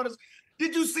my daughters,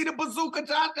 did you see the bazooka,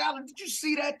 Josh Allen? Did you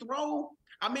see that throw?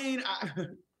 I mean,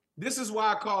 this is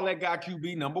why I call that guy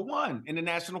QB number one in the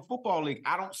National Football League.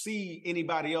 I don't see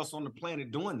anybody else on the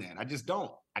planet doing that. I just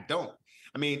don't.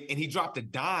 I mean, and he dropped a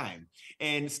dime.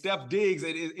 And Steph Diggs,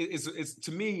 it's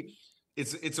to me,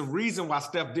 it's a reason why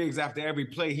Steph Diggs, after every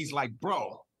play, he's like,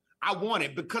 bro, I want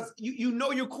it, because you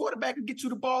know your quarterback can get you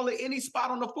the ball at any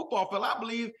spot on the football field. I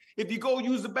believe if you go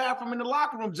use the bathroom in the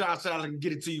locker room, Josh Allen can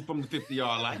get it to you from the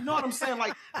 50-yard line. You know what I'm saying?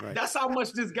 Like, right. That's how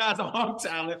much this guy's arm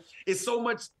talent is so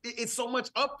much. It's so much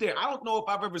up there. I don't know if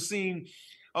I've ever seen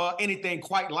anything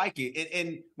quite like it.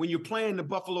 And when you're playing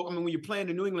when you're playing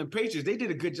the New England Patriots, they did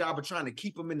a good job of trying to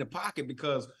keep him in the pocket,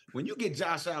 because when you get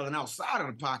Josh Allen outside of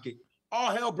the pocket,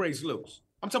 all hell breaks loose.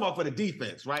 I'm talking about for the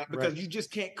defense, right? Because you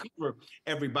just can't cover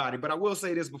everybody. But I will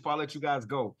say this before I let you guys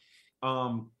go.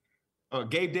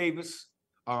 Gabe Davis,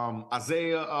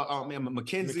 Isaiah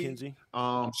McKenzie,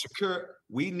 Shakur,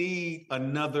 we need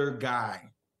another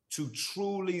guy to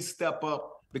truly step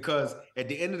up, because at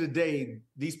the end of the day,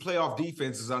 these playoff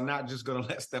defenses are not just going to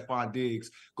let Stephon Diggs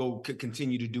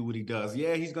continue to do what he does.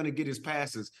 Yeah, he's going to get his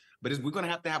passes, but we're going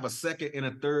to have a second and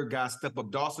a third guy step up.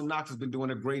 Dawson Knox has been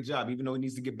doing a great job, even though he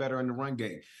needs to get better in the run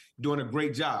game. Doing a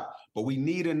great job. But we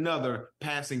need another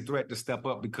passing threat to step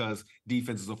up, because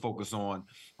defenses are focused on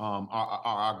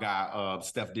our guy,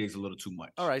 Steph Diggs, a little too much.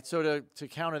 All right, so to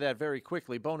counter that very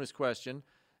quickly, bonus question.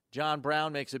 John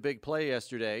Brown makes a big play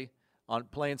yesterday on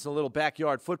playing some little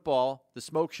backyard football. The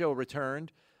smoke show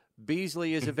returned.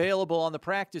 Beasley is available on the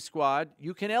practice squad.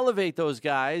 You can elevate those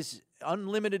guys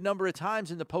unlimited number of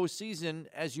times in the postseason,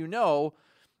 as you know.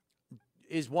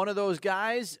 Is one of those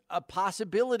guys a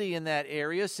possibility in that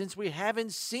area, since we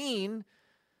haven't seen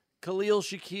Khalil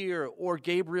Shakir or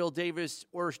Gabriel Davis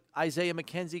or Isaiah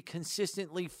McKenzie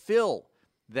consistently fill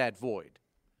that void?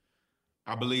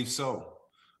 I believe so.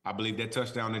 I believe that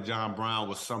touchdown to John Brown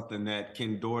was something that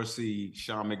Ken Dorsey,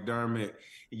 Sean McDermott,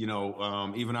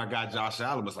 even our guy Josh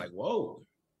Allen was like, whoa,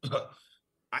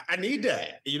 I need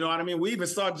that. You know what I mean? We even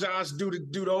saw Josh do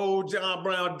the old John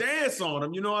Brown dance on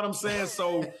him. You know what I'm saying?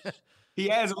 So he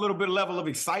has a little bit of level of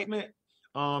excitement.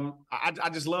 I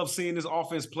just love seeing this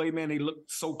offense play, man. They look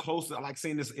so close. I like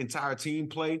seeing this entire team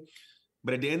play.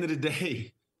 But at the end of the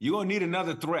day, you're going to need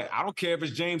another threat. I don't care if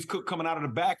it's James Cook coming out of the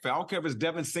backfield. I don't care if it's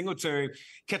Devin Singletary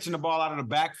catching the ball out of the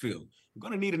backfield. You're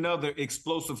going to need another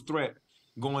explosive threat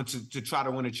going to try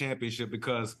to win a championship,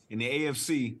 because in the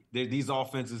AFC, these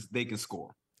offenses, they can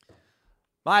score.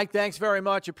 Mike, thanks very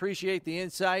much. Appreciate the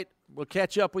insight. We'll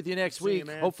catch up with you next week.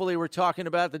 Hopefully we're talking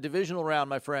about the divisional round,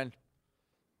 my friend.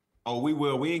 Oh, we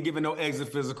will. We ain't giving no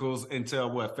exit physicals until,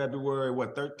 February,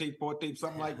 13th, 14th,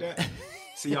 something like that?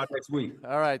 See y'all next week.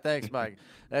 All right. Thanks, Mike.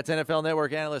 That's NFL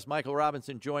Network analyst Michael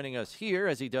Robinson joining us here,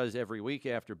 as he does every week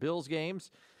after Bills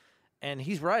games. And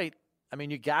he's right. I mean,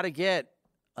 you got to get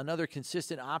another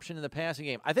consistent option in the passing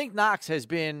game. I think Knox has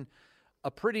been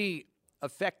a pretty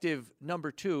effective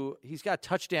number 2. He's got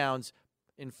touchdowns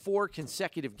in 4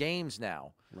 consecutive games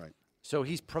now. Right. So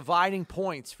he's providing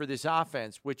points for this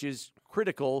offense, which is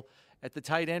critical at the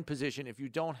tight end position if you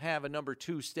don't have a number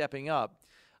 2 stepping up.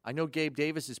 I know Gabe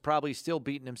Davis is probably still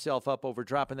beating himself up over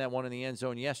dropping that one in the end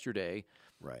zone yesterday.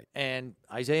 Right. And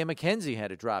Isaiah McKenzie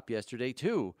had a drop yesterday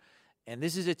too. And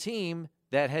this is a team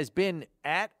that has been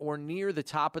at or near the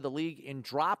top of the league in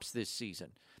drops this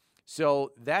season.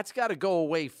 So that's got to go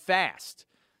away fast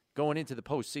going into the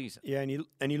postseason. Yeah,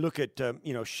 and you look at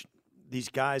these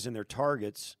guys and their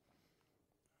targets.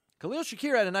 Khalil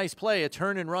Shakir had a nice play, a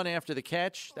turn and run after the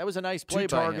catch. That was a nice play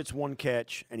 2 by targets, him. 1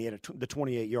 catch, and he had the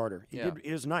 28-yarder.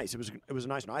 It was nice. It was a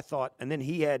nice one. I thought, and then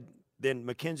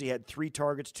McKenzie had 3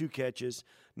 targets, 2 catches.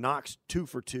 Knox 2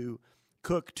 for 2,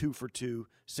 Cook 2 for 2,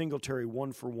 Singletary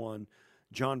 1 for 1,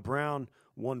 John Brown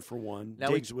 1 for 1. Now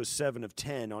Diggs was 7 of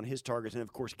 10 on his targets, and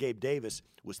of course Gabe Davis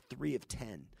was 3 of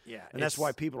 10. Yeah, and that's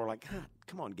why people are like,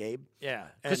 "Come on, Gabe." Yeah,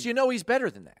 because he's better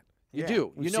than that. You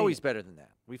do. He's better than that.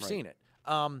 We've seen it.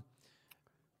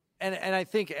 And I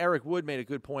think Eric Wood made a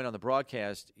good point on the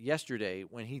broadcast yesterday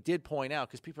when he did point out,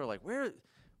 because people are like, where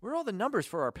are all the numbers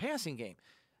for our passing game?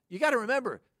 You got to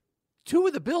remember, 2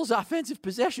 of the Bills' offensive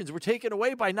possessions were taken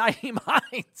away by Nyheim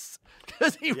Hines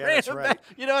because he ran them back.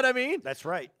 You know what I mean? That's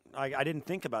right. I didn't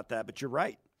think about that, but you're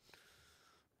right.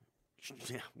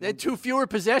 Yeah. They had 2 fewer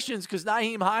possessions because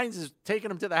Nyheim Hines is taking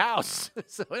them to the house.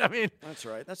 So, I mean, that's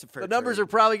right. That's a fair trade. The numbers are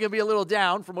probably going to be a little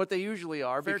down from what they usually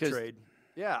are. Fair trade.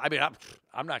 Yeah, I mean,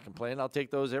 I'm not complaining. I'll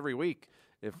take those every week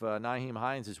if Nyheim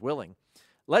Hines is willing.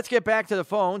 Let's get back to the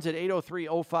phones at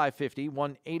 803-0550,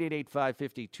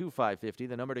 1-888-550-2550.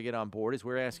 The number to get on board is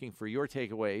we're asking for your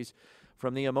takeaways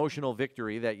from the emotional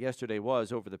victory that yesterday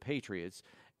was over the Patriots.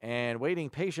 And waiting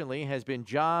patiently has been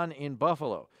John in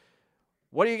Buffalo.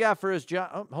 What do you got for us, John?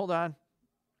 Oh, hold on.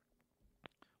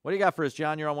 What do you got for us,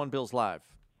 John? You're on One Bills Live.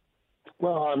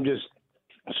 Well, I'm just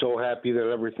so happy that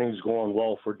everything's going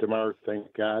well for DeMar,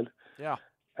 thank God. Yeah.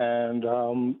 And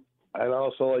I'd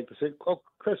also like to say,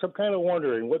 Chris, I'm kind of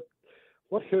wondering,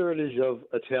 what heritage of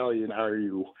Italian are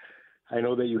you? I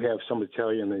know that you have some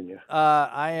Italian in you.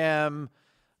 I am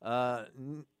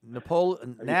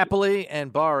Napoli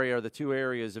and Bari are the 2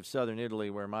 areas of southern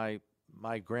Italy where my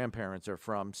grandparents are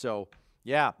from. So,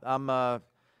 yeah, I'm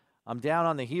down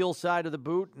on the heel side of the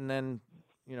boot, and then,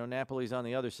 Napoli's on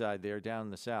the other side there, down in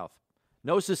the south.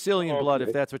 No Sicilian blood,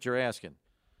 if that's what you're asking.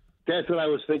 That's what I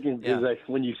was thinking, because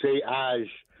when you say Aj.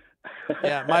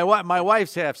 Yeah, my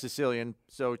wife's half Sicilian,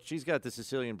 so she's got the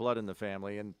Sicilian blood in the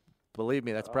family, and believe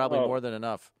me, that's probably more than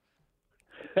enough.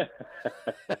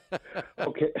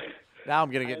 Okay. Now I'm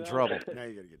going to get in trouble. Now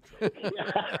you're going to get in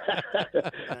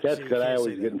trouble. That's good. I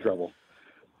always get in trouble.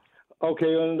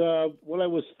 Okay, and what I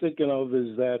was thinking of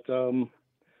is that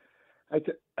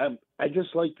I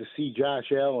just like to see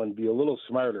Josh Allen be a little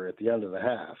smarter at the end of the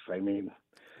half. I mean,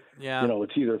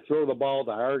 it's either throw the ball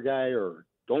to our guy or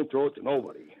don't throw it to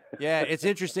nobody. Yeah, it's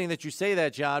interesting that you say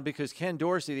that, John, because Ken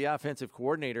Dorsey, the offensive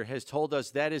coordinator, has told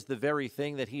us that is the very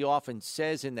thing that he often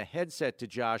says in the headset to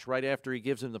Josh right after he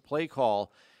gives him the play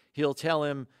call. He'll tell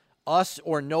him, us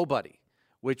or nobody,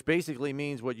 which basically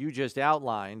means what you just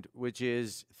outlined, which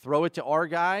is throw it to our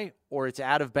guy or it's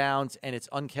out of bounds and it's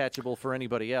uncatchable for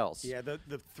anybody else. Yeah,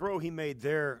 the throw he made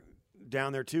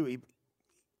down there, too,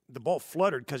 the ball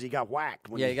fluttered because he got whacked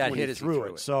when he got hit as he threw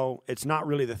it. So it's not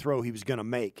really the throw he was going to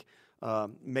make.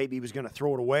 Maybe he was going to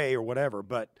throw it away or whatever,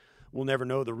 but we'll never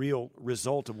know the real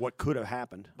result of what could have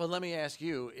happened. But let me ask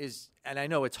you, and I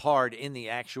know it's hard in the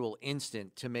actual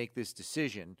instant to make this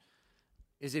decision,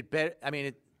 is it better? I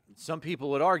mean, some people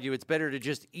would argue it's better to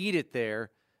just eat it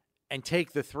there and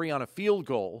take the 3 on a field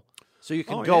goal so you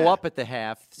can go up at the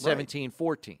half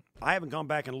 17-14. I haven't gone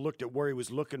back and looked at where he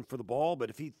was looking for the ball, but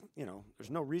if he,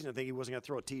 there's no reason to think he wasn't going to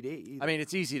throw a TD either. I mean,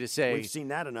 it's easy to say. We've seen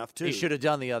that enough, too. He should have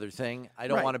done the other thing. I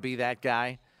don't want to be that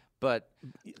guy, but.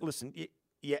 Listen,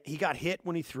 he got hit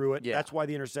when he threw it. Yeah. That's why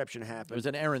the interception happened. It was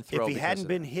an errant throw. If he hadn't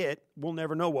been hit, we'll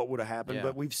never know what would have happened,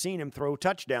 but we've seen him throw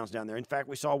touchdowns down there. In fact,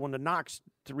 we saw one to Knox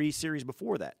 3 series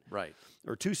before that. Right.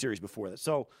 Or 2 series before that.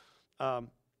 So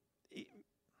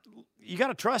you got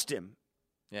to trust him.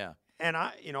 Yeah. And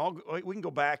we can go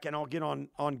back and I'll get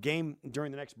on game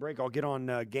during the next break. I'll get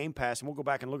on Game Pass and we'll go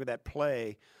back and look at that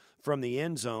play from the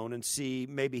end zone and see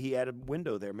maybe he had a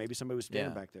window there. Maybe somebody was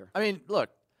standing back there. I mean, look,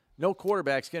 no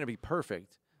quarterback's going to be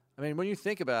perfect. I mean, when you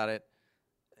think about it,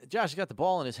 Josh has got the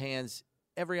ball in his hands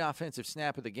every offensive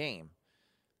snap of the game.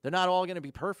 They're not all going to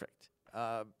be perfect.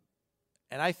 And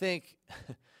I think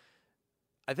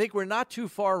we're not too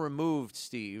far removed,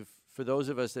 Steve, for those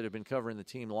of us that have been covering the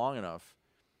team long enough,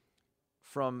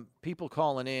 from people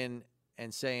calling in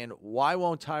and saying, why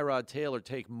won't Tyrod Taylor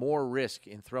take more risk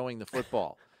in throwing the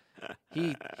football?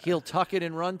 He'll tuck it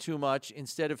and run too much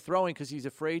instead of throwing because he's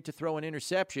afraid to throw an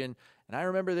interception. And I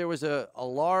remember there was a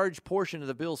large portion of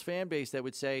the Bills fan base that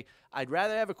would say, I'd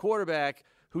rather have a quarterback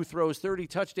who throws 30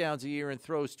 touchdowns a year and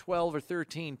throws 12 or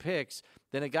 13 picks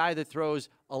than a guy that throws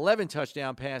 11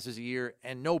 touchdown passes a year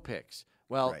and no picks.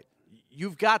 Well,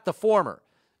 you've got the former.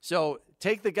 So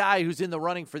take the guy who's in the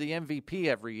running for the MVP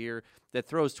every year that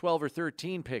throws 12 or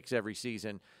 13 picks every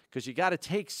season, because you got to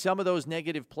take some of those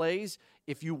negative plays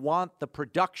if you want the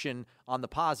production on the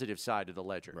positive side of the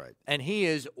ledger. Right. And he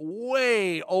is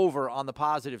way over on the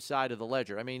positive side of the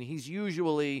ledger. I mean, he's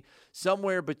usually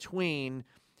somewhere between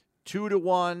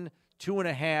 2-to-1,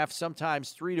 2.5,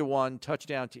 sometimes 3-to-1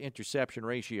 touchdown to interception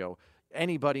ratio.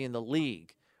 Anybody in the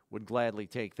league would gladly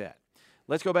take that.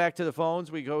 Let's go back to the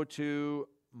phones. We go to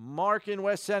Mark in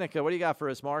West Seneca. What do you got for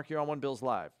us, Mark? You're on One Bills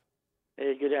Live.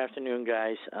 Hey, good afternoon,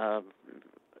 guys.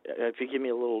 If you give me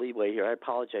a little leeway here, I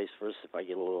apologize first if I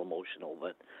get a little emotional,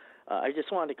 but I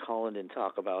just wanted to call in and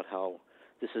talk about how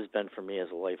this has been for me as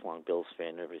a lifelong Bills fan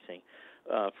and everything.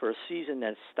 For a season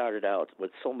that started out with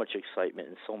so much excitement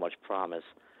and so much promise,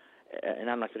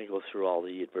 and I'm not going to go through all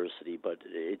the adversity, but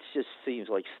it just seems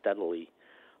like steadily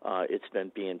it's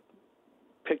been being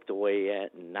picked away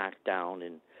at and knocked down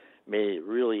and made it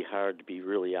really hard to be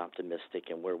really optimistic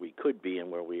in where we could be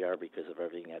and where we are because of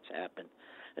everything that's happened.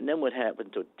 And then what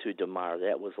happened to DeMar,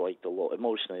 that was like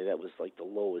emotionally, that was like the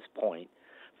lowest point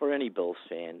for any Bills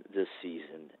fan this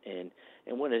season. And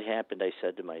when it happened, I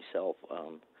said to myself,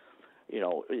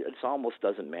 it almost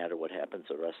doesn't matter what happens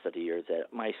the rest of the year,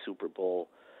 that my Super Bowl,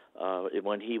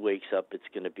 when he wakes up, it's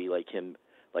going to be like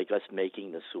us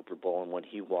making the Super Bowl. And when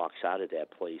he walks out of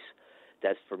that place,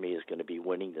 that for me is going to be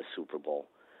winning the Super Bowl.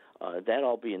 That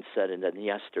all being said, and then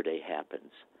yesterday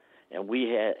happens. And we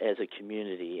had, as a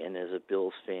community and as a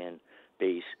Bills fan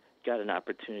base, got an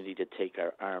opportunity to take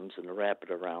our arms and wrap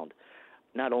it around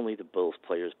not only the Bills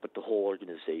players, but the whole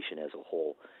organization as a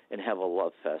whole, and have a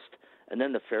love fest. And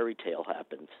then the fairy tale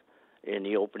happens in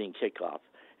the opening kickoff.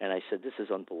 And I said, this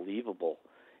is unbelievable.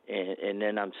 And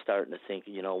then I'm starting to think,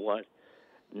 you know what?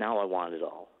 Now I want it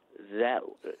all. That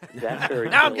fairy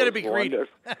tale now I'm going to be greedy.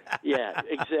 Yeah,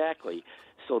 exactly.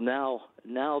 So now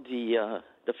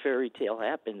the fairy tale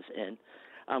happens, and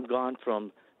I'm gone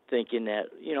from thinking that,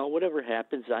 whatever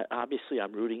happens, obviously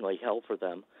I'm rooting like hell for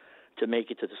them to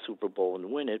make it to the Super Bowl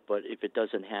and win it, but if it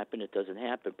doesn't happen, it doesn't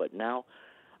happen. But now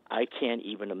I can't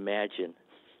even imagine.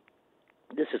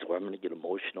 This is where I'm going to get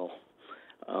emotional.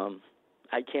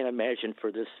 I can't imagine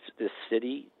for this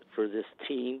city, for this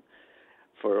team,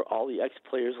 for all the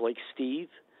ex-players like Steve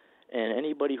and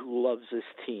anybody who loves this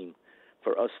team,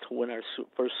 for us to win our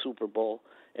first Super Bowl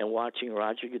and watching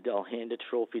Roger Goodell hand a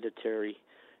trophy to Terry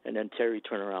and then Terry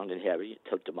turn around and have it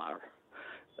to DeMar.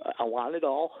 I want it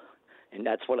all, and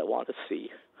that's what I want to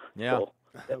see. Yeah. So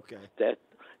okay.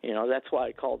 That's why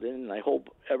I called in, and I hope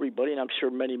everybody, and I'm sure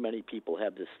many, many people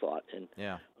have this thought. And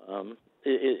yeah.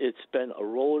 It's been a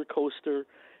roller coaster,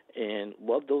 and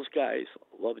love those guys,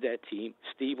 love that team.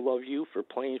 Steve, love you for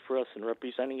playing for us and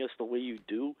representing us the way you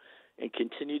do and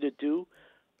continue to do.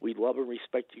 We love and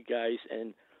respect you guys,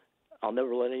 and I'll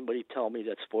never let anybody tell me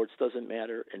that sports doesn't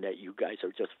matter and that you guys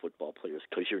are just football players,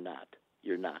 because you're not.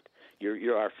 You're not.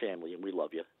 You're our family, and we love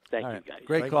you. Thank you, guys.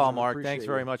 Great call, Mark. Thanks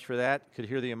very much for that. Could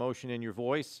hear the emotion in your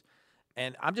voice.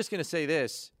 And I'm just going to say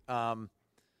this.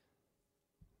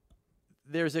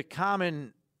 There's a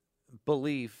common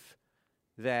belief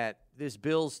that this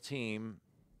Bills team,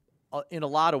 in a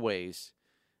lot of ways,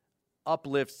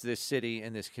 uplifts this city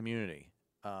and this community.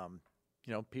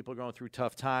 People are going through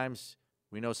tough times.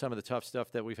 We know some of the tough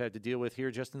stuff that we've had to deal with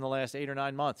here just in the last 8 or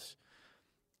 9 months.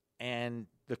 And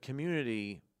the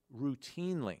community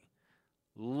routinely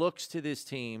looks to this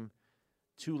team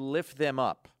to lift them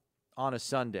up on a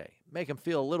Sunday, make them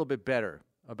feel a little bit better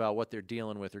about what they're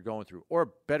dealing with or going through,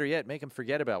 or better yet, make them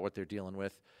forget about what they're dealing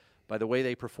with by the way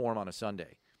they perform on a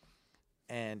Sunday.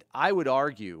 And I would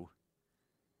argue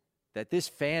that this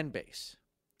fan base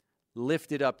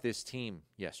lifted up this team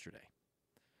yesterday.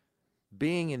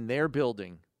 Being in their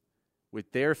building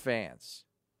with their fans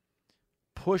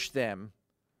pushed them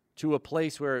to a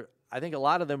place where I think a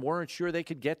lot of them weren't sure they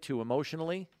could get to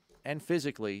emotionally and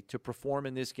physically to perform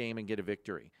in this game and get a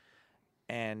victory.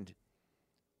 And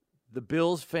the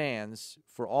Bills fans,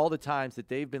 for all the times that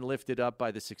they've been lifted up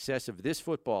by the success of this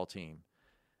football team,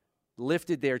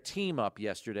 lifted their team up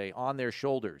yesterday on their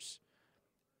shoulders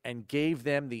and gave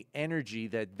them the energy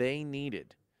that they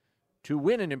needed to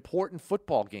win an important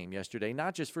football game yesterday,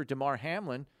 not just for Damar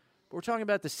Hamlin, but we're talking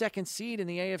about the second seed in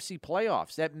the AFC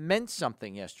playoffs. That meant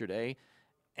something yesterday,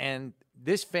 and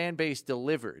this fan base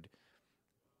delivered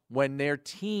when their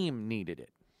team needed it.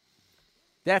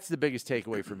 That's the biggest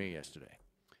takeaway for me yesterday.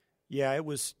 Yeah,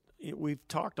 we've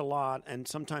talked a lot, and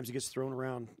sometimes it gets thrown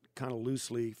around kind of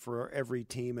loosely for every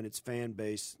team and its fan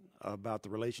base about the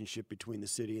relationship between the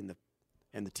city and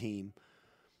the team.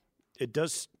 It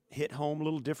does hit home a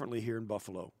little differently here in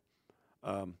Buffalo.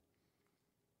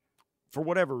 For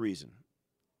whatever reason.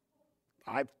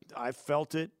 I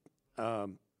felt it.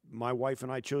 My wife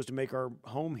and I chose to make our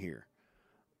home here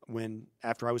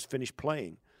after I was finished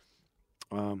playing.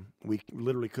 We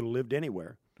literally could have lived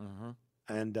anywhere. Uh-huh.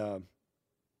 And I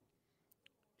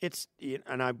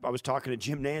was talking to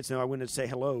Jim Nance. I went to say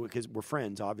hello because we're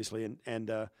friends, obviously,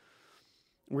 and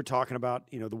we're talking about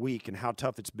the week and how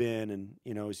tough it's been, and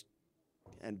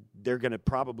they're going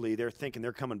to they're thinking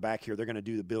they're coming back here. They're going to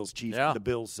do the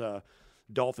Bills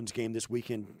Dolphins game this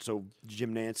weekend. So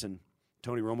Jim Nance and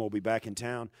Tony Romo will be back in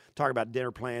town, talking about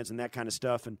dinner plans and that kind of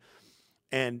stuff,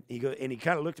 and he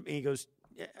kind of looked at me. He goes,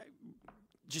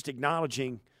 just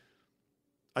acknowledging.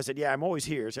 I said, yeah, I'm always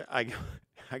here. So I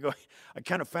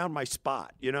kind of found my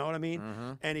spot. You know what I mean?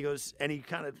 Mm-hmm. And he goes,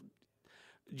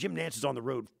 Jim Nance is on the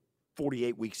road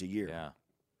 48 weeks a year. Yeah.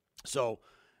 So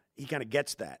he kind of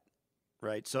gets that,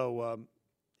 right? So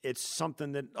it's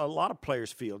something that a lot of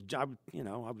players feel.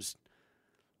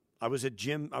 I was at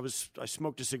Jim. I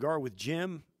smoked a cigar with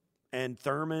Jim and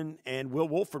Thurman, and Will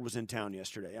Wolford was in town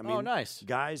yesterday. I mean, oh, nice.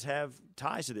 Guys have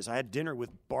ties to this. I had dinner with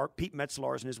Pete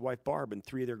Metzlars and his wife Barb and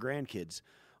 3 of their grandkids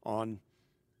on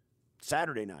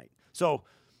Saturday night. So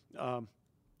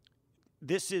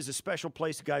this is a special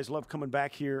place. The guys love coming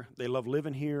back here. They love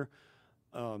living here.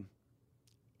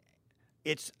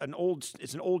 It's an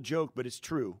old joke, but it's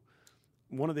true.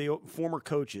 One of the former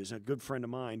coaches, a good friend of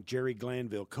mine, Jerry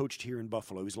Glanville, coached here in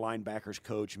Buffalo. He was linebackers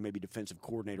coach and maybe defensive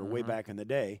coordinator way back in the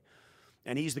day.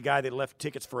 And he's the guy that left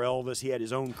tickets for Elvis. He had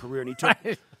his own career, and he took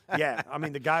 – yeah, I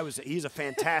mean, he's a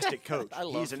fantastic coach.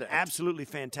 He's an absolutely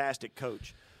fantastic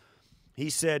coach. He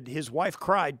said his wife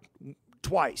cried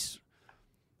twice.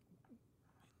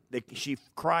 She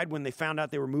cried when they found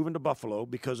out they were moving to Buffalo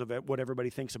because of what everybody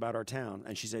thinks about our town.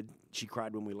 And she said she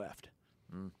cried when we left.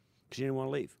 She didn't want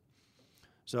to leave.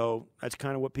 So that's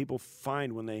kind of what people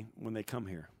find when they come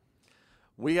here.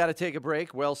 We got to take a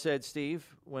break. Well said, Steve.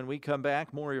 When we come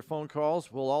back, more of your phone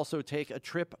calls. We'll also take a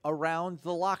trip around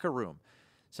the locker room.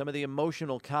 Some of the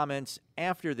emotional comments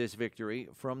after this victory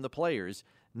from the players.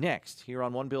 Next, here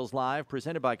on One Bills Live,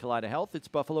 presented by Kaleida Health, it's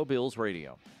Buffalo Bills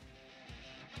Radio.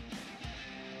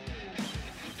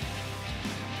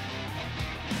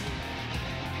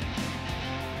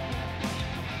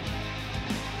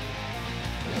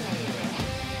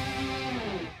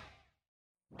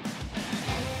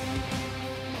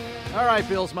 All right,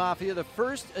 Bills Mafia, the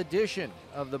first edition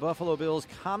of the Buffalo Bills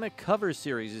comic cover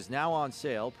series is now on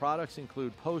sale. Products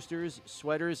include posters,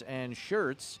 sweaters, and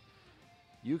shirts.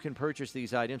 You can purchase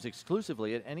these items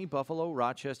exclusively at any Buffalo,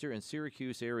 Rochester, and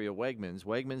Syracuse area Wegmans.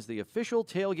 Wegmans, the official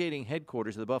tailgating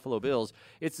headquarters of the Buffalo Bills.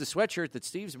 It's the sweatshirt that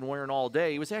Steve's been wearing all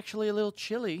day. He was actually a little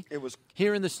chilly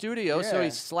here in the studio, so he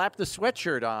slapped the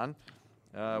sweatshirt on,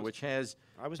 which has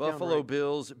Buffalo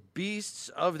Bills Beasts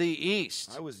of the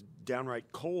East. I was downright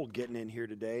cold getting in here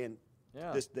today, and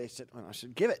they said, well, I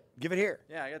said, give it here.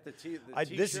 Yeah, I got the T-shirts.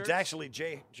 This is actually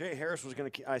Jay Harris was going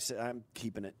to. I said, I'm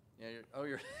keeping it. Yeah,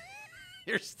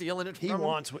 you're stealing it from him?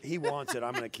 He wants it.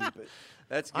 I'm going to keep it.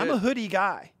 That's good. I'm a hoodie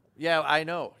guy. Yeah, I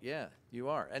know. Yeah, you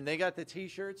are. And they got the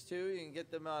T-shirts, too. You can get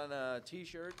them on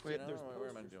T-shirts. Wait, where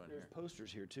am I doing There's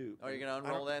posters here, too. Oh, you're going to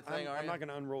unroll that thing, are you? I'm not going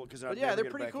to unroll it because they're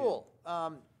pretty cool.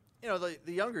 the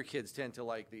younger kids tend to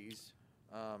like these.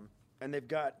 And they've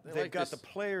got like the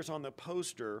players on the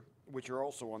poster, which are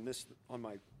also on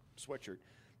my sweatshirt,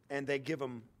 and they give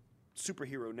them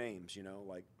superhero names,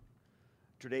 like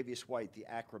Tre'Davious White, the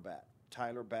Acrobat,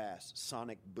 Tyler Bass,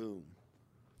 Sonic Boom.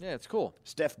 Yeah, it's cool.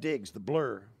 Steph Diggs, the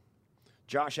Blur,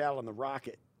 Josh Allen, the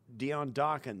Rocket, Deion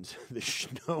Dawkins, the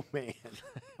Snowman.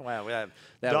 Wow,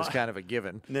 that was kind of a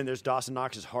given. And then there's Dawson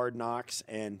Knox's Hard Knocks,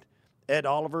 and Ed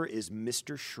Oliver is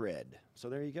Mr. Shred. So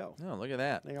there you go. Oh, look at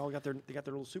that. They all got their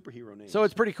little superhero names. So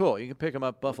it's pretty cool. You can pick them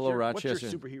up, Buffalo, Rochester. What's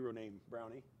your superhero name,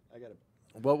 Brownie?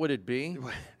 What would it be?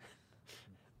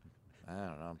 I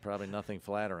don't know. Probably nothing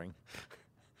flattering.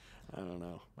 I don't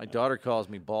know. My daughter calls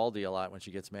me Baldy a lot when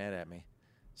she gets mad at me.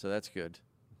 So that's good.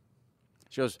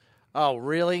 She goes, "Oh,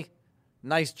 really?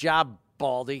 Nice job,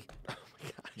 Baldy." Oh my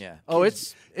gosh. Yeah. Oh,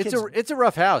 it's a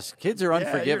rough house. Kids are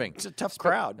unforgiving. It's a tough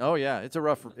crowd. Oh yeah, it's a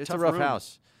rough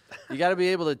house. You got to be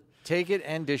able to take it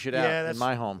and dish it out in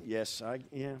my home. Yes,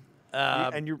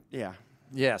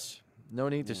 Yes. No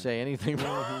need to say anything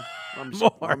more. I'm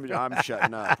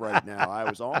shutting up right now. I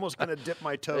was almost going to dip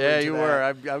my toe into that. Yeah, you were.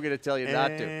 I'm going to tell you not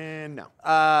to. And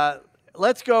no.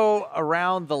 Let's go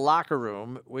around the locker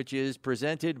room, which is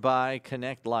presented by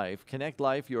Connect Life. Connect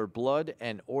Life, your blood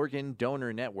and organ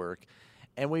donor network.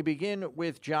 And we begin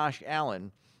with Josh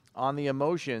Allen on the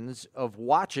emotions of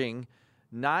watching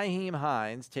Nyheim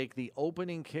Hines take the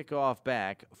opening kickoff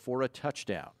back for a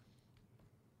touchdown.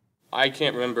 I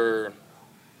can't remember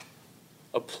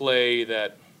a play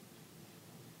that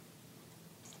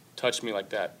touched me like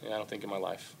that, I don't think, in my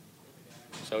life.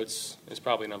 So it's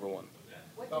probably number one.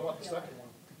 How about the second one?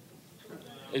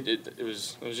 It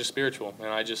was just spiritual, and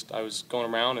I was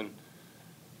going around, and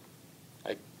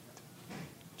I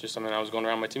was going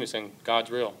around my team saying,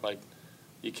 God's real. Like,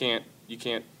 you can't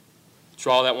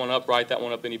draw that one up, write that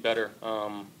one up any better.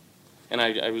 And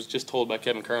I was just told by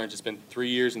Kevin Kearns, it's been 3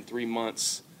 years and 3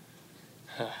 months.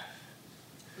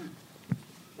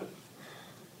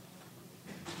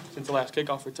 Since the last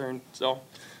kickoff return, so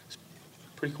it's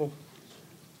pretty cool.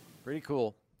 Pretty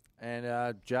cool.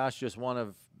 And Josh, just one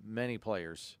of many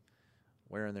players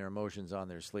wearing their emotions on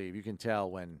their sleeve. You can tell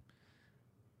when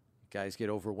guys get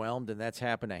overwhelmed, and that's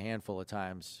happened a handful of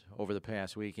times over the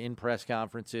past week in press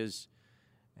conferences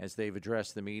as they've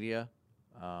addressed the media.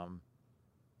 And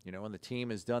the team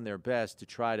has done their best to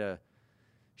try to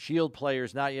shield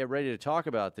players not yet ready to talk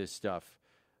about this stuff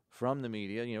from the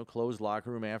media, closed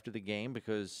locker room after the game,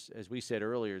 because, as we said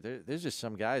earlier, there's just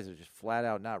some guys that are just flat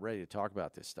out not ready to talk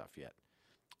about this stuff yet.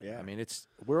 Yeah. I mean,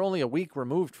 we're only a week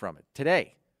removed from it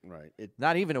today. Right.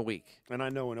 Not even a week. And I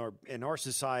know in our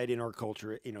society, in our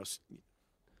culture,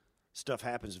 stuff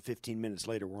happens and 15 minutes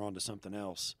later we're on to something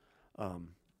else.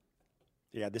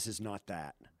 This is not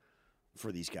that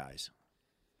for these guys.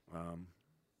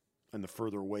 And the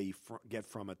further away you get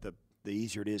from it, the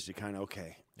easier it is to kind of,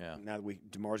 okay, now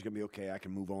that DeMar's going to be okay, I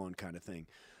can move on kind of thing.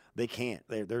 They can't.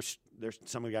 There's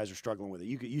some of the guys are struggling with it.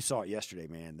 You saw it yesterday,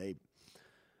 man.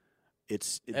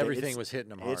 Everything was hitting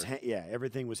them hard.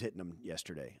 Everything was hitting them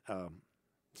yesterday.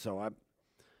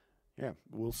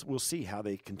 We'll see how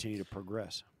they continue to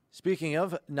progress. Speaking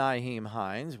of Nyheim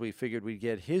Hines, we figured we'd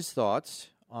get his thoughts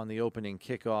on the opening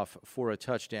kickoff for a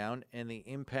touchdown and the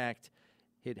impact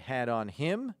it had on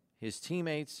him, his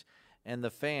teammates, and the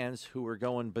fans who were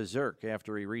going berserk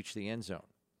after he reached the end zone.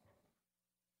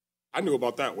 I knew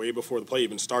about that way before the play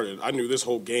even started. I knew this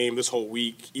whole game, this whole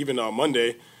week, even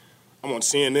Monday. I'm on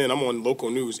CNN, I'm on local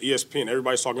news, ESPN.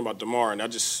 Everybody's talking about DeMar, and I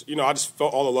just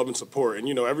felt all the love and support.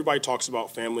 And everybody talks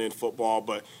about family in football,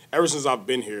 but ever since I've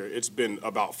been here, it's been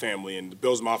about family. And the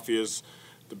Bills Mafia is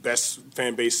the best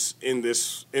fan base in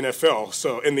this NFL.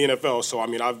 So in the NFL, so I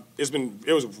mean,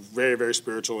 it was very, very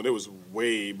spiritual, and it was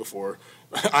way before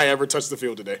I ever touched the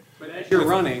field today. But as you're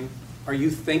running, are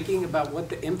you thinking about what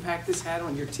the impact this had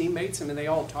on your teammates? I mean, they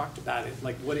all talked about it,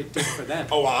 like what it did for them.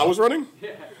 Oh, while I was running?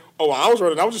 Yeah. Oh, while I was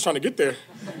running, I was just trying to get there.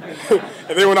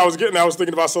 And then when I was getting there, I was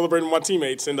thinking about celebrating with my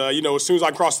teammates. And, as soon as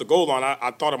I crossed the goal line, I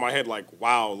thought in my head, like,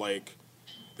 wow, like,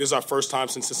 this is our first time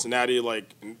since Cincinnati.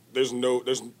 Like,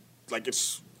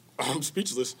 I'm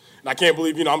speechless. And I can't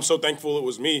believe, I'm so thankful it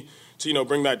was me to,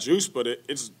 bring that juice, but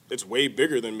it's way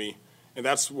bigger than me. And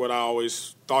that's what I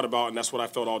always thought about, and that's what I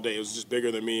felt all day. It was just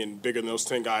bigger than me and bigger than those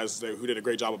 10 guys who did a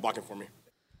great job of blocking for me.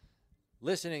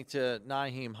 Listening to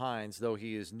Nyheim Hines, though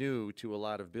he is new to a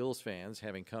lot of Bills fans,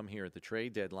 having come here at the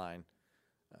trade deadline,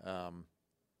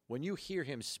 when you hear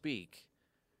him speak,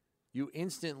 you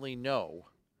instantly know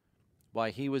why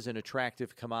he was an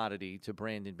attractive commodity to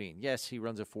Brandon Beane. Yes, he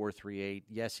runs a 4.38.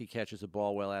 Yes, he catches the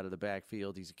ball well out of the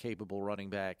backfield. He's a capable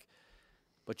running back.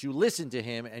 But you listen to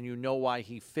him, and you know why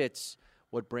he fits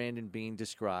what Brandon Beane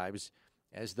describes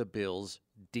as the Bills'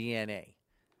 DNA.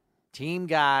 Team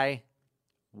guy,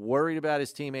 worried about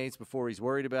his teammates before he's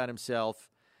worried about himself.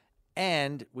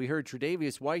 And we heard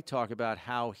Tre'Davious White talk about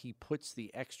how he puts the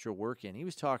extra work in. He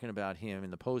was talking about him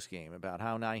in the postgame, about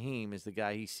how Nyheim is the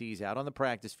guy he sees out on the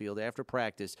practice field after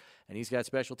practice, and he's got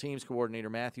special teams coordinator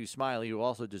Matthew Smiley, who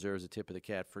also deserves a tip of the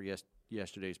cap for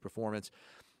yesterday's performance.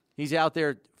 He's out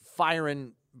there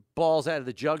firing balls out of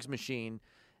the jugs machine,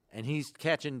 and he's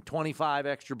catching 25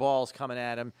 extra balls coming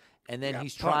at him. And then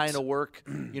he's trying to work,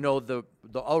 the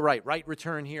right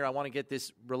return here. I want to get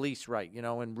this release right,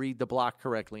 and read the block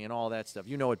correctly and all that stuff.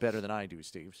 You know it better than I do,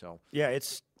 Steve. So yeah,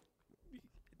 it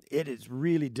is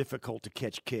really difficult to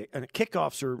catch and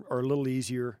kickoffs are a little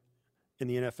easier in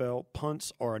the NFL.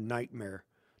 Punts are a nightmare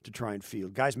to try and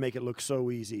field. Guys make it look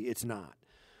so easy. It's not.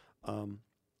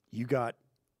 You got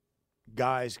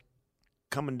guys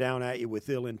coming down at you with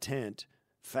ill intent,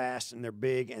 fast, and they're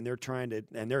big, and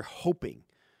they're hoping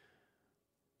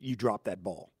you drop that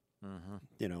ball,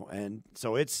 and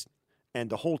so and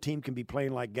the whole team can be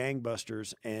playing like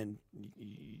gangbusters, and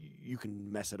you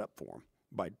can mess it up for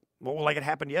them like it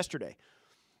happened yesterday.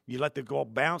 You let the ball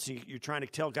bounce, and you're trying to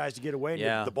tell guys to get away,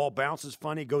 and the ball bounces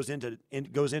funny, goes into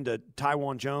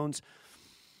Tywan Jones.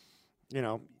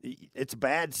 It's a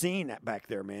bad scene back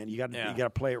there, man. You got to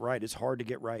play it right. It's hard to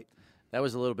get right. That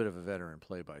was a little bit of a veteran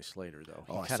play by Slater, though.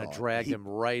 He kind of dragged him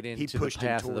right into he pushed the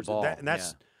path him of the ball.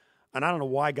 And I don't know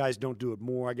why guys don't do it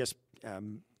more. I guess,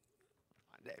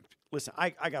 listen,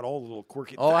 I got all the little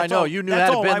quirky. Oh, I know. You knew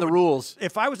how to bend the rules.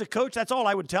 If I was a coach, that's all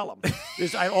I would tell them.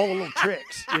 Is all the little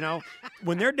tricks,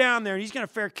 When they're down there and he's going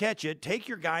to fair catch it, take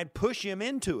your guy and push him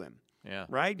into him. Yeah.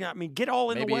 Right? I mean, get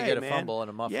all in the way, man. Maybe you get a fumble and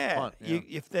a muffed punt. Yeah.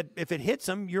 If it hits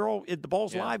him, the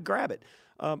ball's live, grab it.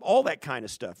 All that kind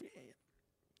of stuff.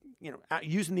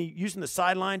 Using the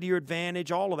sideline to your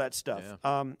advantage, all of that stuff.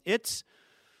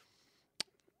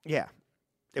 Yeah.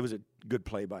 It was a good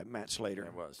play by Matt Slater.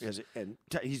 It was. And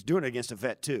he's doing it against a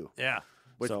vet, too. Yeah,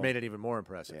 which made it even more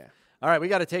impressive. Yeah. All right, we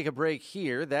got to take a break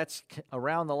here. That's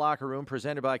Around the Locker Room,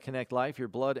 presented by Connect Life, your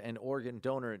blood and organ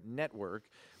donor network.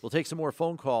 We'll take some more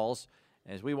phone calls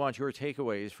as we want your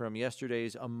takeaways from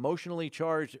yesterday's emotionally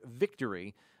charged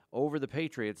victory over the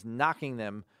Patriots, knocking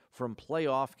them from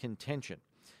playoff contention.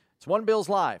 It's One Bills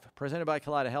Live, presented by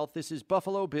Kaleida Health. This is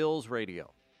Buffalo Bills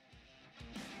Radio.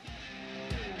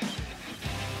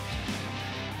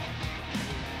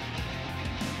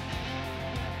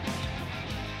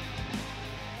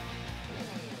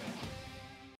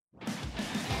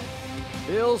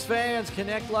 Bills fans,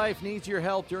 Connect Life needs your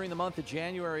help during the month of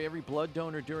January. Every blood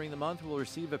donor during the month will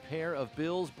receive a pair of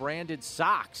Bills-branded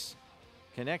socks.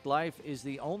 Connect Life is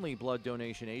the only blood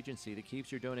donation agency that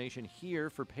keeps your donation here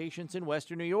for patients in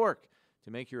Western New York.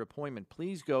 To make your appointment,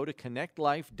 please go to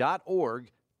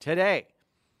connectlife.org today.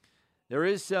 There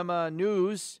is some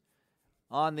news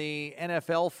on the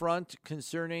NFL front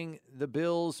concerning the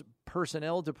Bills'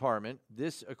 personnel department.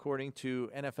 This, according to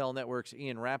NFL Network's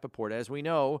Ian Rappaport. As we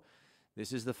know,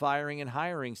 this is the firing and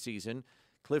hiring season.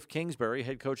 Cliff Kingsbury,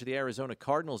 head coach of the Arizona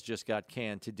Cardinals, just got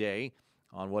canned today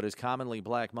on what is commonly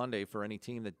Black Monday for any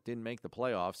team that didn't make the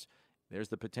playoffs. There's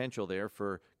the potential there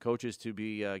for coaches to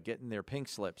be getting their pink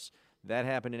slips. That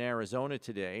happened in Arizona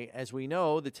today. As we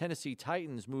know, the Tennessee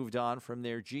Titans moved on from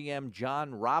their GM,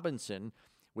 John Robinson,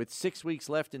 with 6 weeks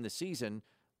left in the season.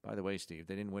 By the way, Steve,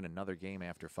 they didn't win another game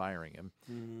after firing him.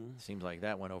 Seems like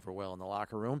that went over well in the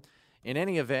locker room. In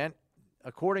any event,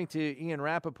 according to Ian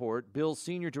Rappaport, Bill's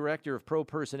senior director of pro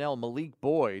personnel, Malik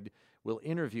Boyd, will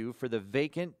interview for the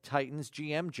vacant Titans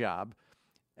GM job.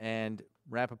 And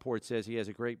Rappaport says he has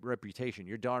a great reputation.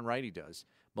 You're darn right he does.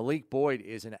 Malik Boyd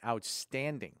is an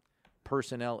outstanding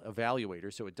personnel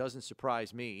evaluator, so it doesn't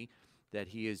surprise me that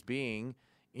he is being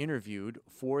interviewed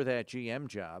for that GM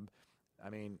job. I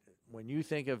mean, when you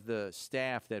think of the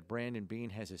staff that Brandon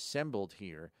Beane has assembled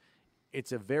here,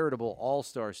 it's a veritable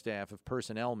all-star staff of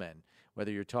personnel men.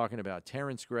 Whether you're talking about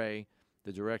Terrence Gray,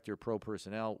 the director of pro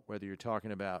personnel, whether you're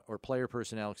talking about, or player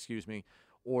personnel,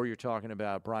 or you're talking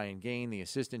about Brian Gain, the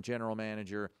assistant general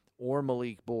manager, or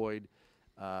Malik Boyd,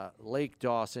 Lake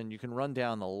Dawson, you can run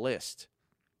down the list.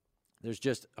 There's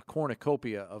just a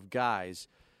cornucopia of guys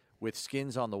with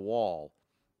skins on the wall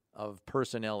of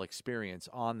personnel experience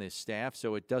on this staff,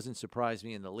 so it doesn't surprise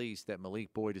me in the least that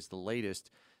Malik Boyd is the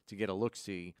latest to get a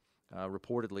look-see,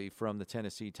 reportedly from the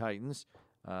Tennessee Titans.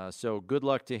 So good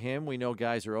luck to him. We know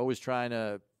guys are always trying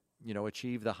to,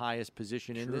 achieve the highest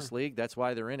position in this league. That's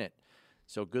why they're in it.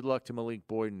 So good luck to Malik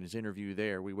Boyd in his interview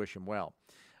there. We wish him well.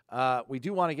 We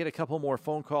do want to get a couple more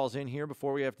phone calls in here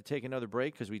before we have to take another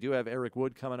break, because we do have Eric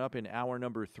Wood coming up in hour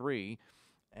number 3.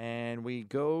 And we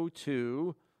go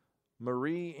to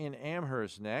Marie in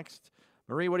Amherst next.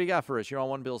 Marie, what do you got for us? You're on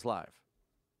One Bills Live.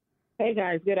 Hey,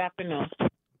 guys. Good afternoon.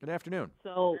 Good afternoon.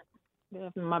 So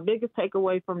my biggest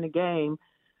takeaway from the game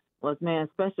was, man,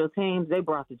 special teams, they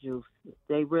brought the juice.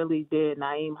 They really did.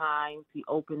 Naeem Hines, he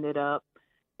opened it up.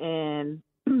 And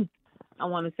I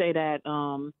want to say that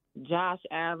Josh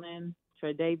Allen,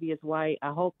 Tre'Davious White,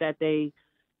 I hope that they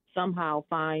somehow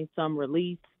find some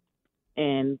relief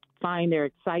and find their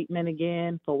excitement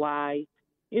again for why,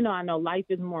 I know life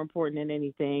is more important than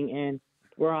anything, and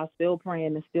we're all still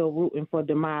praying and still rooting for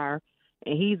DeMar,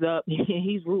 and he's up,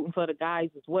 he's rooting for the guys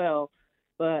as well.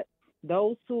 But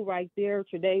those two right there,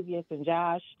 Tre'Davious and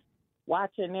Josh,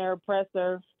 watching their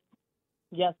presser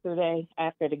yesterday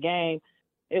after the game,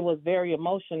 it was very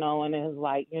emotional, and it was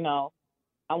like,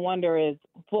 I wonder is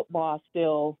football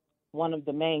still one of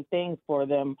the main things for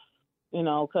them,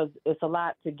 because it's a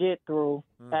lot to get through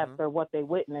after what they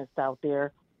witnessed out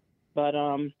there. But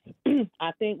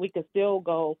I think we could still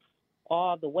go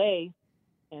all the way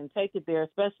and take it there,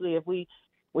 especially if we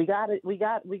got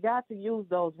to use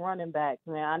those running backs.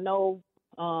 Man, I know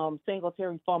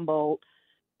Singletary fumbled,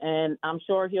 and I'm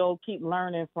sure he'll keep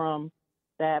learning from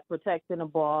that, protecting the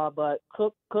ball. But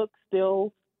Cook's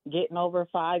still getting over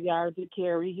 5 yards a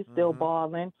carry. He's still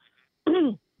balling.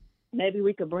 Maybe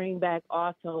we could bring back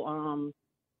also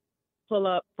pull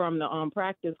up from the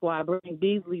practice squad, bring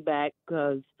Beasley back,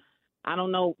 because I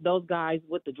don't know those guys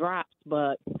with the drops,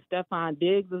 but Stephon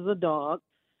Diggs is a dog.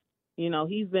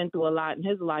 He's been through a lot in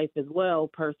his life as well,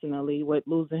 personally, with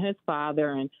losing his father.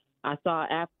 And I saw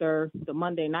after the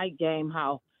Monday night game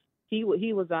how he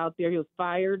was out there. He was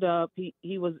fired up.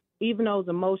 He was, even though it was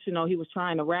emotional, he was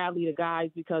trying to rally the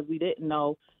guys because we didn't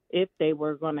know if they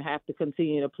were going to have to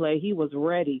continue to play. He was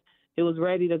ready. He was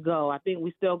ready to go. I think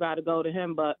we still got to go to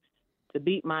him, but to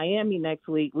beat Miami next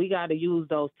week, we got to use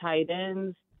those tight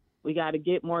ends. We got to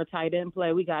get more tight end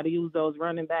play. We got to use those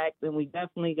running backs, and we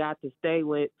definitely got to stay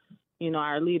with,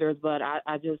 our leaders. But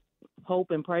I just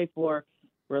hope and pray for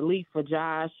relief for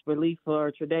Josh, relief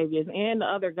for Tre'Davious, and the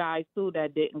other guys, too,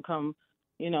 that didn't come,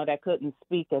 that couldn't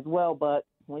speak as well. But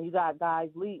when you got guys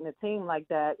leading a team like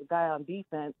that, a guy on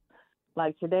defense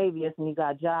like Tre'Davious, and you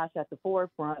got Josh at the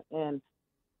forefront, and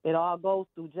it all goes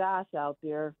through Josh out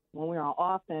there when we're on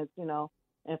offense,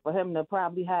 and for him to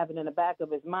probably have it in the back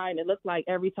of his mind, it looked like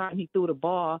every time he threw the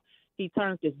ball, he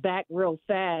turned his back real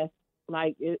fast.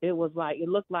 Like it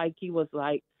looked like he was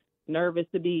like nervous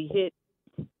to be hit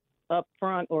up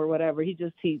front or whatever.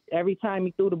 Every time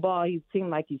he threw the ball, he seemed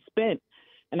like he spent.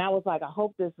 And I was like, I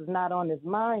hope this is not on his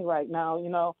mind right now.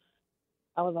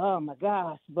 I was like, oh my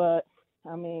gosh. But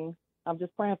I mean, I'm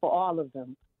just praying for all of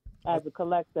them as a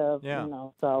collective,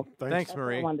 So thanks, that's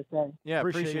Marie. what I wanted to say. Yeah,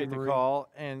 appreciate the Marie. call.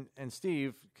 And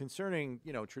Steve, concerning,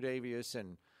 Tre'Davious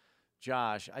and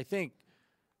Josh, I think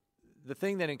the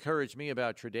thing that encouraged me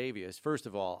about Tre'Davious, first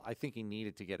of all, I think he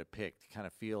needed to get a pick to kind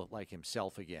of feel like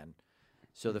himself again.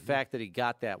 So the fact that he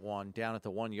got that one down at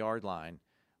the 1 yard line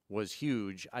was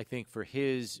huge, I think, for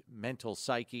his mental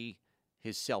psyche,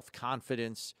 his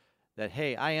self-confidence, that,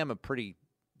 hey, I am a pretty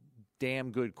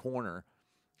damn good corner.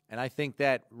 And I think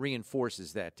that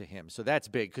reinforces that to him. So that's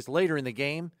big, because later in the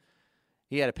game,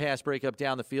 he had a pass breakup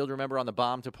down the field, remember, on the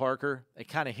bomb to Parker? It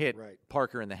kind of hit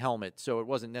Parker in the helmet, so it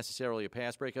wasn't necessarily a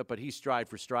pass breakup, but he's stride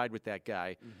for stride with that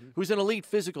guy, who's an elite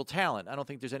physical talent. I don't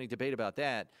think there's any debate about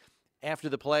that. After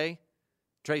the play,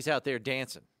 Trey's out there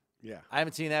dancing. Yeah. I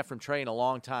haven't seen that from Trey in a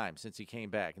long time since he came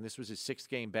back, and this was his 6th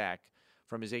game back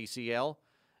from his ACL,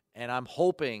 and I'm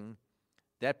hoping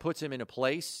that puts him in a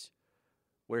place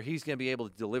where he's going to be able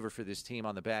to deliver for this team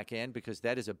on the back end, because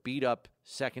that is a beat-up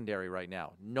secondary right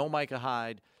now. No Micah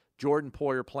Hyde, Jordan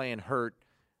Poyer playing hurt,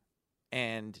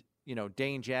 and,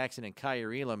 Dane Jackson and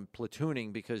Kyer Elam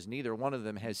platooning because neither one of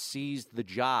them has seized the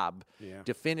job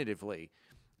definitively.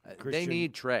 They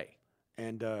need Trey.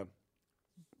 And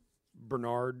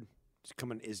Bernard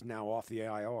is now off the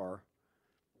IR.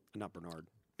 Not Bernard.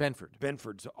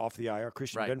 Benford's off the IR.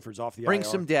 Christian Benford's off the IR. Brings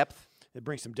some depth. It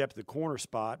brings some depth at the corner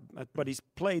spot, but he's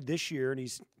played this year, and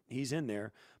he's in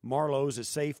there. Marlowe's a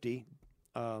safety.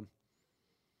 So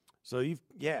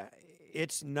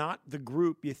it's not the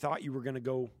group you thought you were going to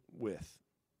go with.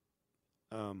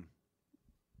 But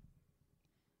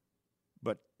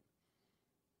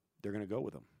they're going to go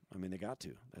with them. I mean, they got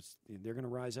to. They're going to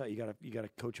rise up. You got to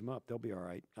coach them up. They'll be all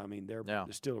right. I mean, they're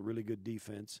still a really good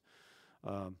defense.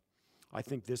 I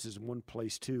think this is one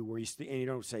place too where and you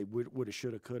don't say woulda,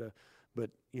 shoulda, coulda, but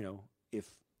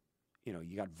if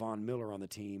you got Von Miller on the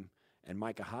team and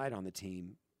Micah Hyde on the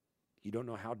team, you don't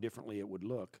know how differently it would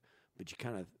look, but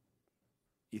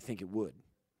you think it would.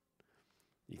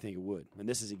 You think it would. And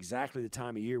this is exactly the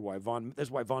time of year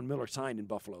that's why Von Miller signed in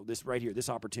Buffalo. This right here, this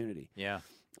opportunity. Yeah.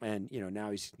 And,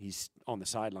 now he's on the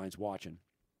sidelines watching.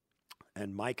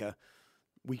 And Micah,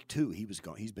 week 2, he was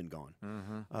gone. He's been gone.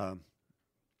 Mm-hmm.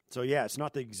 So, yeah, it's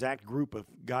not the exact group of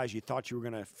guys you thought you were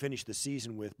going to finish the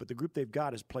season with, but the group they've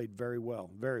got has played very well,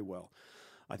 very well.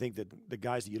 I think that the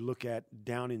guys that you look at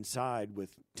down inside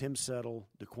with Tim Settle,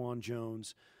 Daquan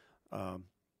Jones,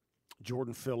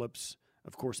 Jordan Phillips,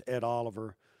 of course, Ed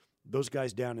Oliver, those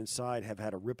guys down inside have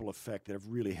had a ripple effect that have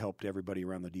really helped everybody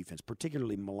around the defense,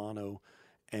 particularly Milano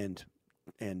and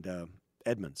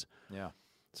Edmonds. Yeah.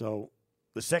 So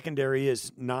the secondary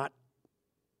is not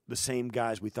the same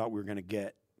guys we thought we were going to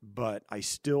get, but I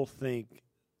still got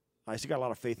a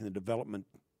lot of faith in the development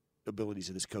abilities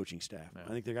of this coaching staff. Yeah. I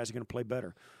think the guys are going to play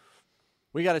better.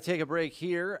 We got to take a break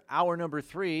here. Hour number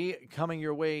 3 coming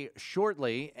your way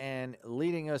shortly, and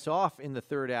leading us off in the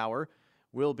third hour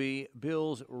will be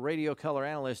Bills radio color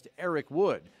analyst Eric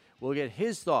Wood. We'll get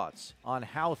his thoughts on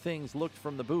how things looked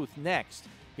from the booth next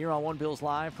here on One Bills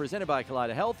Live, presented by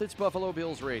Kaleida Health. It's Buffalo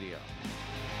Bills Radio.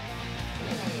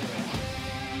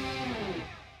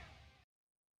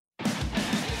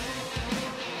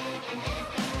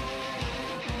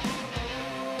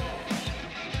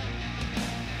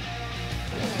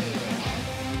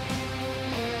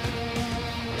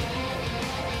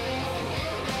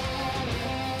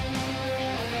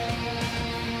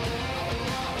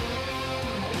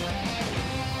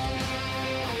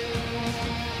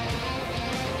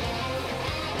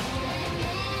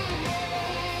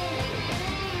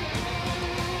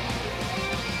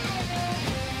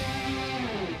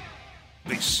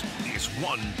 This is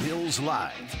One Bills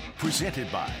Live,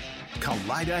 presented by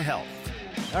Kaleida Health.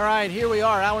 All right, here we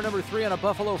are, hour number 3 on a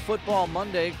Buffalo Football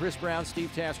Monday. Chris Brown,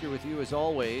 Steve Tasker with you as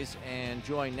always, and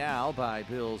joined now by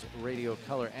Bills radio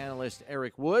color analyst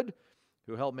Eric Wood,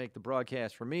 who helped make the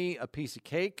broadcast for me a piece of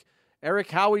cake.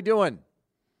 Eric, how we doing?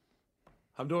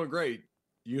 I'm doing great.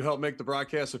 You helped make the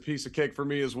broadcast a piece of cake for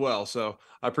me as well, so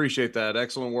I appreciate that.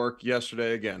 Excellent work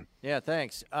yesterday again. Yeah,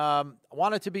 thanks. I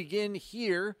wanted to begin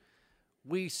here.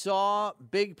 We saw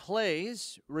big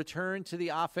plays return to the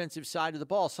offensive side of the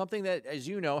ball, something that, as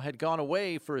you know, had gone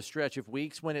away for a stretch of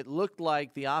weeks when it looked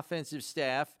like the offensive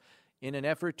staff, in an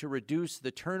effort to reduce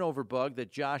the turnover bug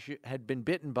that Josh had been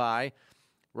bitten by,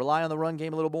 rely on the run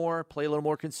game a little more, play a little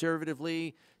more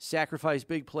conservatively, sacrifice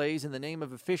big plays in the name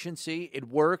of efficiency. It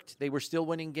worked. They were still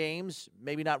winning games,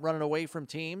 maybe not running away from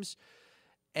teams.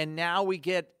 And now we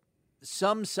get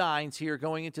some signs here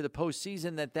going into the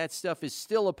postseason that stuff is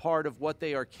still a part of what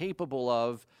they are capable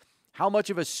of. How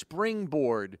much of a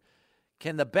springboard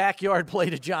can the backyard play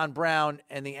to John Brown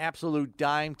and the absolute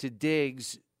dime to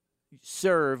Diggs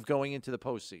serve going into the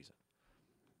postseason?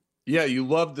 Yeah, you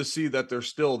love to see that they're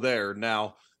still there.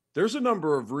 Now, there's a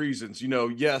number of reasons.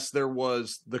 Yes, there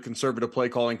was the conservative play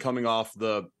calling coming off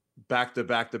the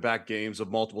back-to-back games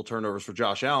of multiple turnovers for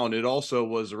Josh Allen. It also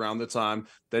was around the time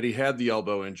that he had the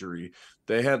elbow injury.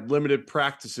 They had limited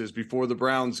practices before the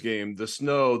Browns game. The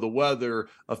snow, the weather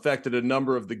affected a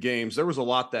number of the games. There was a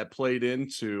lot that played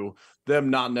into them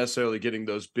not necessarily getting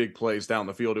those big plays down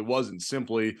the field. It wasn't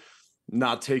simply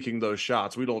not taking those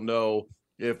shots. We don't know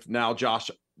if now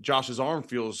Josh's arm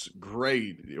feels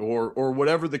great or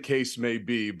whatever the case may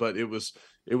be, but it was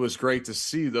great to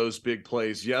see those big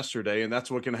plays yesterday. And that's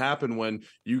what can happen when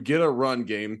you get a run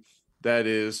game that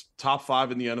is top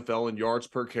 5 in the NFL in yards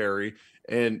per carry.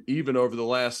 And even over the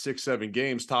last 6-7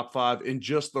 games, top 5 in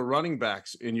just the running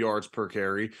backs in yards per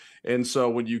carry. And so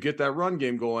when you get that run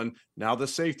game going, now the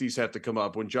safeties have to come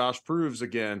up. When Josh proves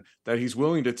again that he's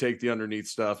willing to take the underneath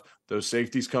stuff, those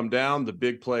safeties come down, the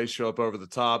big plays show up over the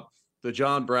top. The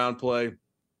John Brown play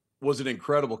was an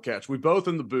incredible catch. We both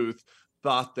in the booth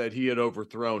thought that he had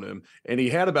overthrown him, and he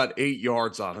had about 8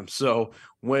 yards on him. So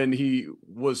when he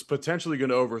was potentially going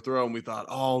to overthrow him, we thought,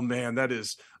 oh man, that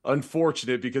is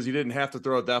unfortunate because he didn't have to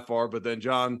throw it that far. But then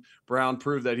John Brown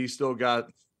proved that he still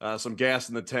got some gas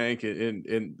in the tank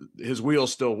and his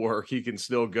wheels still work. He can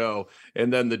still go.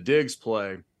 And then the Diggs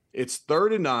play, it's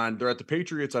 3rd and 9. They're at the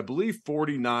Patriots, I believe,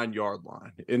 49-yard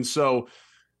line. And so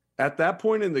at that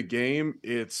point in the game,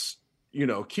 it's,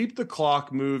 keep the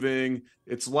clock moving.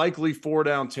 It's likely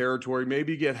 4-down territory,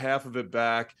 maybe get half of it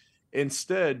back.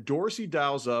 Instead, Dorsey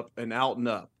dials up and out and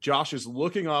up. Josh is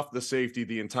looking off the safety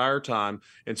the entire time,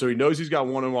 and so he knows he's got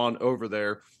one-on-one over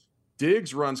there.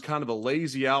 Diggs runs kind of a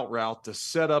lazy out route to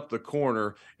set up the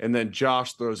corner, and then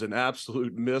Josh throws an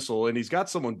absolute missile, and he's got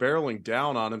someone barreling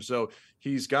down on him, so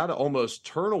he's got to almost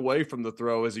turn away from the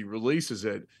throw as he releases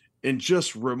it. And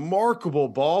just remarkable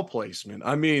ball placement.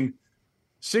 I mean,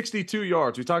 62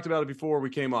 yards. We talked about it before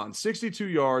we came on. 62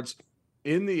 yards,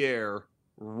 in the air,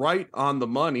 right on the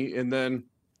money. And then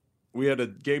we had a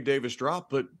Gabe Davis drop,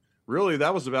 but really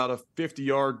that was about a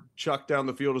 50-yard chuck down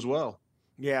the field as well.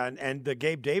 Yeah, and the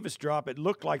Gabe Davis drop, it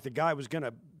looked like the guy was going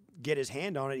to get his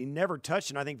hand on it. He never touched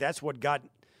it, and I think that's what got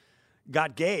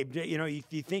Gabe. You know, you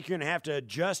think you're going to have to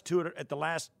adjust to it at the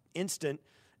last instant,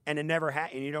 and it never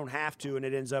and you don't have to, and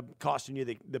it ends up costing you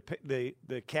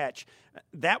the catch.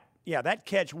 That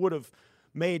catch would have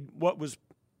made what was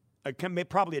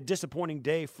probably a disappointing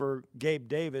day for Gabe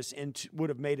Davis, and would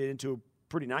have made it into a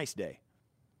pretty nice day.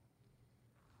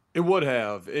 It would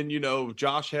have. And, you know,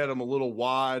 Josh had him a little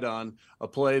wide on a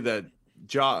play that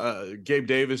Gabe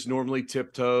Davis normally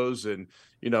tiptoes. And,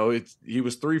 you know, he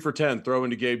was 3 for 10 throwing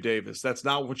to Gabe Davis. That's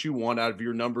not what you want out of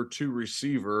your number 2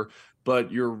 receiver,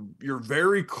 but you're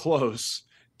very close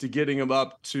to getting him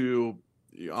up to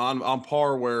on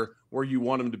par where you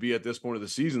want him to be at this point of the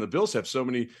season. The Bills have so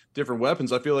many different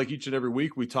weapons. I feel like each and every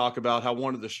week we talk about how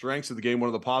one of the strengths of the game, one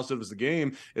of the positives of the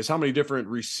game is how many different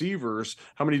receivers,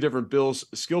 how many different Bills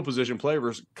skill position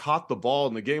players caught the ball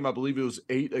in the game. I believe it was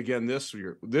 8 again this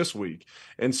week.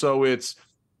 And so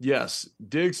yes,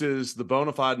 Diggs is the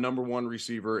bona fide number 1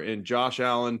 receiver, and Josh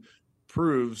Allen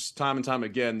proves time and time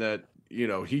again that, you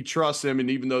know, he trusts him. And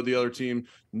even though the other team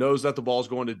knows that the ball's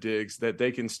going to Diggs, that they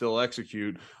can still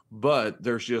execute. But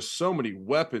there's just so many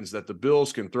weapons that the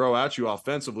Bills can throw at you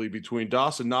offensively between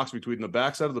Dawson Knox, between the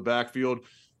backside of the backfield,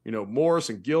 you know, Morris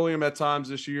and Gilliam at times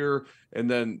this year.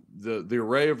 And then the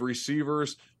array of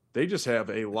receivers, they just have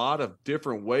a lot of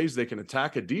different ways they can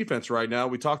attack a defense right now.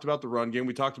 We talked about the run game.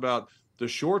 We talked about the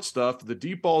short stuff, the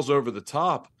deep balls over the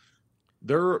top.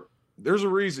 There's a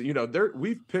reason, you know,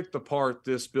 we've picked apart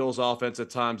this Bills offense at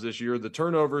times this year. The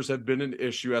turnovers have been an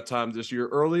issue at times this year.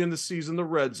 Early in the season, the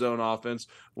red zone offense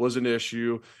was an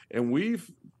issue, and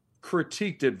we've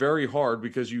critiqued it very hard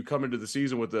because you come into the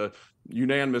season with a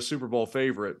unanimous Super Bowl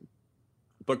favorite.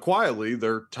 But quietly,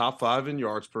 they're top 5 in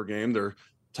yards per game. They're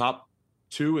top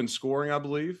 2 in scoring, I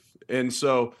believe. And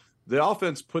so the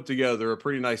offense put together a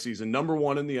pretty nice season, number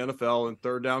 1 in the NFL in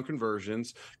third down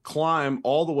conversions, climb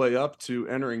all the way up to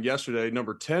entering yesterday,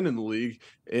 number 10 in the league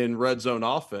in red zone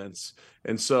offense.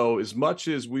 And so as much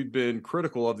as we've been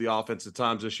critical of the offense at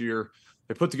times this year,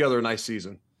 they put together a nice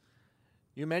season.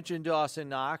 You mentioned Dawson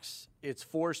Knox. It's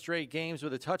 4 straight games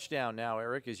with a touchdown now,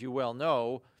 Eric, as you well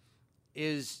know.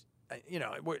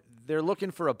 They're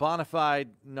looking for a bona fide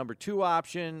number 2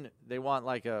 option. They want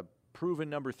like a proven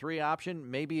number 3 option.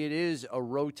 Maybe it is a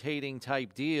rotating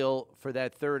type deal for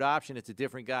that third option. It's a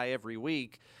different guy every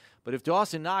week. But if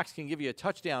Dawson Knox can give you a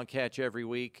touchdown catch every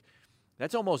week,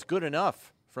 that's almost good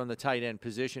enough from the tight end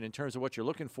position in terms of what you're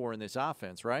looking for in this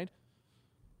offense, right?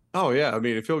 Oh, yeah. I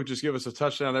mean, if he'll just give us a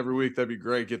touchdown every week, that'd be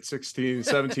great. Get 16,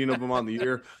 17 of them on the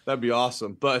year. That'd be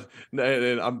awesome. But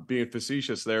and I'm being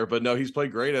facetious there. But no, he's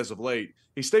played great as of late.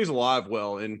 He stays alive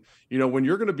well. And, you know, when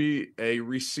you're going to be a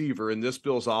receiver in this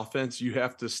Bills offense, you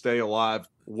have to stay alive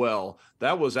well.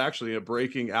 That was actually a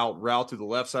breaking out route to the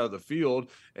left side of the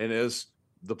field. And as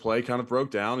the play kind of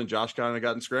broke down and Josh kind of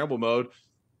got in scramble mode,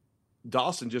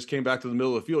 Dawson just came back to the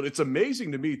middle of the field. It's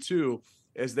amazing to me, too,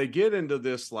 as they get into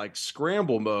this like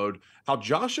scramble mode, how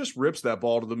Josh just rips that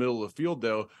ball to the middle of the field,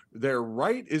 though. They're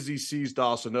right as he sees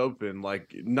Dawson open,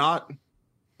 not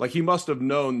like he must have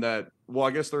known that, well,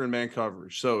 I guess they're in man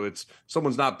coverage. So it's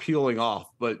someone's not peeling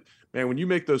off. But man, when you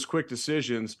make those quick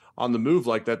decisions on the move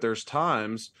like that, there's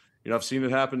times, you know, I've seen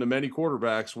it happen to many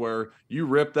quarterbacks where you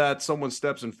rip that, someone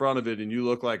steps in front of it and you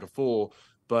look like a fool.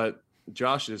 But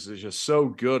Josh is just so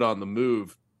good on the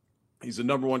move. He's the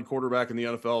number 1 quarterback in the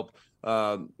NFL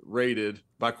rated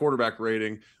by quarterback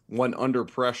rating when under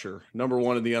pressure, number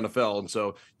 1 in the NFL. And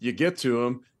so you get to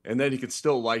him and then he can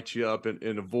still light you up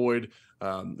and avoid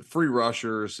free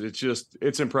rushers.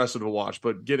 It's impressive to watch.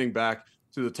 But getting back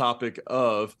to the topic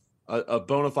of a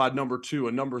bona fide number 2,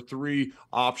 a number 3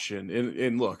 option.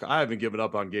 And look, I haven't given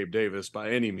up on Gabe Davis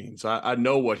by any means. I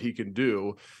know what he can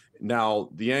do. Now,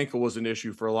 the ankle was an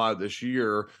issue for a lot of this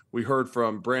year. We heard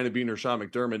from Brandon Beane or Sean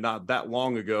McDermott not that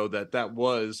long ago that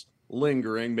was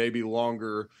lingering, maybe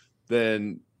longer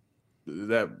than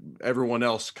that everyone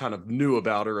else kind of knew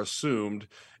about or assumed.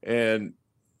 And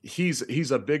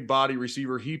he's a big body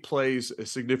receiver. He plays a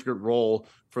significant role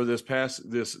for this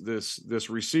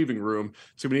receiving room.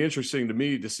 It's gonna be interesting to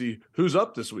me to see who's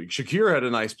up this week. Shakir had a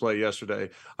nice play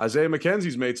yesterday. Isaiah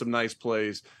McKenzie's made some nice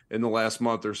plays in the last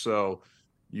month or so.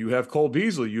 You have Cole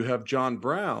Beasley, you have John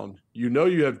Brown,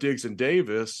 you have Diggs and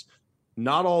Davis.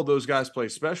 Not all those guys play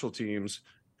special teams.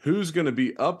 Who's going to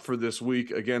be up for this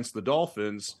week against the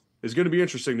Dolphins is going to be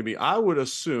interesting to me. I would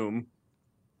assume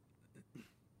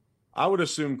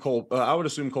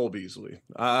Cole Beasley.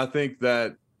 I think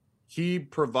that he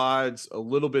provides a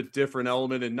little bit different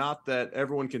element, and not that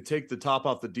everyone can take the top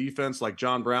off the defense like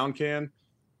John Brown can.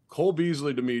 Cole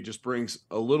Beasley, to me, just brings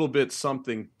a little bit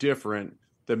something different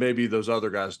that maybe those other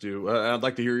guys do. I'd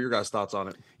like to hear your guys' thoughts on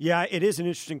it. Yeah, it is an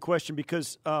interesting question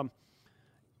because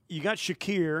you got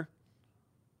Shakir,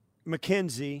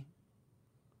 McKenzie,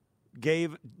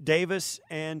 Davis,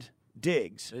 and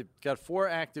Diggs. They've got 4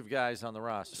 active guys on the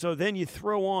roster. So then you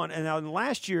throw on, and now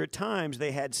last year at times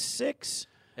they had 6.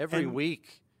 Every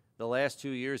week, the last 2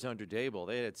 years under Dable,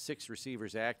 they had 6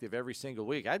 receivers active every single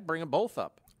week. I'd bring them both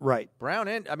up. Right. Brown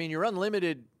and, your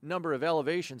unlimited number of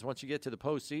elevations once you get to the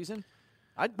postseason.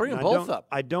 I'd bring them both up.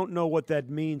 I don't know what that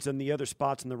means on the other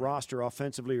spots in the roster,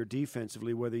 offensively or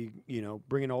defensively, whether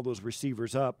bringing all those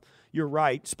receivers up. You're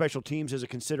right. Special teams is a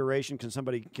consideration.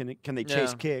 Can they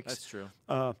chase kicks? That's true.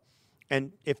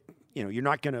 And if you're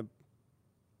not going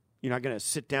to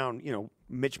sit down,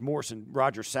 Mitch Morse and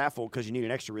Roger Saffold because you need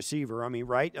an extra receiver.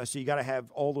 Right? So you got to have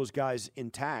all those guys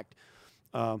intact.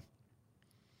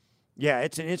 Yeah,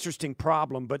 it's an interesting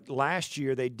problem, but last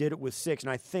year they did it with 6, and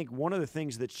I think one of the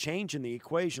things that's changing the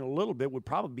equation a little bit would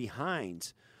probably be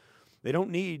Hines. They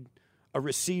don't need a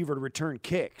receiver to return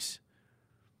kicks,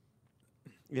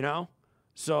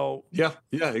 So yeah,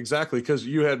 exactly, because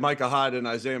you had Micah Hyde and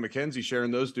Isaiah McKenzie sharing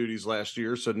those duties last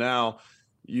year, so now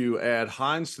you add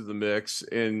Hines to the mix,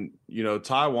 and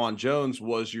Tywan Jones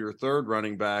was your 3rd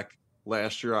running back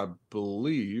last year, I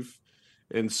believe.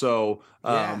 And so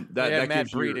that Matt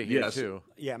gives Breida you, here too.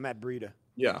 Yeah, Matt Breida.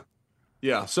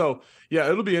 Yeah. So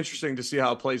it'll be interesting to see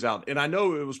how it plays out. And I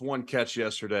know it was 1 catch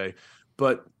yesterday,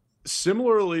 but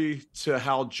similarly to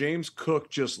how James Cook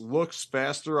just looks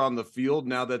faster on the field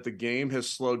now that the game has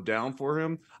slowed down for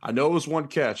him. I know it was 1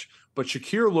 catch, but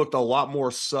Shakir looked a lot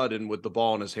more sudden with the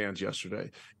ball in his hands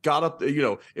yesterday. Got up,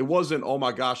 it wasn't, oh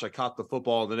my gosh, I caught the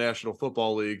football in the National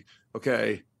Football League.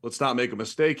 Okay, let's not make a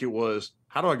mistake. It was,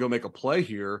 how do I go make a play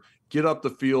here, get up the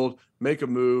field, make a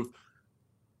move?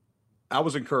 I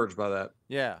was encouraged by that.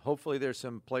 Yeah, hopefully there's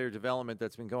some player development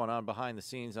that's been going on behind the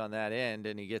scenes on that end,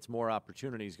 and he gets more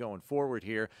opportunities going forward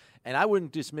here. And I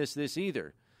wouldn't dismiss this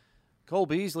either. Cole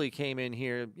Beasley came in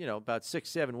here, about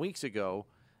 6-7 weeks ago.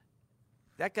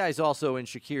 That guy's also in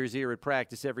Shakir's ear at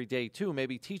practice every day, too,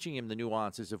 maybe teaching him the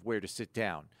nuances of where to sit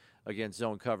down against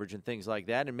zone coverage and things like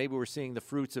that. And maybe we're seeing the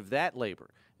fruits of that labor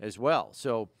as well.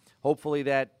 So hopefully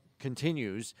that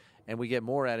continues and we get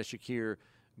more out of Shakir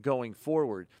going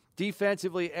forward.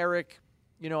 Defensively, Eric,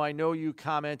 I know you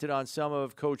commented on some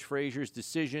of Coach Frazier's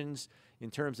decisions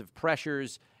in terms of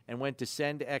pressures and went to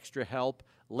send extra help.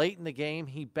 Late in the game,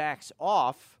 he backs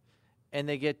off, and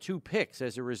they get 2 picks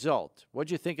as a result.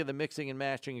 What'd you think of the mixing and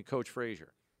matching of Coach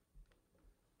Frazier?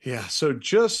 Yeah, so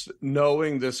just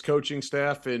knowing this coaching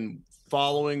staff and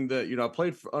following I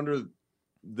played under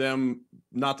them,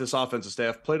 not this offensive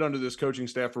staff, played under this coaching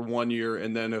staff for 1 year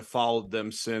and then have followed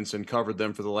them since and covered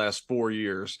them for the last 4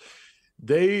 years.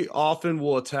 They often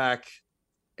will attack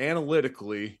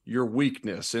analytically your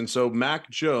weakness. And so Mac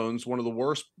Jones, one of the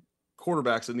worst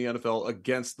quarterbacks in the NFL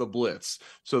against the blitz.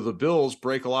 So the Bills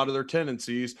break a lot of their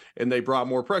tendencies and they brought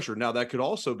more pressure. Now that could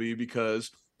also be because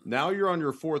now you're on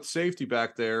your 4th safety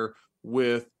back there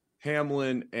with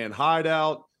Hamlin and Hyde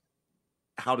out.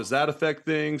 How does that affect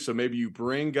things? So maybe you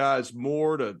bring guys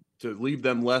more to leave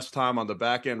them less time on the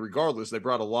back end. Regardless, they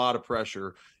brought a lot of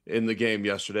pressure in the game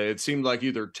yesterday. It seemed like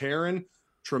either Taryn,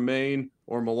 Tremaine,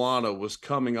 or Milano was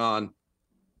coming on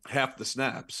half the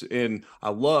snaps. And I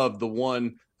love the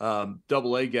one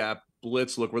double A gap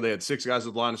blitz look where they had 6 guys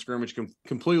at the line of scrimmage,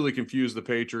 completely confused the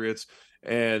Patriots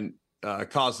and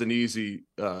caused an easy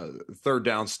 3rd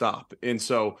down stop. And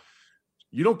so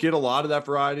you don't get a lot of that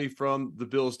variety from the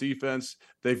Bills defense.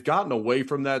 They've gotten away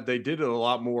from that. They did it a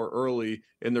lot more early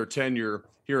in their tenure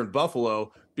here in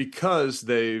Buffalo because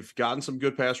they've gotten some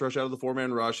good pass rush out of the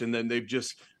 4-man rush. And then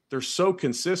they're so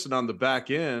consistent on the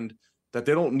back end that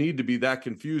they don't need to be that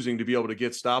confusing to be able to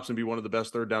get stops and be one of the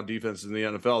best 3rd down defenses in the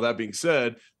NFL. That being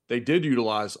said, they did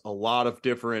utilize a lot of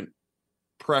different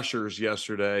pressures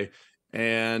yesterday.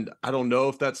 And I don't know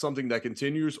if that's something that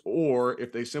continues or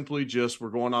if they simply just were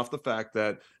going off the fact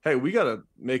that, hey, we got to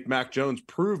make Mac Jones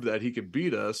prove that he can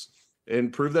beat us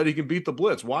and prove that he can beat the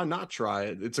blitz. Why not try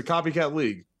it? It's a copycat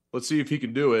league. Let's see if he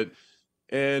can do it.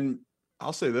 And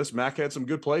I'll say this, Mac had some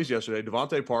good plays yesterday.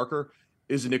 Devontae Parker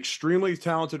is an extremely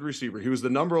talented receiver. He was the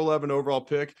number 11 overall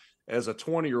pick as a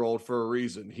 20-year-old for a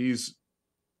reason. He's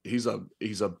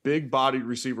a big-bodied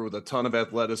receiver with a ton of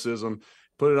athleticism.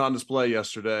 Put it on display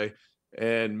yesterday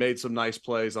and made some nice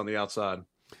plays on the outside.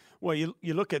 Well, you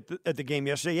look at the game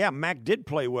yesterday. Yeah, Mac did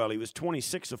play well. He was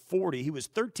 26 of 40. He was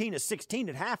 13 of 16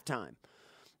 at halftime.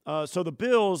 So the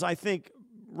Bills, I think,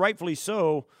 rightfully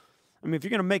so. I mean, if you're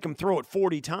going to make them throw it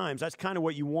 40 times, that's kind of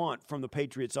what you want from the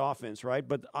Patriots offense, right?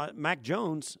 But Mac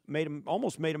Jones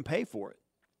almost made him pay for it.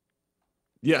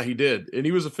 Yeah, he did. And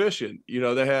he was efficient.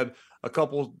 They had a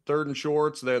couple 3rd and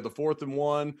shorts. They had the 4th and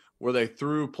 1 where they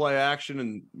threw play action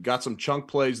and got some chunk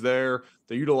plays there.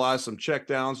 They utilized some check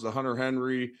downs to Hunter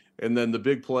Henry. And then the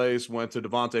big plays went to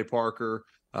Devontae Parker.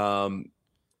 And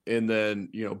then,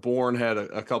 Bourne had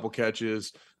a couple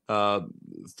catches.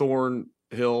 Thornhill.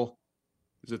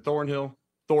 Is it Thornhill?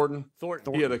 Thornton.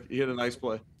 He had a nice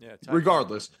play. Yeah.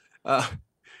 Regardless,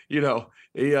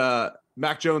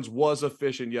 Mac Jones was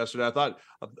efficient yesterday.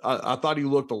 I thought he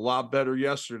looked a lot better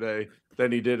yesterday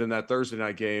than he did in that Thursday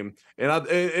night game. And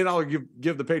I'll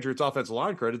give the Patriots offensive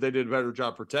line credit. They did a better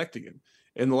job protecting him.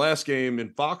 In the last game in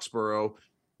Foxborough,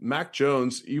 Mac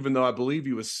Jones, even though I believe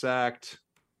he was sacked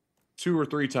 2 or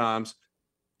 3 times,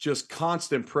 just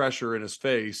constant pressure in his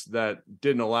face that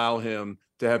didn't allow him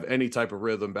to have any type of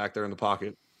rhythm back there in the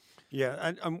pocket.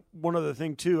 Yeah, and one other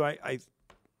thing too, I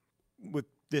with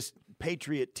this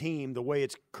Patriot team, the way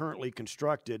it's currently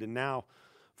constructed, and now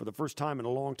for the first time in a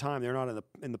long time, they're not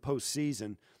in the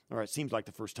postseason, or it seems like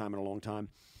the first time in a long time.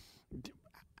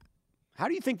 How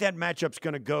do you think that matchup's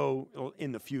going to go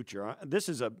in the future?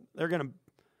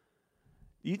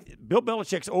 Bill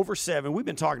Belichick's over 7. We've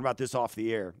been talking about this off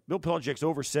the air. Bill Belichick's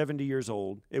over 70 years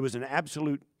old. It was an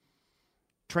absolute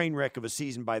train wreck of a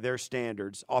season by their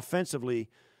standards. Offensively,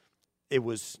 it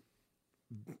was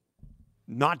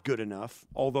not good enough,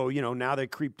 although, now they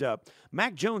creeped up.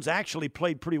 Mac Jones actually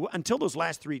played pretty well until those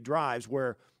last 3 drives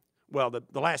where, the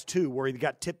last 2 where he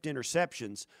got tipped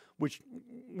interceptions, which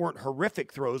weren't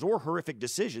horrific throws or horrific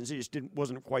decisions. He just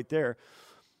wasn't quite there.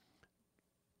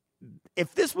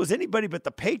 If this was anybody but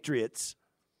the Patriots,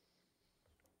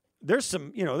 there's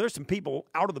some people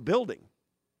out of the building,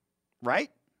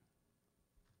 right?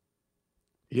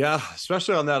 Yeah,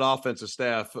 especially on that offensive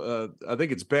staff. I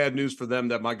think it's bad news for them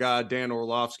that my guy Dan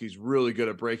Orlovsky's really good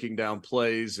at breaking down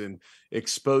plays and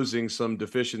exposing some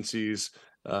deficiencies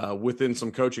within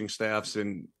some coaching staffs,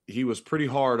 and he was pretty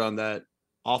hard on that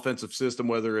offensive system,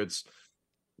 whether it's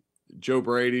Joe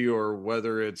Brady or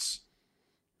whether it's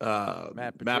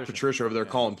Matt Patricia over there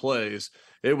calling plays.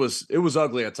 It was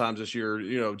ugly at times this year,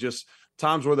 just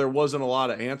times where there wasn't a lot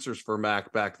of answers for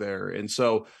Mac back there. And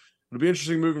so it'll be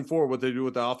interesting moving forward what they do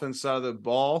with the offense side of the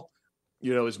ball.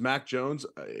 Is Mac Jones,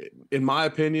 in my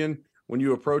opinion, when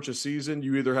you approach a season,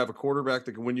 you either have a quarterback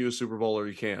that can win you a Super Bowl or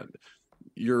you can't.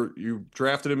 You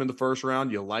drafted him in the first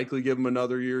round. You likely give him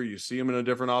another year. You see him in a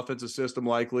different offensive system,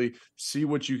 likely see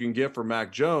what you can get for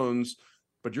Mac Jones,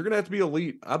 but you're going to have to be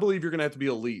elite. I believe you're going to have to be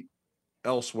elite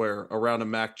elsewhere around a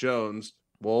Mac Jones.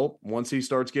 Well, once he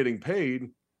starts getting paid,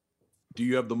 do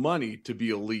you have the money to be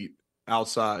elite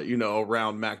outside,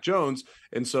 around Mac Jones?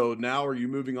 And so now are you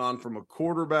moving on from a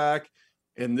quarterback?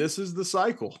 And this is the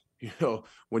cycle.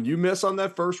 When you miss on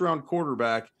that first round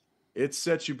quarterback, it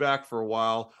sets you back for a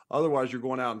while. Otherwise, you're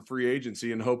going out in free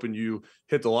agency and hoping you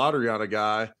hit the lottery on a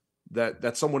guy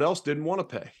that someone else didn't want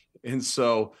to pay. And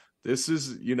so this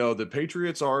is, the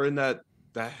Patriots are in that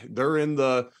they're in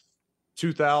the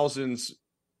 2000s,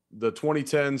 the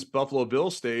 2010s Buffalo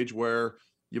Bills stage where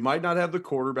you might not have the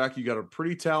quarterback. You got a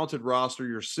pretty talented roster.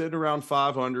 You're sitting around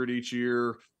 500 each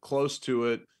year, close to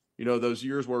it. Those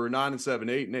years where we're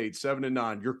 9-7, 8-8,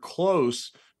 7-9, you're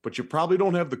close, but you probably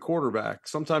don't have the quarterback.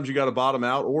 Sometimes you got to bottom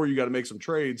out, or you got to make some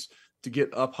trades to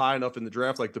get up high enough in the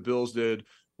draft like the Bills did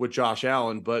with Josh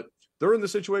Allen. But they're in the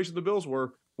situation the Bills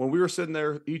were when we were sitting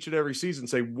there each and every season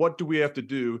saying, what do we have to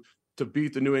do to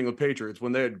beat the New England Patriots?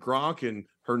 When they had Gronk and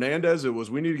Hernandez, it was,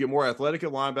 we need to get more athletic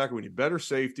at linebacker. We need better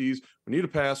safeties. We need a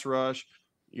pass rush.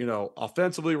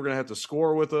 Offensively, we're going to have to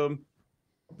score with them.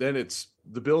 Then it's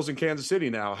the Bills in Kansas City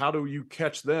now. How do you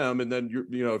catch them? And then,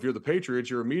 if you're the Patriots,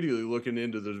 you're immediately looking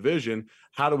into the division.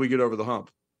 How do we get over the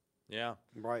hump? Yeah,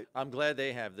 right. I'm glad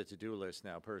they have the to-do list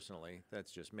now, personally.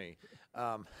 That's just me.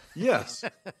 Yes.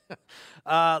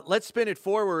 Let's spin it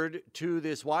forward to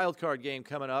this wild card game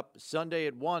coming up Sunday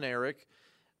at 1, Eric.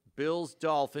 Bills,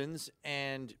 Dolphins,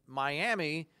 and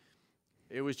Miami.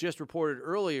 It was just reported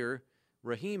earlier,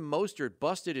 Raheem Mostert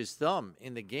busted his thumb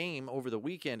in the game over the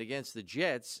weekend against the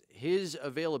Jets. His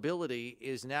availability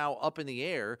is now up in the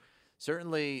air.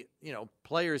 Certainly,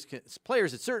 players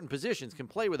at certain positions can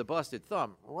play with a busted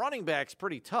thumb. Running back's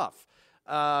pretty tough.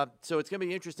 So it's going to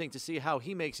be interesting to see how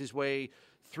he makes his way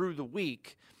through the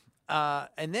week.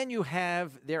 And then you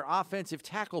have their offensive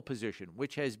tackle position,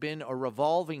 which has been a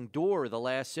revolving door the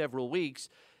last several weeks.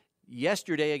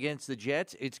 Yesterday against the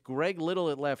Jets, it's Greg Little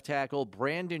at left tackle,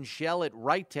 Brandon Shell at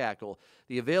right tackle.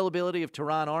 The availability of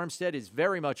Teron Armstead is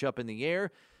very much up in the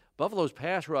air. Buffalo's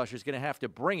pass rush is going to have to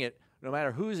bring it no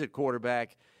matter who's at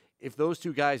quarterback if those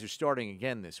two guys are starting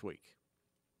again this week.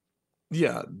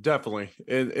 Yeah, definitely.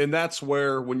 And that's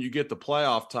where when you get to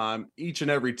playoff time, each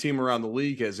and every team around the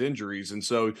league has injuries. And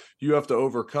so you have to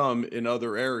overcome in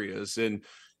other areas. And,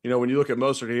 when you look at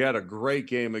Mostert, he had a great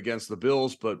game against the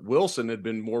Bills, but Wilson had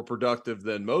been more productive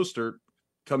than Mostert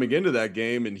coming into that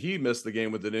game, and he missed the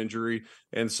game with an injury.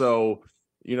 And so,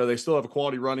 they still have a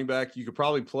quality running back. You could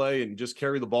probably play and just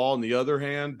carry the ball in the other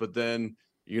hand, but then,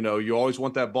 you always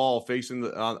want that ball facing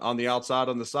on the outside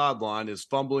on the sideline. Is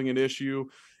fumbling an issue?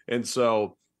 And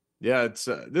so, yeah,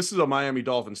 this is a Miami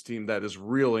Dolphins team that is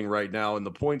reeling right now, and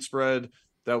the point spread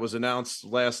that was announced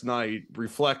last night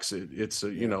reflects it. It's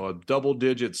a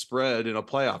double-digit spread in a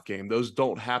playoff game. Those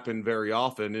don't happen very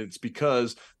often. And it's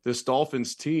because this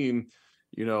Dolphins team,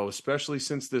 especially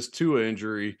since this Tua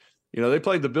injury, they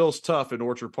played the Bills tough in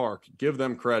Orchard Park. Give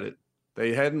them credit.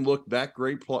 They hadn't looked that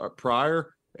great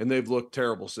prior, and they've looked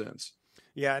terrible since.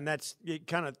 Yeah, and that's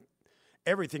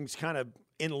everything's kind of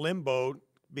in limbo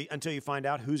until you find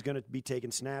out who's going to be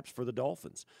taking snaps for the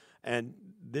Dolphins. And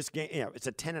this game, it's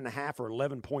a 10.5 or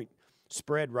 11-point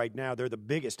spread right now. They're the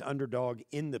biggest underdog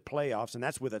in the playoffs, and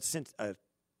that's with a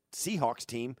Seahawks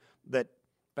team that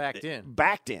backed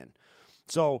in.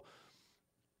 So,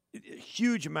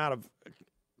 huge amount of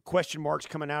question marks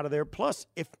coming out of there. Plus,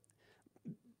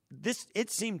 it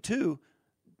seemed too,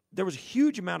 there was a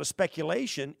huge amount of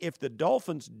speculation if the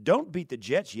Dolphins don't beat the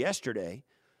Jets yesterday,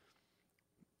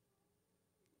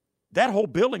 that whole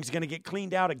building's going to get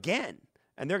cleaned out again,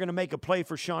 and they're going to make a play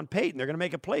for Sean Payton. They're going to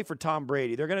make a play for Tom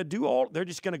Brady. They're going to they're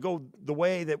just going to go the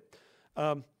way that,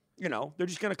 they're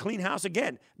just going to clean house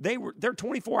again. They're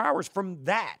 24 hours from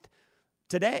that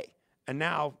today, and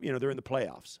now, they're in the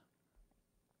playoffs.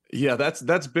 Yeah,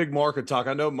 that's big market talk.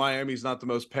 I know Miami's not the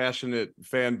most passionate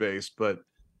fan base, but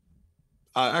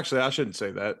actually, I shouldn't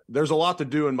say that. There's a lot to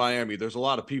do in Miami. There's a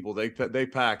lot of people. They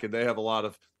pack, and they have a lot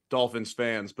of Dolphins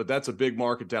fans, but that's a big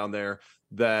market down there.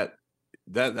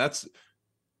 That's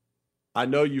I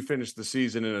know you finished the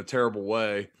season in a terrible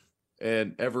way,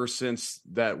 and ever since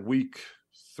that week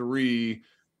 3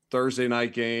 Thursday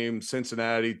night game,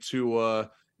 Cincinnati,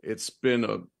 Tua, it's been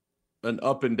an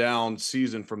up and down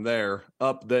season from there.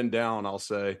 Up then down, I'll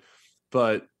say.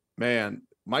 But man,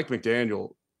 Mike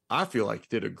McDaniel, I feel like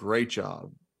did a great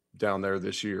job down there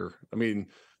this year. I mean,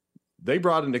 they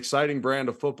brought an exciting brand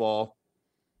of football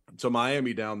to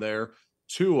Miami down there.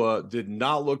 Tua did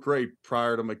not look great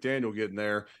prior to McDaniel getting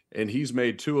there, and he's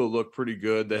made Tua look pretty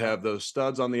good. They have those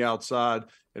studs on the outside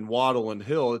and Waddle and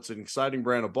Hill. It's an exciting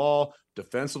brand of ball.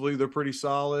 Defensively, they're pretty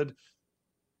solid.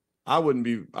 I wouldn't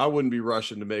be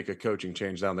rushing to make a coaching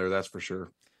change down there, that's for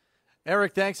sure.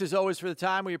 Eric, thanks as always for the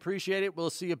time. We appreciate it. We'll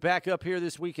see you back up here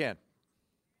this weekend.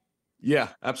 Yeah,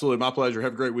 absolutely. My pleasure.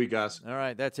 Have a great week, guys. All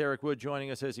right, that's Eric Wood joining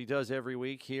us as he does every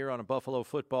week here on a Buffalo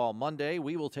Football Monday.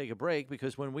 We will take a break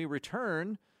because when we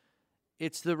return,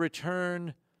 it's the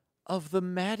return of the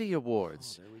Maddy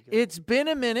Awards. It's been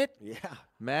a minute. Yeah.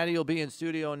 Maddy will be in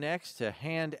studio next to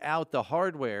hand out the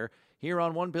hardware here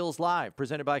on One Bills Live,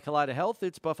 presented by Kaleida Health.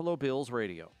 It's Buffalo Bills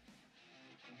Radio.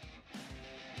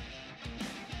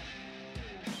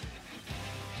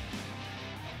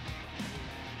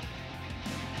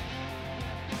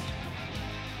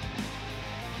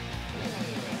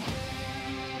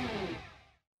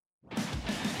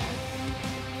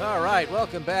 All right,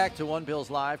 welcome back to One Bills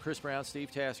Live. Chris Brown,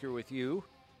 Steve Tasker with you.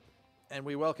 And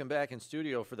we welcome back in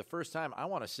studio for the first time, I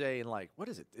want to say, in what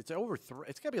is it? It's over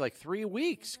it's got to be like 3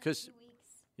 weeks because,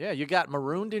 yeah, you got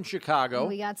marooned in Chicago.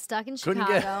 We got stuck in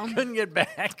Chicago. Couldn't get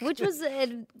back. Which was,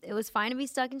 it was fine to be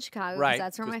stuck in Chicago because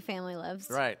that's where my family lives.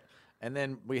 Right. And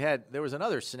then there was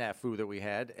another snafu that we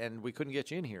had, and we couldn't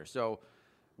get you in here. So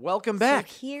welcome back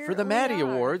for the Maddy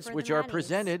Awards, which are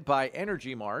presented by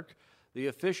Energy Mark, the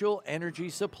official energy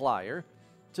supplier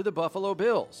to the Buffalo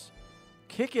Bills.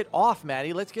 Kick it off,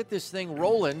 Maddy. Let's get this thing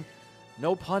rolling.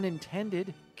 No pun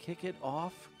intended. Kick it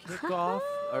off. Kick off.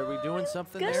 Are we doing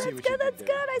something there? That's good.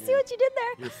 I see what you did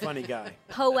there. You're a funny guy.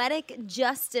 Poetic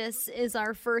Justice is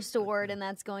our first award, and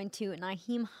that's going to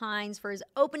Nyheim Hines for his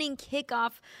opening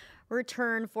kickoff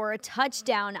return for a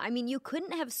touchdown. I mean, you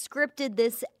couldn't have scripted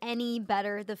this any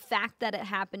better. The fact that it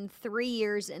happened 3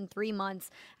 years and 3 months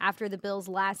after the Bills'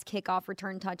 last kickoff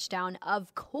return touchdown.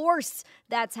 Of course,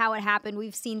 that's how it happened.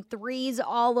 We've seen threes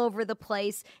all over the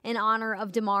place in honor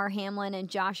of Damar Hamlin, and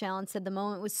Josh Allen said the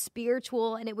moment was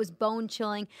spiritual and it was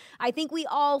bone-chilling. I think we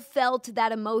all felt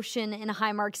that emotion in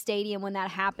Highmark Stadium when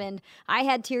that happened. I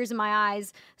had tears in my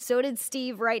eyes. So did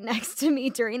Steve right next to me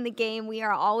during the game. We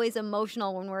are always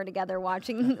emotional when we're together together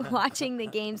watching the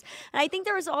games. And I think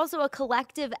there was also a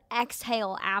collective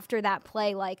exhale after that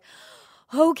play, like,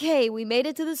 okay, we made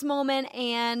it to this moment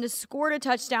and scored a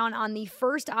touchdown on the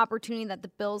first opportunity that the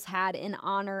Bills had in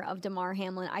honor of Damar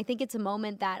Hamlin. I think it's a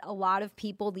moment that a lot of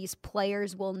people, these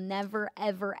players, will never,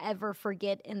 ever, ever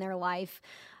forget in their life.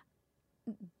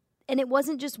 And it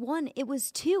wasn't just one, it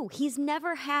was two. He's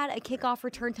never had a kickoff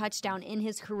return touchdown in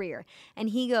his career. And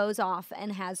he goes off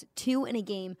and has two in a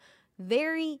game.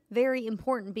 Very, very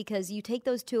important, because you take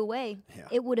those two away,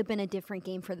 it would have been a different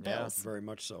game for the Bills. Yeah, very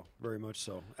much so. Very much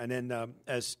so. And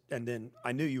then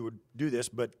I knew you would do this,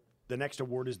 but the next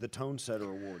award is the Tone Setter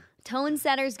Award. Tone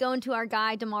Setter's going to our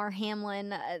guy, Damar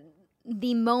Hamlin.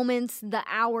 The moments, the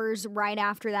hours right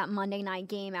after that Monday night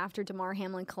game, after Damar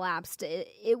Hamlin collapsed,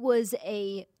 it was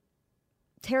a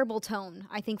terrible tone,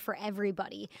 I think, for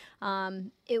everybody.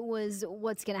 It was,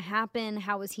 what's going to happen?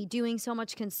 How is he doing? So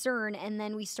much concern. And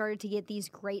then we started to get these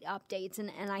great updates. And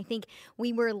I think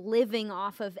we were living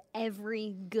off of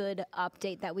every good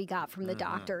update that we got from the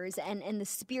doctors and the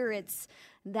spirits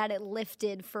that it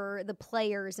lifted for the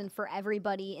players and for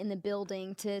everybody in the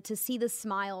building to see the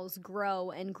smiles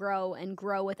grow and grow and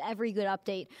grow with every good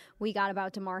update we got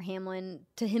about Damar Hamlin,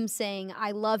 to him saying, "I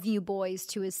love you boys,"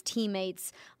 to his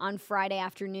teammates on Friday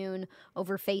afternoon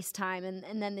over FaceTime,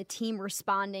 and then the team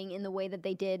responding in the way that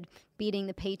they did, beating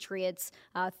the Patriots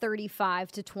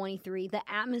 35-23. The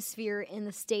atmosphere in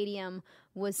the stadium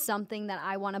was something that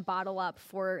I want to bottle up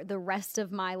for the rest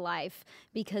of my life,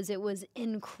 because it was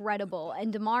incredible.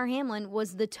 And Damar Hamlin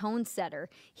was the tone setter.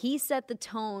 He set the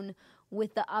tone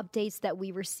with the updates that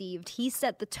we received. He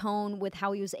set the tone with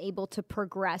how he was able to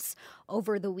progress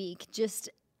over the week. Just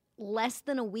less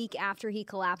than a week after he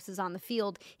collapses on the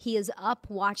field, he is up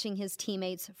watching his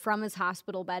teammates from his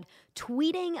hospital bed,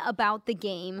 tweeting about the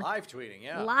game. Live tweeting,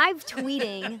 yeah. Live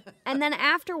tweeting. And then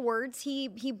afterwards,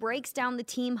 he breaks down the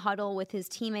team huddle with his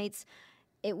teammates.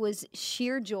 It was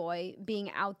sheer joy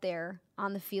being out there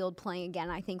on the field playing again,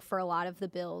 I think, for a lot of the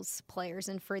Bills players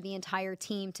and for the entire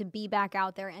team to be back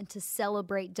out there and to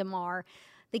celebrate Damar.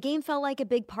 The game felt like a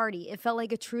big party. It felt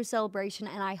like a true celebration,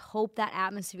 and I hope that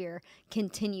atmosphere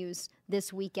continues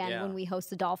this weekend when we host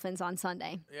the Dolphins on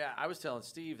Sunday. Yeah, I was telling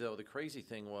Steve, though, the crazy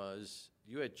thing was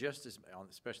you had just as,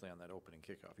 especially on that opening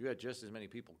kickoff, you had just as many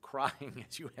people crying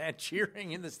as you had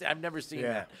cheering in the stand. I've never seen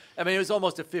that. I mean, it was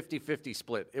almost a 50-50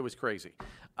 split. It was crazy.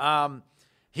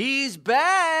 He's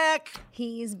back.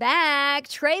 He's back.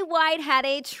 Trey White had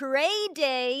a Trey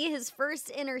day, his first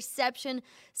interception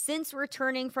since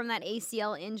returning from that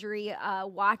ACL injury.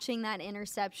 Watching that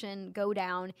interception go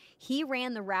down, he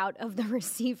ran the route of the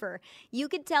receiver. You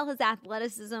could tell his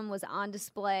athleticism was on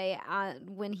display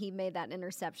when he made that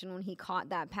interception, when he caught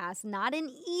that pass. Not an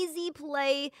easy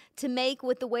play to make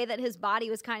with the way that his body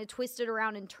was kind of twisted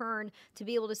around and turned to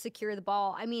be able to secure the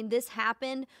ball. I mean, this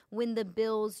happened when the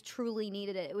Bills truly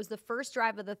needed it. It was the first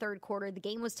drive of the third quarter. The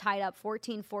game was tied up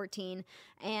 14-14,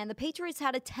 and the Patriots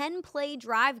had a 10-play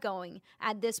drive going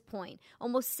at this point.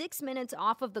 Almost 6 minutes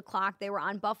off of the clock. They were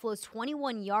on Buffalo's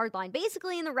 21-yard line,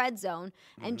 basically in the red zone,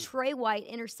 and Trey White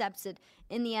intercepts it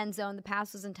in the end zone. The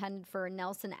pass was intended for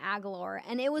Nelson Aguilar,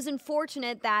 and it was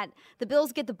unfortunate that the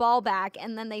Bills get the ball back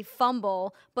and then they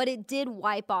fumble, but it did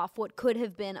wipe off what could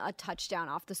have been a touchdown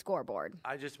off the scoreboard.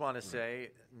 I just want to say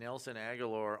Nelson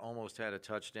Aguilar almost had a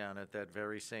touchdown at that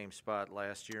very same spot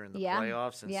last year in the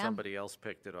playoffs, and somebody else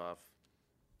picked it off.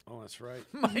 Oh, that's right.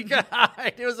 My God,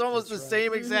 it was almost the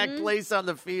same exact place on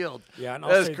the field. Yeah, and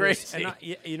that's crazy.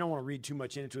 You don't want to read too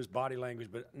much into his body language,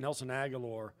 but Nelson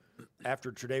Aguilar,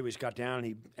 after Tre'Davious got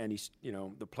down and he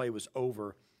the play was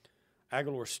over,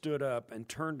 Aguilar stood up and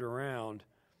turned around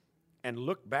and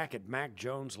looked back at Mac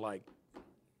Jones like,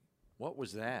 what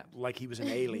was that? Like he was an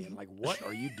alien. Like, what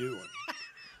are you doing?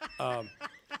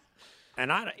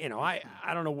 And I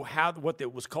don't know what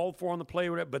that was called for on the play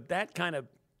or whatever, but that kind of,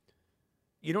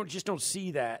 you don't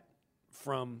see that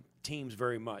from teams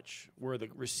very much, where the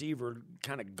receiver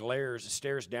kind of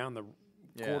stares down the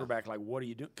quarterback like, what are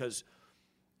you doing? Because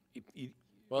it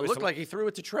looked like he threw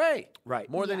it to Trey. Right.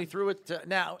 More than he threw it to.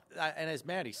 Now, and as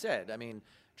Maddy said, I mean,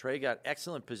 Trey got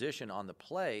excellent position on the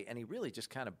play, and he really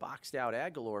just kind of boxed out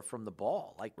Aguilar from the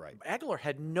ball. Like, Aguilar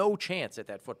had no chance at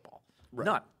that football. Right.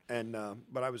 None. And,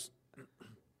 but I was,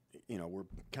 we're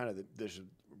kind of, there's a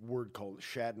word called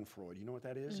schadenfreude. You know what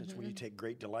that is? It's when you take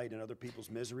great delight in other people's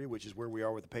misery, which is where we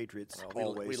are with the Patriots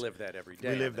always. We live that every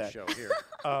day. We live on that show here.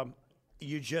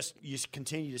 You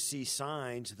continue to see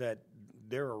signs that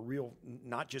there are real,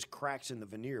 not just cracks in the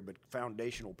veneer, but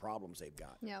foundational problems they've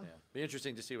got. Yeah. Be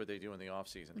interesting to see what they do in the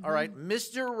offseason. Mhm. All right,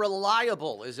 Mr.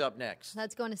 Reliable is up next.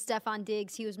 That's going to Stephon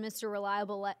Diggs. He was Mr.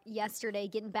 Reliable yesterday,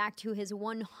 getting back to his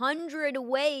 100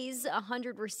 ways,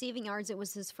 100 receiving yards. It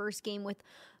was his first game with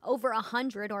over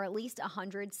 100, or at least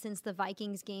 100, since the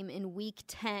Vikings game in Week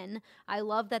 10. I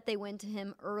love that they went to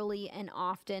him early and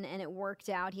often, and it worked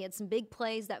out. He had some big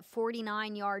plays, that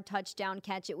 49-yard touchdown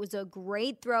catch. It was a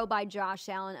great throw by Josh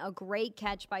Allen, a great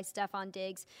catch by Stephon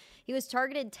Diggs. He was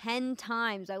targeted 10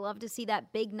 times. I love to see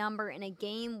that big number in a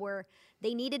game where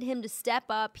they needed him to step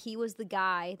up. He was the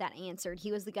guy that answered.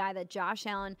 He was the guy that Josh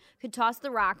Allen could toss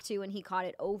the rock to, and he caught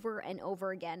it over and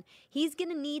over again. He's going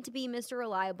to need to be Mr.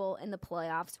 Reliable in the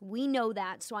playoffs. We know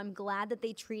that, so I'm glad that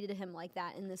they treated him like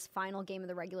that in this final game of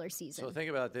the regular season. So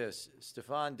think about this.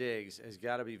 Stephon Diggs has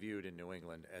got to be viewed in New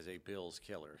England as a Bills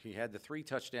killer. He had the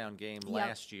 3-touchdown game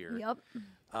last year. Yep.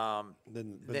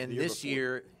 Then this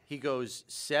year, he goes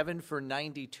 7 for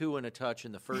 92 in a touch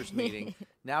in the first meeting.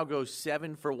 Now goes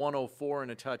 7 for 104 in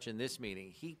a touch in this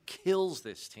meeting. He kills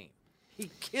this team.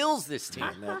 He kills this team.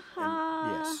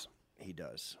 Yes, he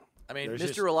does. I mean, There's Mr.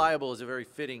 just- Reliable is a very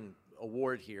fitting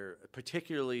award here,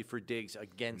 particularly for Diggs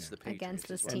against the Patriots. Against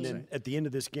this And then at the end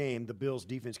of this game, the Bills'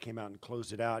 defense came out and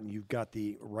closed it out, and you've got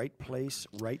the right place,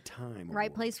 right time.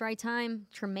 Right place, right time.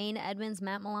 Tremaine Edmonds,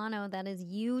 Matt Milano, that is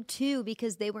you too,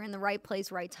 because they were in the right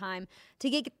place, right time to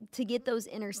get those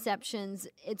interceptions.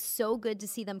 It's so good to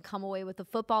see them come away with the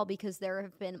football, because there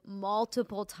have been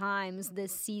multiple times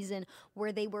this season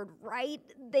where they were right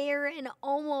there and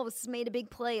almost made a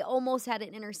big play, almost had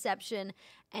an interception,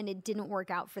 and it didn't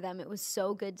work out for them. It was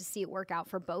so good to see it work out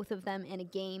for both of them in a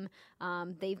game.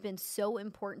 They've been so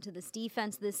important to this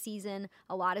defense this season.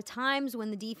 A lot of times when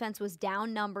the defense was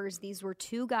down numbers, these were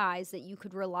two guys that you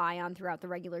could rely on throughout the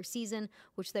regular season,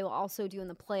 which they will also do in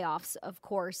the playoffs, of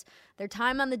course. Their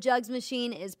time on the jugs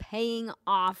machine is paying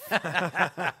off.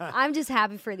 I'm just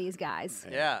happy for these guys.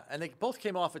 Yeah, and they both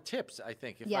came off of tips, I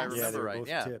think, if I Yes. remember right.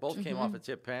 Yeah, both came off of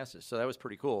tip passes, so that was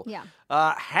pretty cool. Yeah.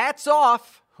 Hats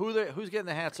off. Who's getting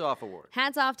the Hats Off award?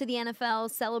 Hats off to the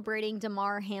NFL, celebrating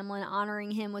Damar Hamlin,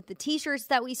 honoring him with the T-shirts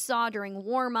that we saw during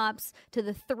warm-ups, to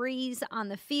the threes on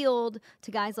the field, to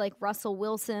guys like Russell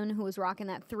Wilson, who was rocking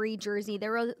that 3 jersey.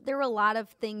 There were a lot of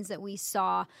things that we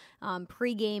saw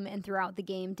pregame and throughout the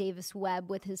game. Davis Webb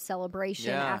with his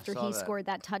celebration after he scored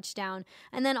that touchdown.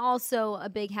 And then also a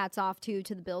big hats off to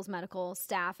the Bills medical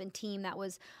staff and team that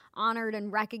was honored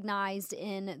and recognized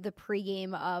in the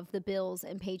pregame of the Bills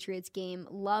and Patriots game.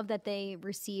 Love that they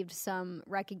received some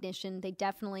recognition. They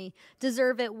definitely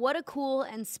deserve it. What a cool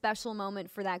and special moment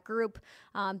for that group.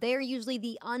 They are usually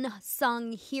the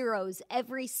unsung heroes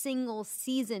every single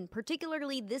season,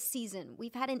 particularly this season.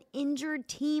 We've had an injured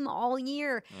team all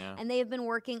year, and they have been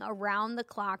working around the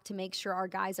clock to make sure our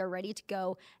guys are ready to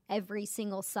go every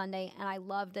single Sunday. And I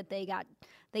love that they got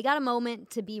a moment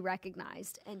to be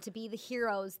recognized and to be the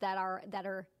heroes that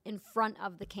are in front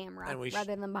of the camera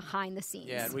rather than behind the scenes.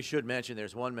 Yeah, and we should mention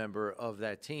there's one member of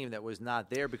that team that was not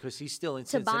there because he's still in Tabani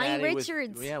Cincinnati.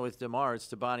 Richards. With DeMar. It's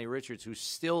Tabani Richards, who's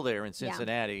still there in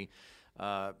Cincinnati,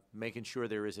 making sure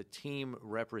there is a team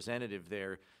representative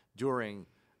there during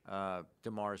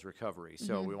DeMar's recovery.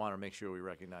 So we want to make sure we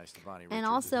recognize Tabani Richards. And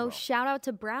also, shout out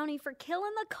to Brownie for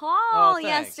killing the call thanks.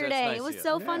 yesterday. That's nice it was of you.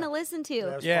 so fun to listen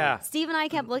to. Yeah. Steve and I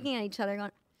kept looking at each other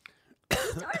going,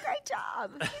 he's doing a great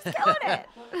job. He's killing it.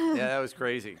 Yeah, that was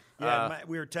crazy. Yeah,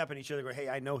 we were tapping each other going, hey,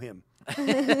 I know him.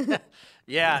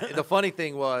 Yeah, the funny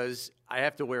thing was I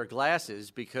have to wear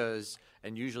glasses because,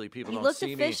 and usually people He don't looked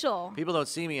see official. me. People don't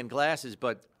see me in glasses,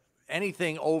 but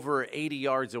anything over 80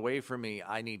 yards away from me,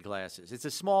 I need glasses. It's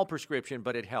a small prescription,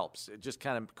 but it helps. It just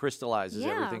kind of crystallizes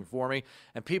everything for me.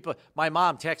 And my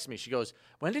mom texts me. She goes,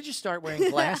 "When did you start wearing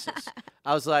glasses?"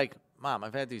 I was like, "Mom,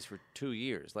 I've had these for 2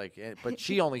 years." But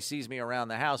she only sees me around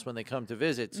the house when they come to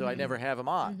visit, so I never have them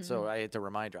on. So I had to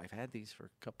remind her, I've had these for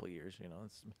a couple of years.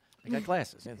 I got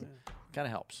glasses. It kind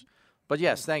of helps. But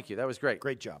yes, thank you. That was great.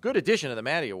 Great job. Good addition to the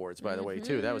Maddy Awards, by the way,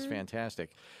 too. That was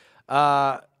fantastic.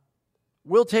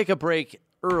 We'll take a break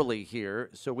early here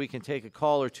so we can take a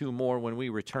call or two more when we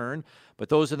return. But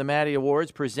those are the Maddy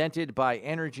Awards presented by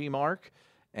Energy Mark.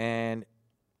 And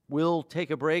we'll take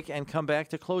a break and come back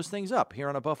to close things up here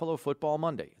on a Buffalo Football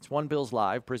Monday. It's One Bills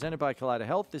Live, presented by Kaleida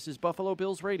Health. This is Buffalo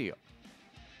Bills Radio.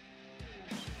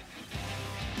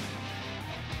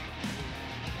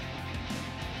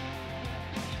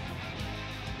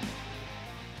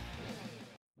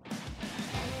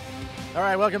 All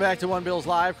right, welcome back to One Bills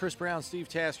Live. Chris Brown, Steve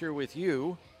Tasker with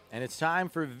you. And it's time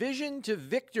for Vision to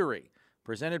Victory,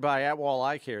 presented by Atwall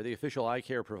Eye Care, the official eye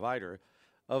care provider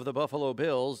of the Buffalo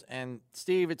Bills. And,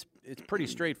 Steve, it's pretty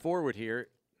straightforward here.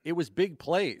 It was big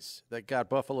plays that got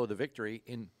Buffalo the victory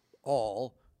in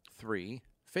all 3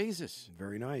 phases.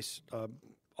 Very nice.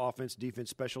 Offense, defense,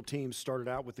 special teams started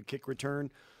out with the kick return,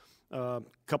 a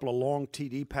couple of long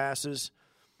TD passes,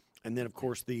 and then, of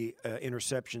course, the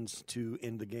interceptions to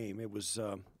end the game. It was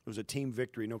a team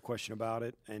victory, no question about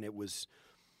it, and it was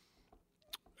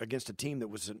against a team that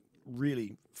was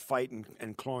really fighting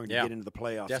and clawing to get into the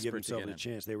playoffs, to give themselves a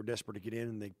chance. They were desperate to get in,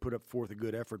 and they put up forth a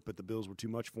good effort, but the Bills were too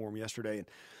much for them yesterday. And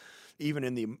even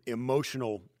in the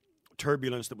emotional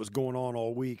turbulence that was going on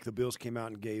all week, the Bills came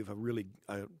out and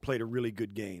played a really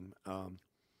good game.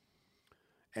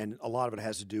 And a lot of it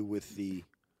has to do with the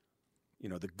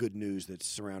good news that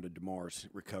surrounded DeMar's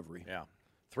recovery. Yeah.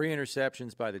 3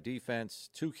 interceptions by the defense,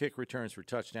 2 kick returns for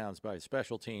touchdowns by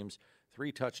special teams,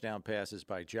 3 touchdown passes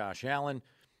by Josh Allen.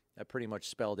 That pretty much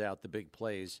spelled out the big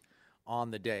plays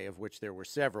on the day, of which there were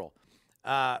several.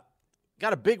 Got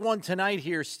a big one tonight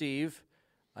here, Steve.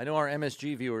 I know our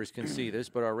MSG viewers can see this,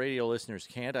 but our radio listeners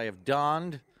can't. I have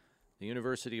donned the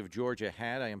University of Georgia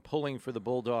hat. I am pulling for the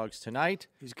Bulldogs tonight.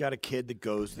 He's got a kid that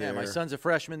goes there. Yeah, my son's a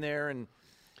freshman there, and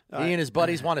he and his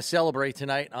buddies want to celebrate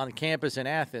tonight on campus in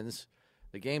Athens.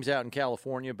 The game's out in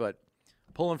California, but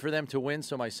pulling for them to win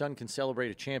so my son can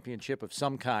celebrate a championship of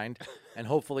some kind, and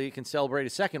hopefully he can celebrate a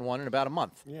second one in about a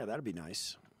month. Yeah, that'd be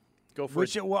nice. Go for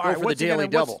the daily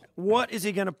double. What is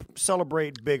he going to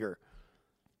celebrate bigger?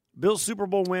 Bills Super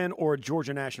Bowl win or a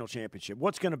Georgia National Championship?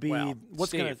 What's going to be?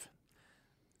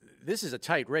 This is a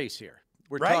tight race here.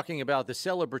 We're talking about the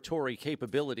celebratory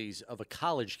capabilities of a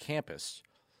college campus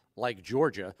like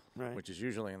Georgia, which is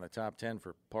usually in the top 10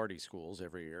 for party schools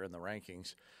every year in the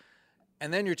rankings.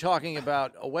 And then you're talking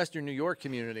about a Western New York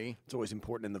community. It's always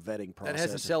important in the vetting process. That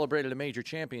hasn't celebrated a major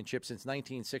championship since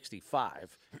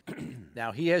 1965.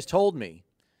 Now, he has told me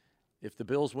if the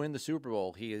Bills win the Super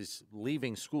Bowl, he is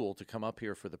leaving school to come up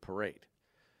here for the parade.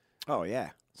 Oh,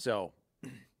 yeah. So,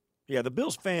 yeah, the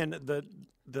Bills fan,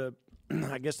 the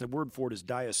I guess the word for it is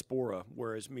diaspora,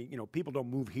 whereas people don't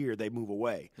move here, they move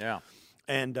away. Yeah.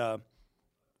 And so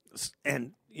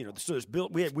there's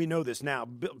we know this now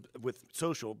with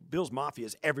social. Bills Mafia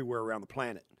is everywhere around the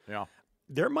planet. Yeah.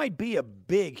 There might be a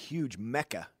big, huge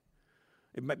mecca.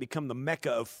 It might become the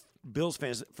mecca of Bills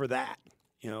fans for that.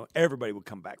 Everybody would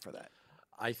come back for that.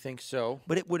 I think so.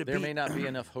 But there may not be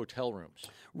enough hotel rooms.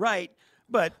 Right.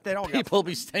 But they don't. People will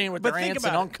be staying with their aunts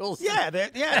and uncles. Yeah,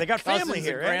 they got family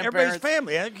here. Everybody's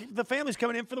family. The family's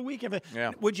coming in for the weekend.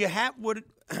 Yeah.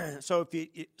 So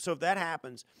if that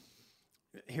happens,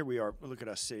 here we are. Look at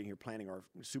us sitting here planning our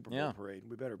Super Bowl parade.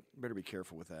 We better be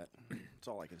careful with that. That's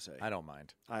all I can say. I don't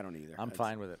mind. I don't either. I'm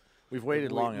fine with it. We've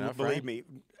waited long enough. Believe me,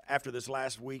 after this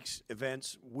last week's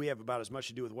events, we have about as much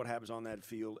to do with what happens on that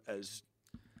field as.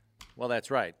 Well,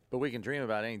 that's right. But we can dream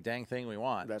about any dang thing we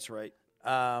want. That's right.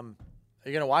 Are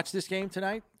you going to watch this game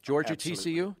tonight? Georgia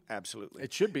TCU? Absolutely.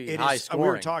 It should be high scoring. We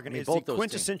were talking. It's the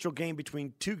quintessential teams. Game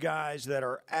between two guys that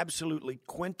are absolutely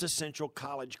quintessential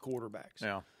college quarterbacks.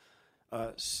 Yeah.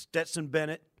 Stetson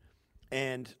Bennett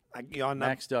and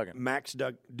Max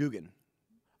Duggan. Dugan.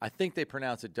 I think they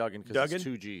pronounce it Duggan because it's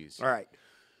 2 G's. All right.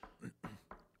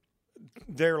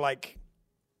 They're like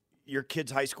your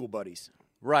kids' high school buddies.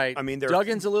 Right. I mean,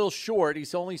 Duggan's a little short.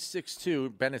 He's only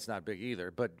 6'2". Bennett's not big either.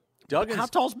 But Duggan's. How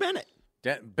tall's Bennett?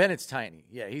 Bennett's tiny.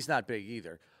 Yeah, he's not big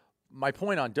either. My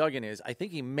point on Duggan is I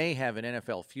think he may have an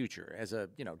NFL future as a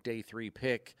day 3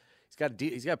 pick. He's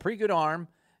got a pretty good arm,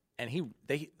 and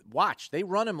they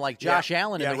run him like Josh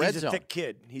Allen in the red zone. He's a thick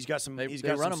kid. He's got some. They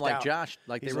run him stout. like Josh,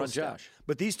 like they run Josh.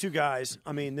 But these two guys,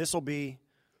 I mean, this will be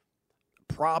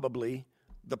probably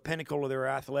the pinnacle of their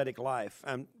athletic life.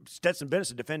 Stetson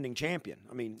Bennett's a defending champion.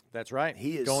 I mean, that's right.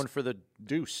 He is going for the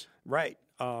deuce. Right.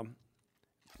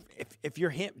 If you're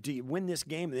him, do you win this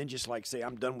game and then just say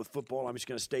I'm done with football? I'm just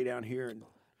going to stay down here and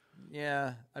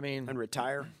and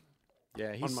retire.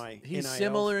 Yeah, he's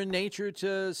similar in nature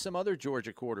to some other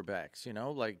Georgia quarterbacks.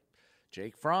 Like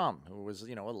Jake Fromm, who was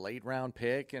a late round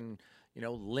pick and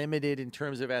limited in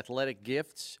terms of athletic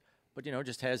gifts, but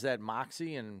just has that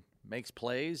moxie and makes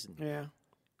plays. And,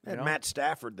 And Matt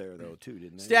Stafford there though too,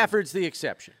 didn't they? Stafford's the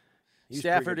exception.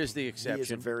 Stafford is the exception. He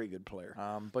is a very good player.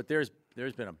 But there's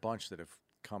been a bunch that have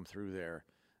come through there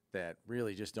that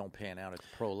really just don't pan out at the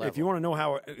pro level. If you want to know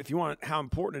how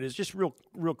important it is, just real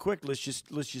quick, let's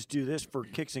just do this for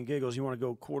kicks and giggles. You want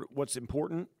to go what's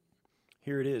important?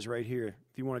 Here it is right here.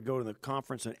 If you want to go to the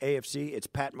conference in AFC, it's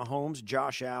Pat Mahomes,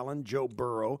 Josh Allen, Joe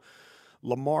Burrow,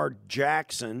 Lamar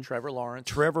Jackson, Trevor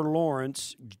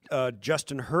Lawrence,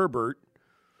 Justin Herbert.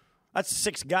 That's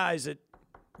 6 guys that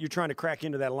you're trying to crack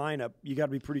into that lineup. You got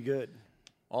to be pretty good.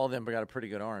 All of them got a pretty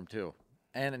good arm, too.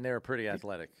 And they're pretty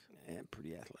athletic. And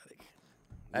pretty athletic.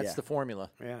 That's the formula.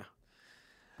 Yeah.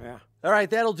 Yeah. All right,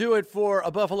 that'll do it for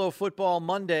a Buffalo Football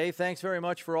Monday. Thanks very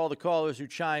much for all the callers who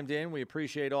chimed in. We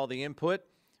appreciate all the input.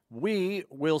 We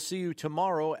will see you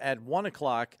tomorrow at 1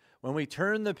 o'clock when we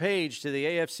turn the page to the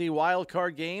AFC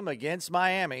wildcard game against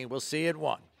Miami. We'll see you at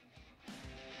 1.